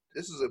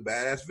 this is a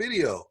badass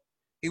video.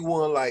 He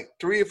won like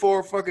 3 or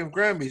 4 fucking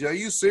Grammys. Are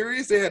you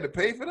serious? They had to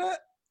pay for that?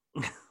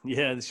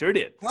 Yeah, they sure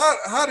did.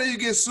 How do you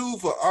get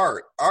sued for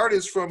art? Art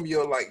is from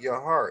your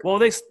heart. Well,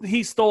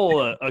 he stole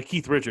a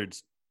Keith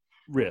Richards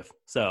riff,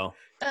 so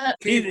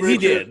Keith he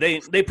Richards-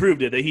 did. They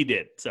proved it that he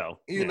did. So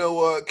You know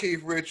what,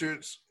 Keith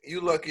Richards? You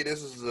lucky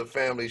this is a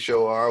family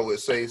show, or I would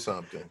say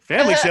something.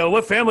 family show.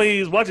 What family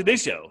is watching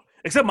this show?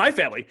 Except my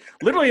family.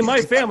 Literally,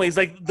 my family is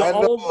like I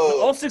know.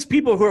 all 6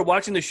 people who are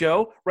watching the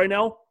show right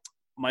now.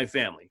 My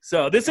family.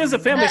 So this is a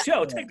family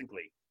show,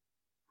 technically.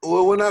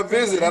 Well, when I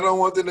visit, I don't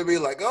want them to be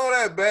like, "Oh,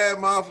 that bad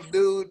mouth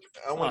dude."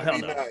 I want to hell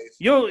be no.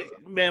 nice.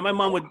 Man, my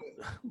mom would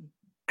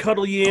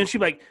cuddle you in. She'd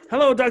be like,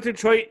 "Hello, Dr.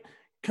 Detroit.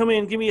 Come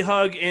in, give me a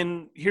hug,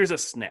 and here's a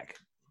snack."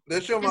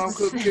 Does your mom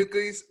cook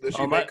cookies? Does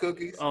she make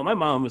cookies? Oh, my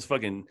mom was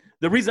fucking.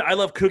 The reason I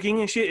love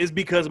cooking and shit is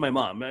because of my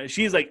mom.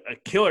 She's like a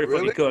killer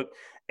Really? fucking cook,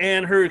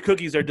 and her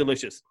cookies are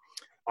delicious.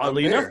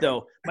 Oddly I'm enough, there.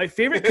 though, my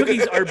favorite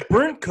cookies are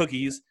burnt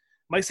cookies.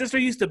 My sister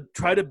used to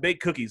try to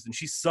bake cookies, and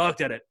she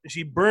sucked at it.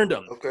 She burned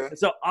them. Okay, And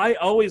so I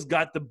always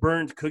got the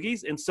burned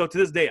cookies, and so to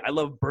this day, I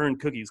love burned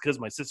cookies because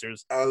my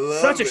sisters. I love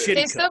Such a it. shitty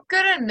They cook. soak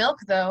good in milk,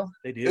 though.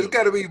 They do. It's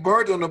got to be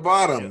burnt on the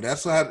bottom. Yeah.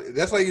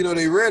 That's how you know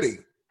they ready.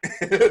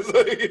 That's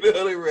how you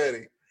know they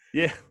ready.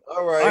 Yeah.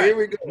 All right, All right. here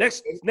we go.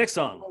 Next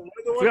song.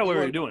 I forgot what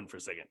we were doing for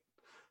a second.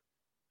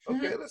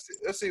 Okay,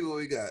 let's see what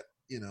we got.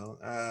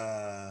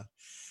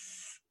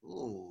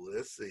 Ooh,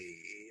 let's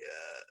see.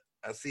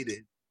 I see the.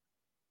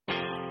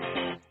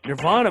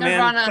 Nirvana,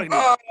 man. Nirvana. Fucking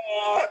Oh,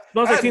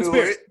 Smells Like I Teen knew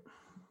Spirit.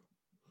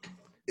 it.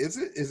 Is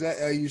it? Is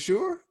that? Are you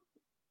sure?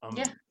 I'm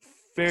Yeah.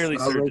 fairly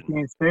Smells like certain.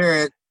 Teen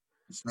Spirit.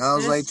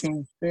 Smells Yes. like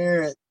Teen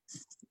Spirit.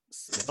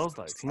 Smells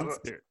Like Teen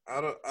Spirit.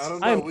 I don't know.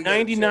 I'm We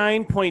gotta check.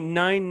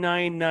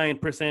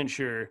 99.999%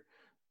 sure, We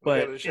but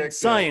gotta check in that.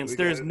 science, We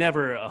there's gotta-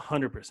 never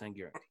 100%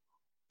 guarantee.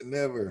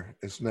 Never.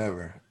 It's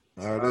never.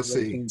 All right, let's Smells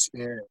like see. Teen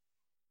Spirit.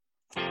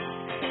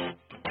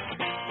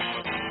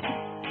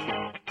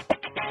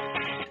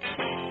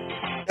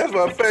 That's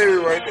my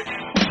favorite right there.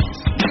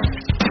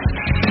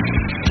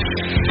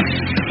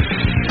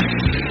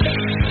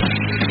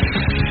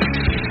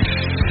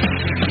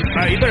 All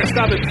right, you better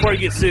stop it before you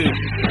get sued.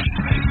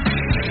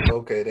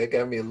 Okay, that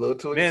got me a little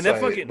too Man, that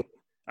excited. fucking.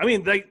 I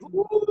mean, like,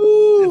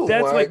 Ooh, if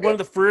that's my like one God. of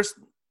the first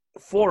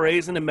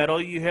forays into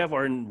metal you have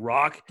or in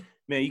rock,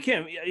 man, you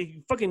can't.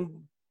 You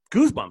fucking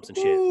goosebumps and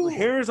shit. Ooh. The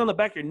hairs on the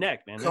back of your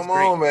neck, man. That's Come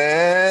great. on,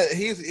 man.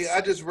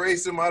 I just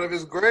raised him out of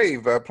his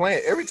grave by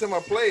playing. Every time I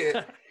play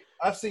it,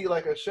 I see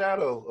like a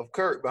shadow of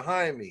Kurt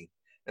behind me,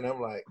 and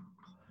I'm like,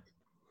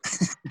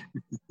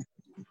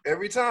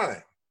 every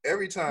time,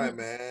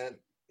 man.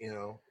 You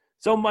know.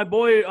 So my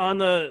boy on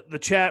the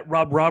chat,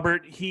 Rob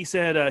Robert, he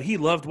said he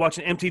loved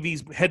watching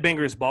MTV's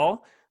Headbangers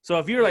Ball. So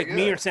if you're like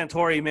me yeah. or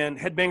Santori, man,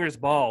 Headbangers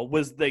Ball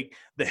was like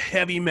the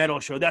heavy metal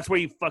show. That's where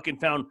you fucking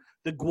found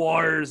the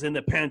Guars and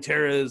the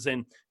Panteras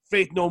and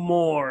Faith No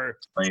More,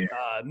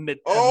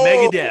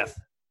 Megadeth.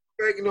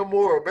 Faith No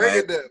More,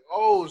 Megadeth.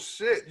 Oh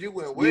shit, you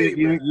went way back.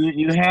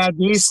 You had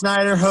Dee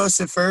Snider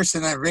hosted first,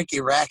 and then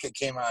Ricky Rackett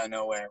came out of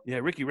nowhere. Yeah,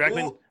 Ricky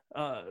Rackman.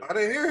 I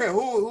didn't hear him.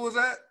 Who was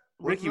that?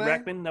 What's Ricky his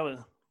name?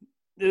 Rackman.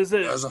 He was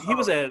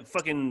a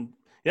fucking.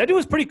 That dude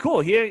was pretty cool.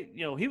 He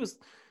was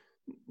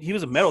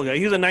a metal guy.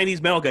 He was a '90s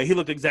metal guy. He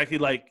looked exactly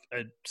like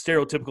a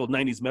stereotypical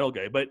 '90s metal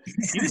guy, but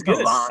he was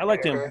good. I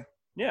liked him. Okay.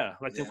 Yeah,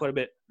 I liked him quite a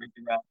bit.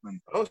 Ricky Rackman.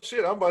 Oh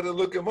shit, I'm about to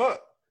look him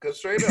up. Cause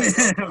straight up,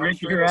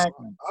 Ricky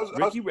Rackman.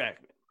 Ricky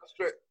Rackman.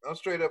 I'm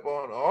straight up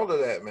on all of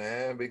that,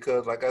 man.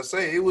 Because like I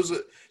say, it was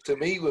to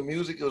me with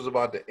music, it was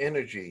about the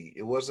energy.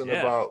 It wasn't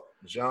about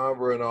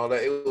genre and all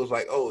that. It was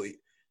like, oh,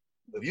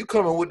 if you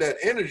coming with that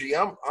energy,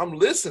 I'm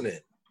listening.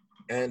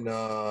 And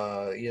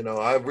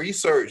I've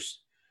researched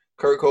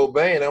Kurt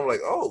Cobain. I'm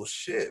like, oh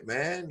shit,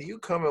 man, you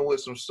coming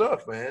with some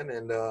stuff, man.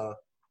 And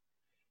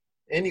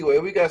anyway,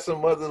 we got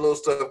some other little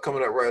stuff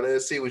coming up. Right,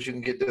 let's see what you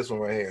can get. This one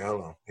right here.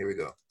 Hold on, here we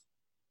go.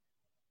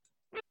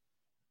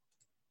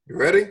 You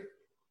ready?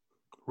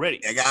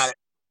 Ready. I got it.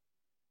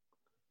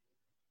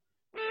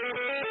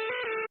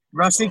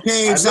 Rusty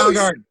Cage,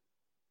 Soundgarden.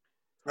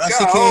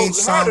 Rusty Cage,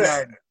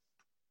 Soundgarden.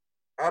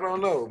 I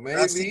don't know. Maybe.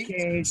 Rusty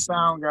Cage,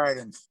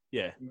 Soundgarden.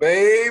 Yeah.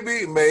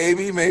 Maybe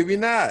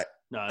not.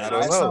 No, I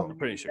don't know. I'm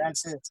pretty sure.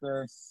 That's it,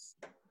 sir.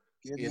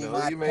 Give You me know,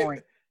 my you may,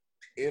 point.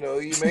 you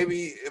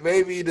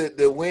maybe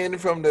the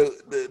wind from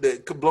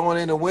the blowing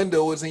in the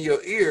window was in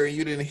your ear and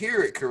you didn't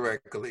hear it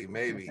correctly.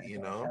 Maybe,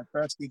 That's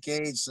Rusty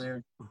Cage,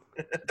 sir.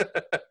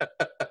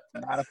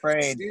 Not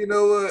afraid. You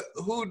know what?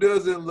 Who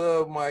doesn't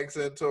love Mike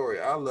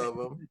Santori? I love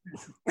him.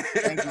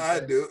 I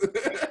do.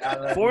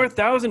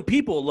 4,000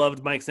 people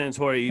loved Mike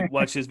Santori.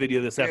 Watched his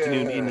video this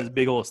afternoon eating his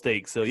big old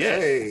steak. So yeah.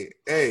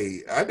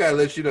 Hey, I gotta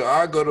let you know.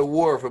 I go to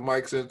war for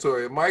Mike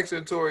Santori. Mike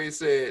Santori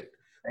said,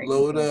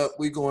 "Load up.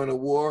 We going to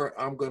war.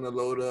 I'm gonna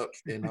load up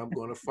and I'm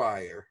gonna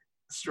fire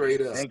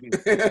straight up." Thank you.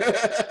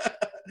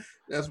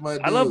 That's my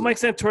dude. I love Mike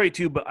Santori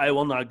too, but I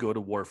will not go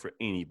to war for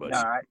anybody.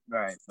 All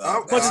right.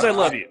 As much as I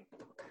love you.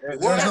 There's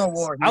no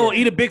war here. I will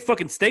eat a big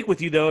fucking steak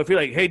with you, though. If you're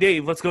like, hey,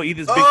 Dave, let's go eat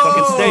this big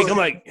fucking steak. I'm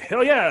like,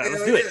 hell yeah,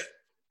 let's do it.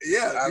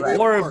 Yeah.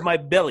 War of my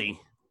belly.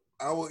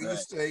 I will eat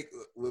steak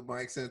with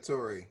Mike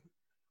Santori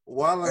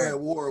while I'm at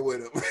war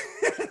with him.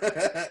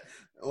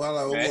 While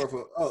I'm at war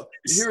for. Oh,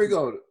 here we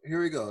go.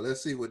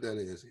 Let's see what that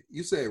is.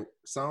 You say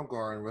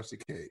Soundgarden, Rusty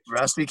Cage.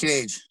 Rusty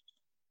Cage.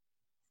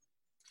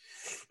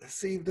 Let's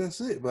see if that's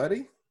it,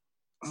 buddy.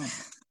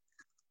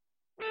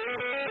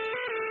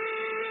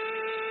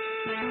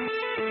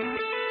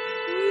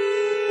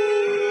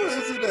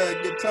 Listen to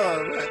that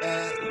guitar,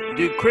 man.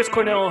 Dude, Chris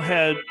Cornell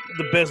had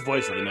the best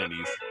voice of the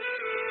 90s.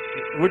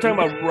 We're talking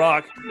about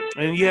rock,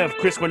 and you have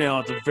Chris Cornell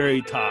at the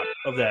very top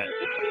of that.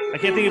 I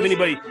can't think of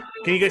anybody.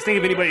 Can you guys think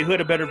of anybody who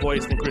had a better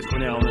voice than Chris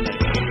Cornell in the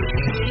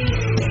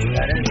 90s?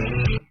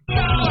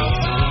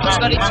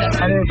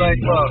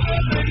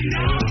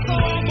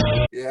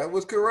 Yeah, it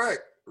was correct.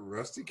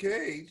 Rusty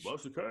Cage.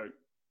 Rusty Cage.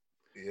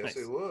 Yes, Nice.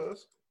 it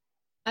was.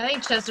 I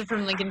think Chester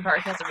from Linkin Park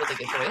has a really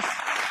good voice.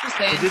 Just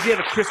saying. Does he have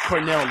a Chris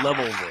Cornell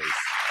level voice?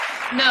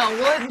 No,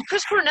 well,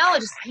 Chris Cornell,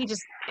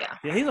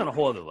 Yeah, he's on a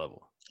whole other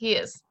level. he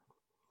is.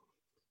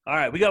 All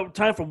right, we got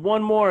time for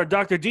one more,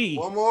 Dr. D.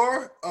 One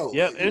more? Oh.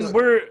 Yep, and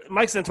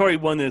Mike Santori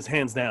won this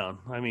hands down.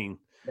 I mean,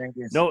 Thank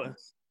you.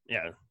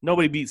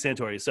 nobody beat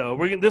Santori. So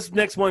this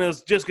next one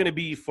is just going to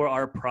be for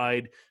our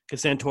pride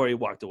because Santori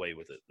walked away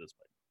with it this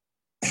way.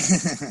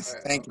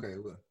 Thank you. Okay,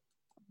 well.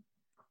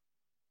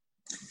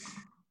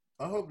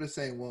 I hope this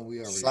ain't one we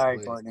already Sorry,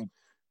 played. Courtney.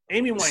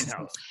 Amy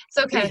Winehouse. It's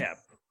okay. Rehab.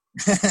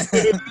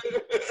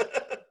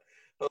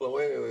 Hold on,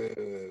 wait.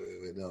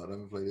 No, let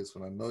me play this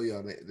one. I know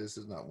y'all. This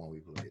is not one we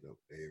played.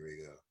 Okay, here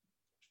we go.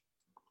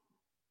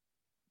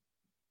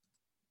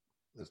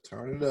 Let's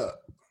turn it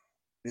up.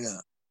 Yeah.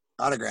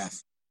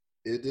 Autograph.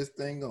 Get this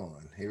thing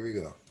on. Here we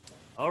go.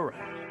 All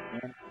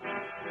right.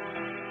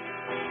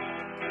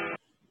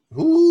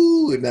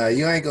 Ooh, now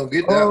you ain't gonna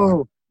get that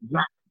one.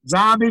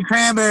 Zombie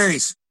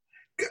Cranberries.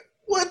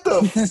 What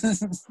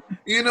the?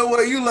 You know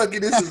what? You lucky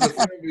this is a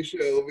family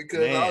show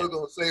because I was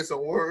gonna say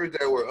some words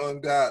that were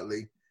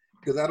ungodly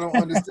because I don't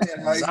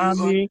understand how how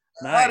do you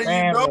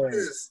know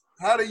this?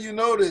 How do you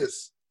know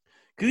this?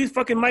 Because he's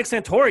fucking Mike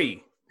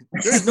Santori.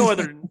 There's no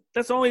other.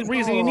 That's the only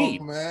reason you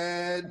need.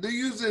 Man, do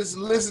you just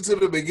listen to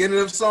the beginning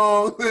of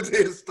songs and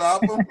then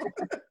stop them?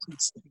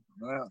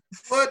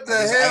 What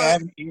the hell?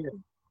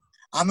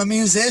 I'm a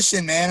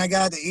musician, man. I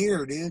got the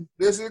ear, dude.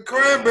 This is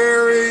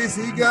Cranberries.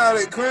 He got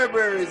it.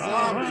 Cranberries.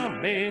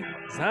 Zombie.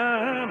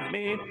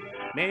 Zombie.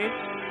 Man.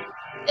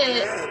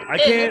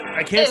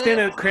 I can't stand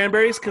the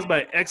Cranberries because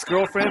my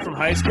ex-girlfriend from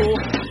high school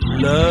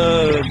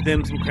loved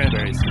them some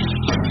Cranberries.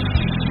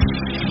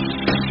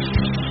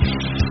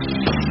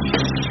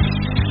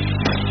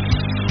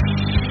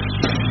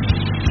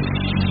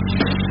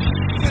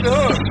 Get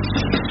up.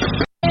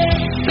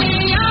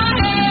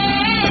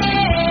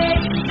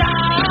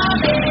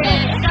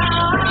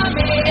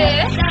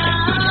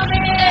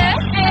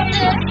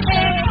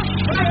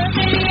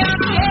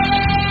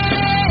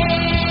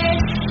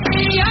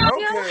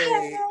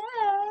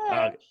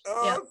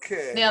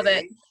 Okay. Nailed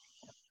it.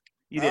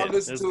 You did. I'll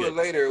listen to it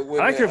later.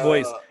 I like her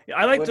voice.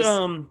 I liked,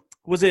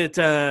 was it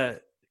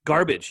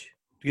Garbage?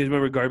 Do you guys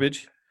remember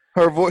Garbage?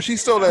 Her voice. She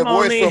stole that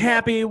voice only from.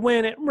 Happy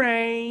when it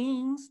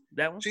rains.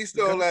 That one. She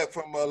stole that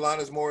from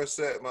Alanis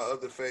Morissette, my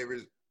other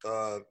favorite.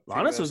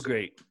 Alanis was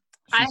great.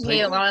 I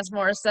hate Alanis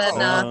Morissette.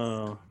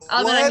 Oh.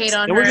 I'm gonna hate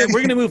on her.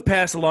 We're gonna move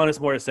past Alanis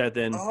Morissette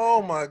then.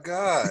 Oh my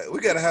God, we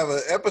gotta have an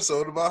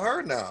episode about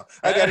her now.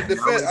 I gotta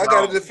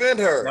defend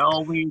her. No,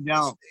 we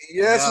don't.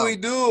 Yes, we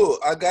do.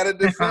 I gotta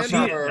defend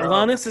her.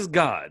 Alanis is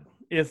God.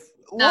 If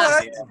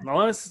what?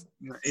 Alanis,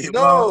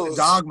 no,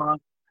 Dogma.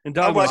 And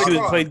Dogma, she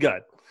played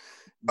God.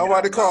 I'm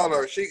about to call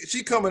her.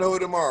 She coming over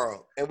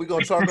tomorrow, and we're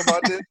gonna talk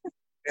about this.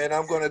 And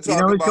I'm gonna talk.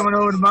 You know who's about coming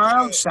over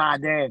tomorrow?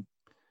 Sade.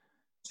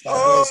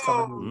 Sade's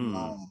coming over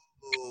tomorrow.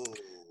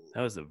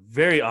 That was a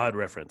very odd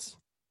reference.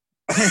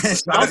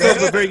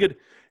 Also, very good.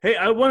 Hey,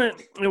 I want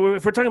to.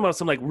 If we're talking about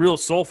some like real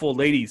soulful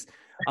ladies,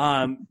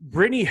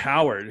 Brittany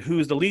Howard,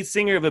 who's the lead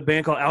singer of a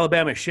band called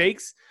Alabama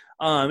Shakes.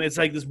 It's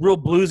like this real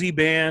bluesy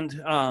band.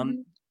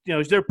 You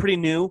know, they're pretty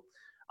new.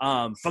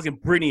 Fucking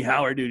Brittany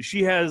Howard, dude.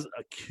 She has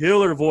a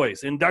killer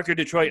voice. And Dr.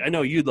 Detroit, I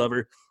know you'd love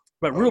her,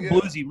 but real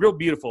bluesy, real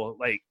beautiful.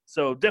 Like,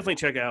 so definitely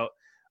check out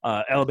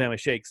Alabama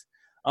Shakes.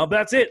 But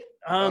that's it.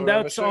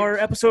 That's our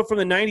episode from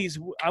the 90s.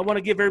 I want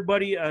to give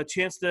everybody a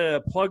chance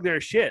to plug their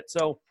shit.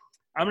 So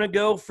I'm going to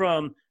go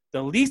from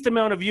the least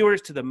amount of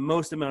viewers to the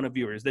most amount of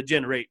viewers that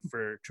generate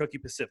for Truckee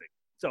Pacific.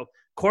 So,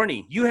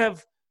 Corny, you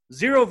have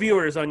 0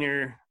 viewers on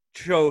your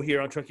show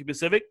here on Truckee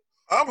Pacific.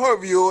 I'm her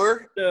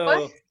viewer. So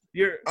what?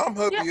 I'm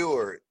her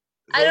viewer.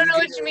 So I don't know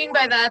what you mean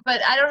by that, but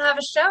I don't have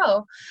a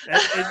show.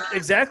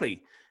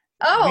 Exactly.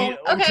 Oh,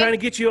 I'm okay. trying to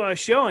get you a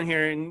show on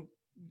here, and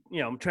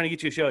I'm trying to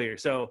get you a show here.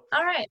 So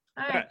all right.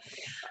 Anyway.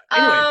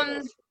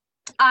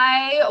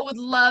 I would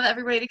love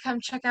everybody to come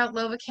check out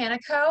Lova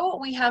Canico.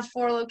 We have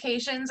 4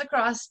 locations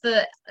across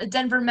the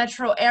Denver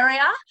metro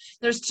area.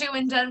 There's 2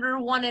 in Denver,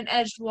 1 in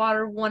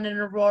Edgewater, 1 in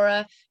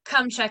Aurora.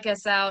 Come check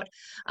us out.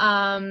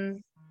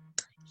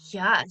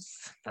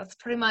 Yes, that's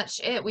pretty much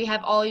it. We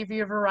have all of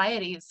your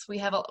varieties. We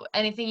have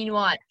anything you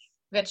want.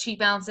 We got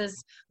cheap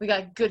ounces. We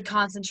got good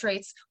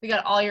concentrates. We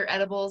got all your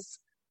edibles.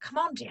 Come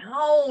on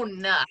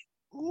down.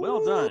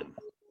 Well done.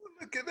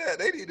 Look at that.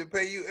 They need to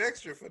pay you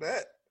extra for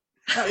that.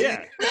 Oh,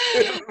 yeah.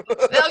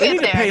 They'll They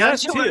need get to pay there.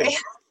 us Don't you too. worry.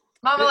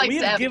 Mama likes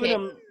to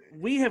advocate.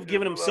 We have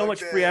given them so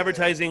much free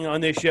advertising on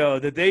this show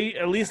that they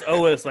at least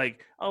owe us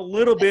like a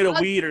little bit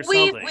of weed or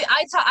something.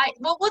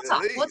 We'll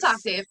talk. We'll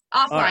talk, Dave.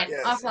 Offline. Right.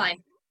 Yes. Offline.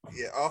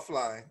 Yeah,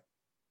 offline.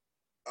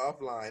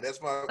 Offline.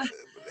 That's my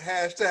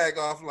hashtag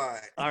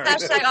offline. All right.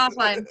 Hashtag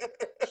offline.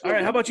 All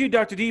right. How about you,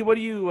 Dr. D? What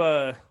are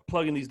you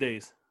plugging these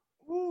days?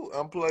 Ooh,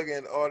 I'm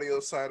plugging Audio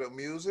Side of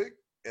Music,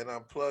 and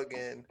I'm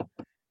plugging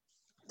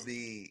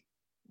the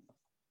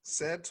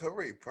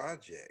Santori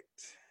Project.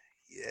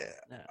 Yeah.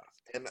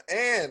 Nice.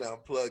 And I'm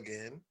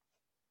plugging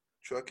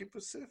Truckee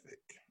Pacific.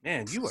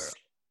 Man, you are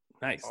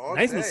nice. All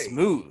Nice day. and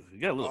smooth.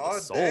 You got a little All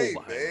soul day,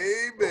 behind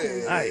it.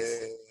 baby.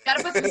 Nice.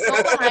 Gotta put some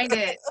soul behind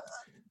it.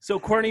 So,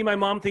 Courtney, my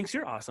mom thinks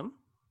you're awesome.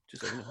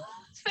 Just so you know.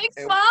 Thanks,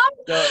 And- Mom.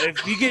 So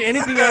if you get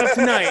anything out of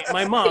tonight,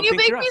 my mom Can you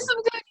thinks make you're me awesome.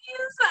 some cookies?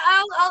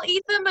 I'll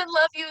eat them and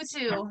love you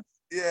too.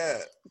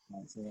 Yeah.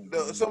 No, some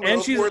of And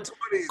those she's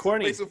 420s.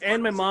 Corny. Make some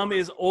And my 420s. mom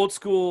is old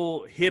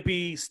school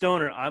hippie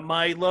stoner.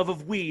 My love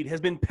of weed has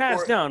been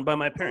passed down by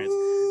my parents.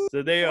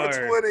 So they are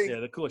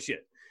 420. the coolest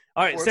shit.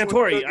 All right,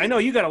 420 Santori, I know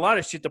you got a lot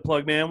of shit to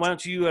plug, man. Why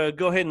don't you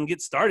go ahead and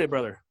get started,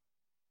 brother?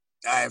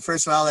 All right.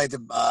 First of all, I'd like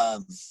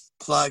to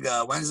plug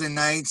Wednesday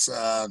nights.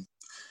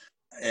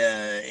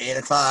 8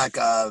 o'clock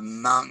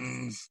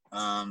Mountain,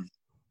 9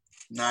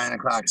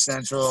 o'clock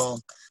Central,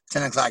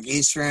 10 o'clock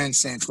Eastern.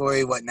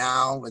 Santori, What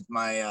Now, with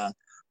my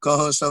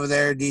co-host over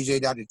there,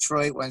 DJ Dr.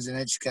 Detroit. Wednesday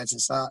night, catch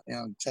us out.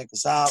 Check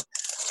us out.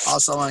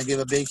 Also, want to give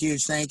a big,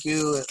 huge thank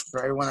you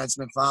for everyone that's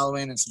been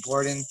following and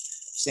supporting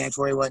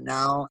Santori, What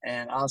Now.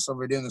 And also,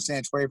 we're doing the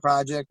Santori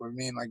Project where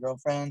me and my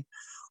girlfriend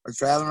are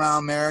traveling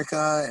around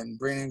America and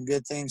bringing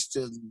good things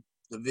to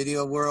the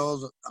video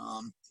world.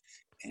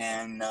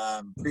 And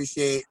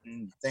appreciate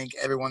and thank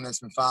everyone that's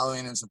been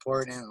following and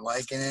supporting and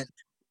liking it.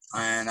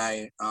 And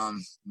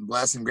I'm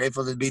blessed and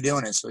grateful to be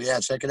doing it. So,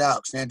 yeah, check it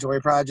out.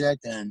 Santori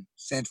Project and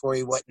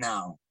Santori What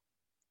Now.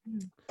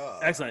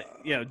 Excellent.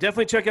 Yeah,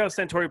 definitely check out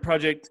Santori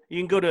Project. You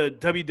can go to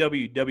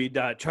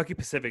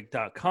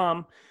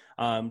www.truckypacific.com.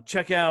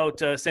 Check out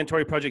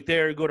Santori Project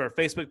there. Go to our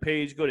Facebook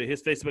page. Go to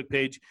his Facebook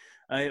page.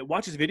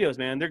 Watch his videos,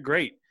 man. They're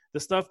great. The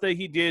stuff that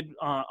he did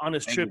on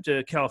his trip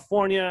to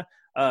California,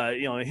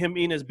 him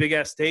eating his big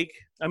ass steak.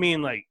 I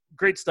mean, like,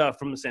 great stuff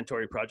from the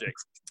Santori Project.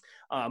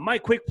 My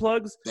quick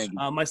plugs.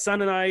 My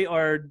son and I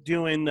are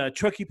doing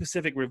Truckee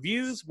Pacific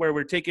reviews, where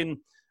we're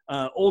taking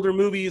older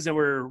movies and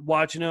we're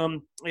watching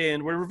them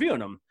and we're reviewing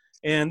them.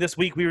 And this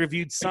week we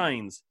reviewed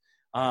Signs.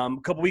 A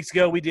couple weeks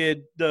ago we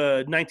did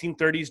the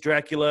 1930s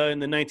Dracula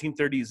and the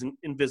 1930s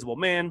Invisible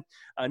Man.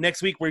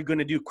 Next week we're going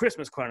to do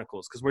Christmas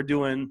Chronicles because we're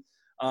doing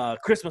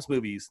Christmas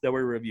movies that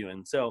we're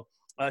reviewing. So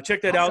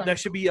check that out. That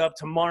should be up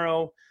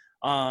tomorrow.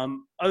 Other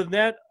than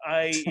that,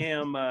 I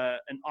am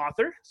an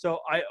author, so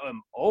I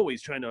am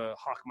always trying to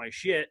hawk my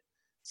shit.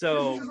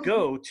 So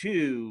go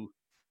to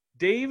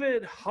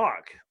David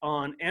Hawk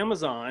on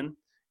Amazon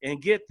and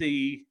get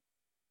the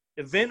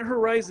Event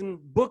Horizon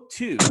Book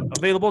 2,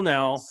 available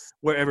now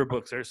wherever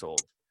books are sold.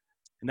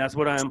 And that's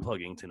what I'm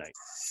plugging tonight.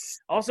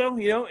 Also,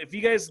 if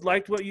you guys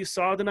liked what you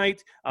saw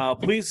tonight,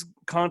 please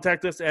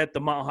contact us at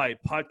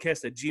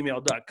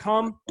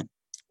themilehighpodcast@gmail.com.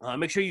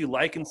 Make sure you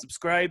like and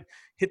subscribe.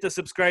 Hit the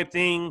subscribe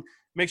thing.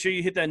 Make sure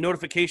you hit that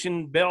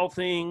notification bell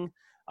thing.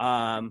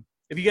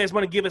 If you guys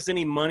want to give us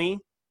any money,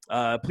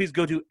 please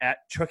go to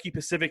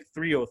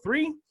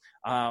 @TruckyPacific303.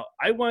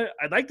 I'd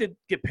like to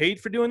get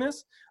paid for doing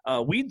this.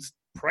 Weed's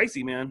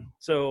pricey, man.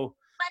 So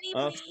money,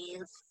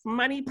 please.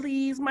 Money,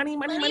 please.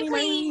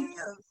 Money.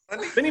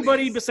 If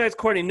anybody besides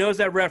Courtney knows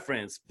that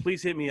reference,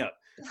 please hit me up.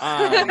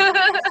 Money,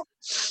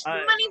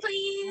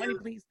 please. Money,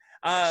 please.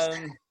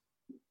 I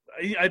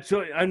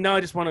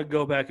just want to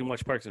go back and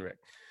watch Parks and Rec.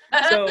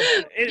 So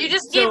you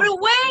just gave it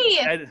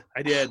away.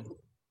 I did.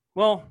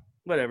 Well,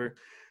 whatever.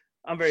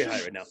 I'm very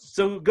high right now.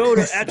 So go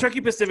to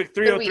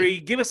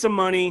 @TruckyPacific303. Give us some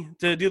money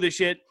to do this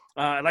shit.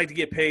 I'd like to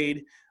get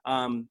paid.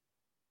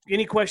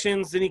 Any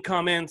questions, any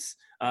comments,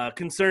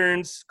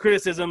 concerns,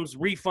 criticisms,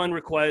 refund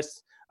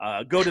requests,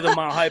 go to the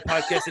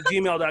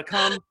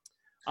milehighpodcast@gmail.com.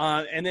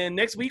 And then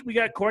next week we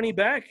got Courtney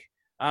back.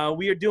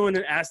 We are doing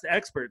an Ask the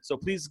Expert. So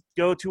please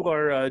go to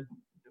our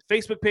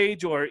Facebook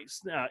page or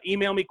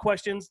email me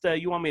questions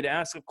that you want me to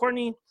ask of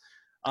Courtney.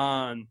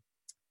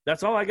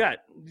 That's all I got.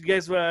 You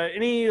guys,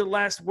 any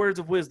last words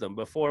of wisdom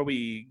before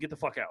we get the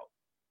fuck out?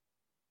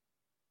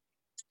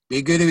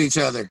 Be good to each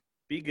other.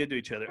 Be good to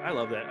each other. I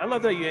love that. I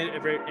love that you end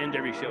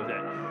every show with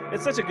that.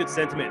 It's such a good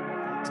sentiment,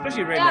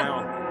 especially right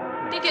now.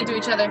 Be good to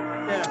each other.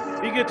 Yeah,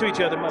 be good to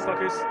each other,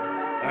 motherfuckers.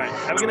 All right,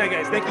 have a good night,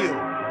 guys. Thank you.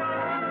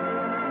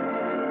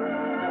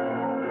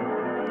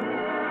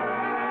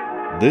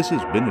 This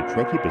has been a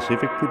Truckee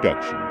Pacific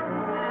production.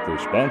 For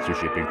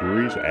sponsorship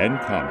inquiries and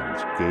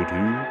comments, go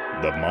to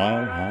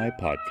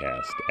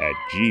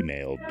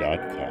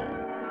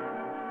themilehighpodcast@gmail.com.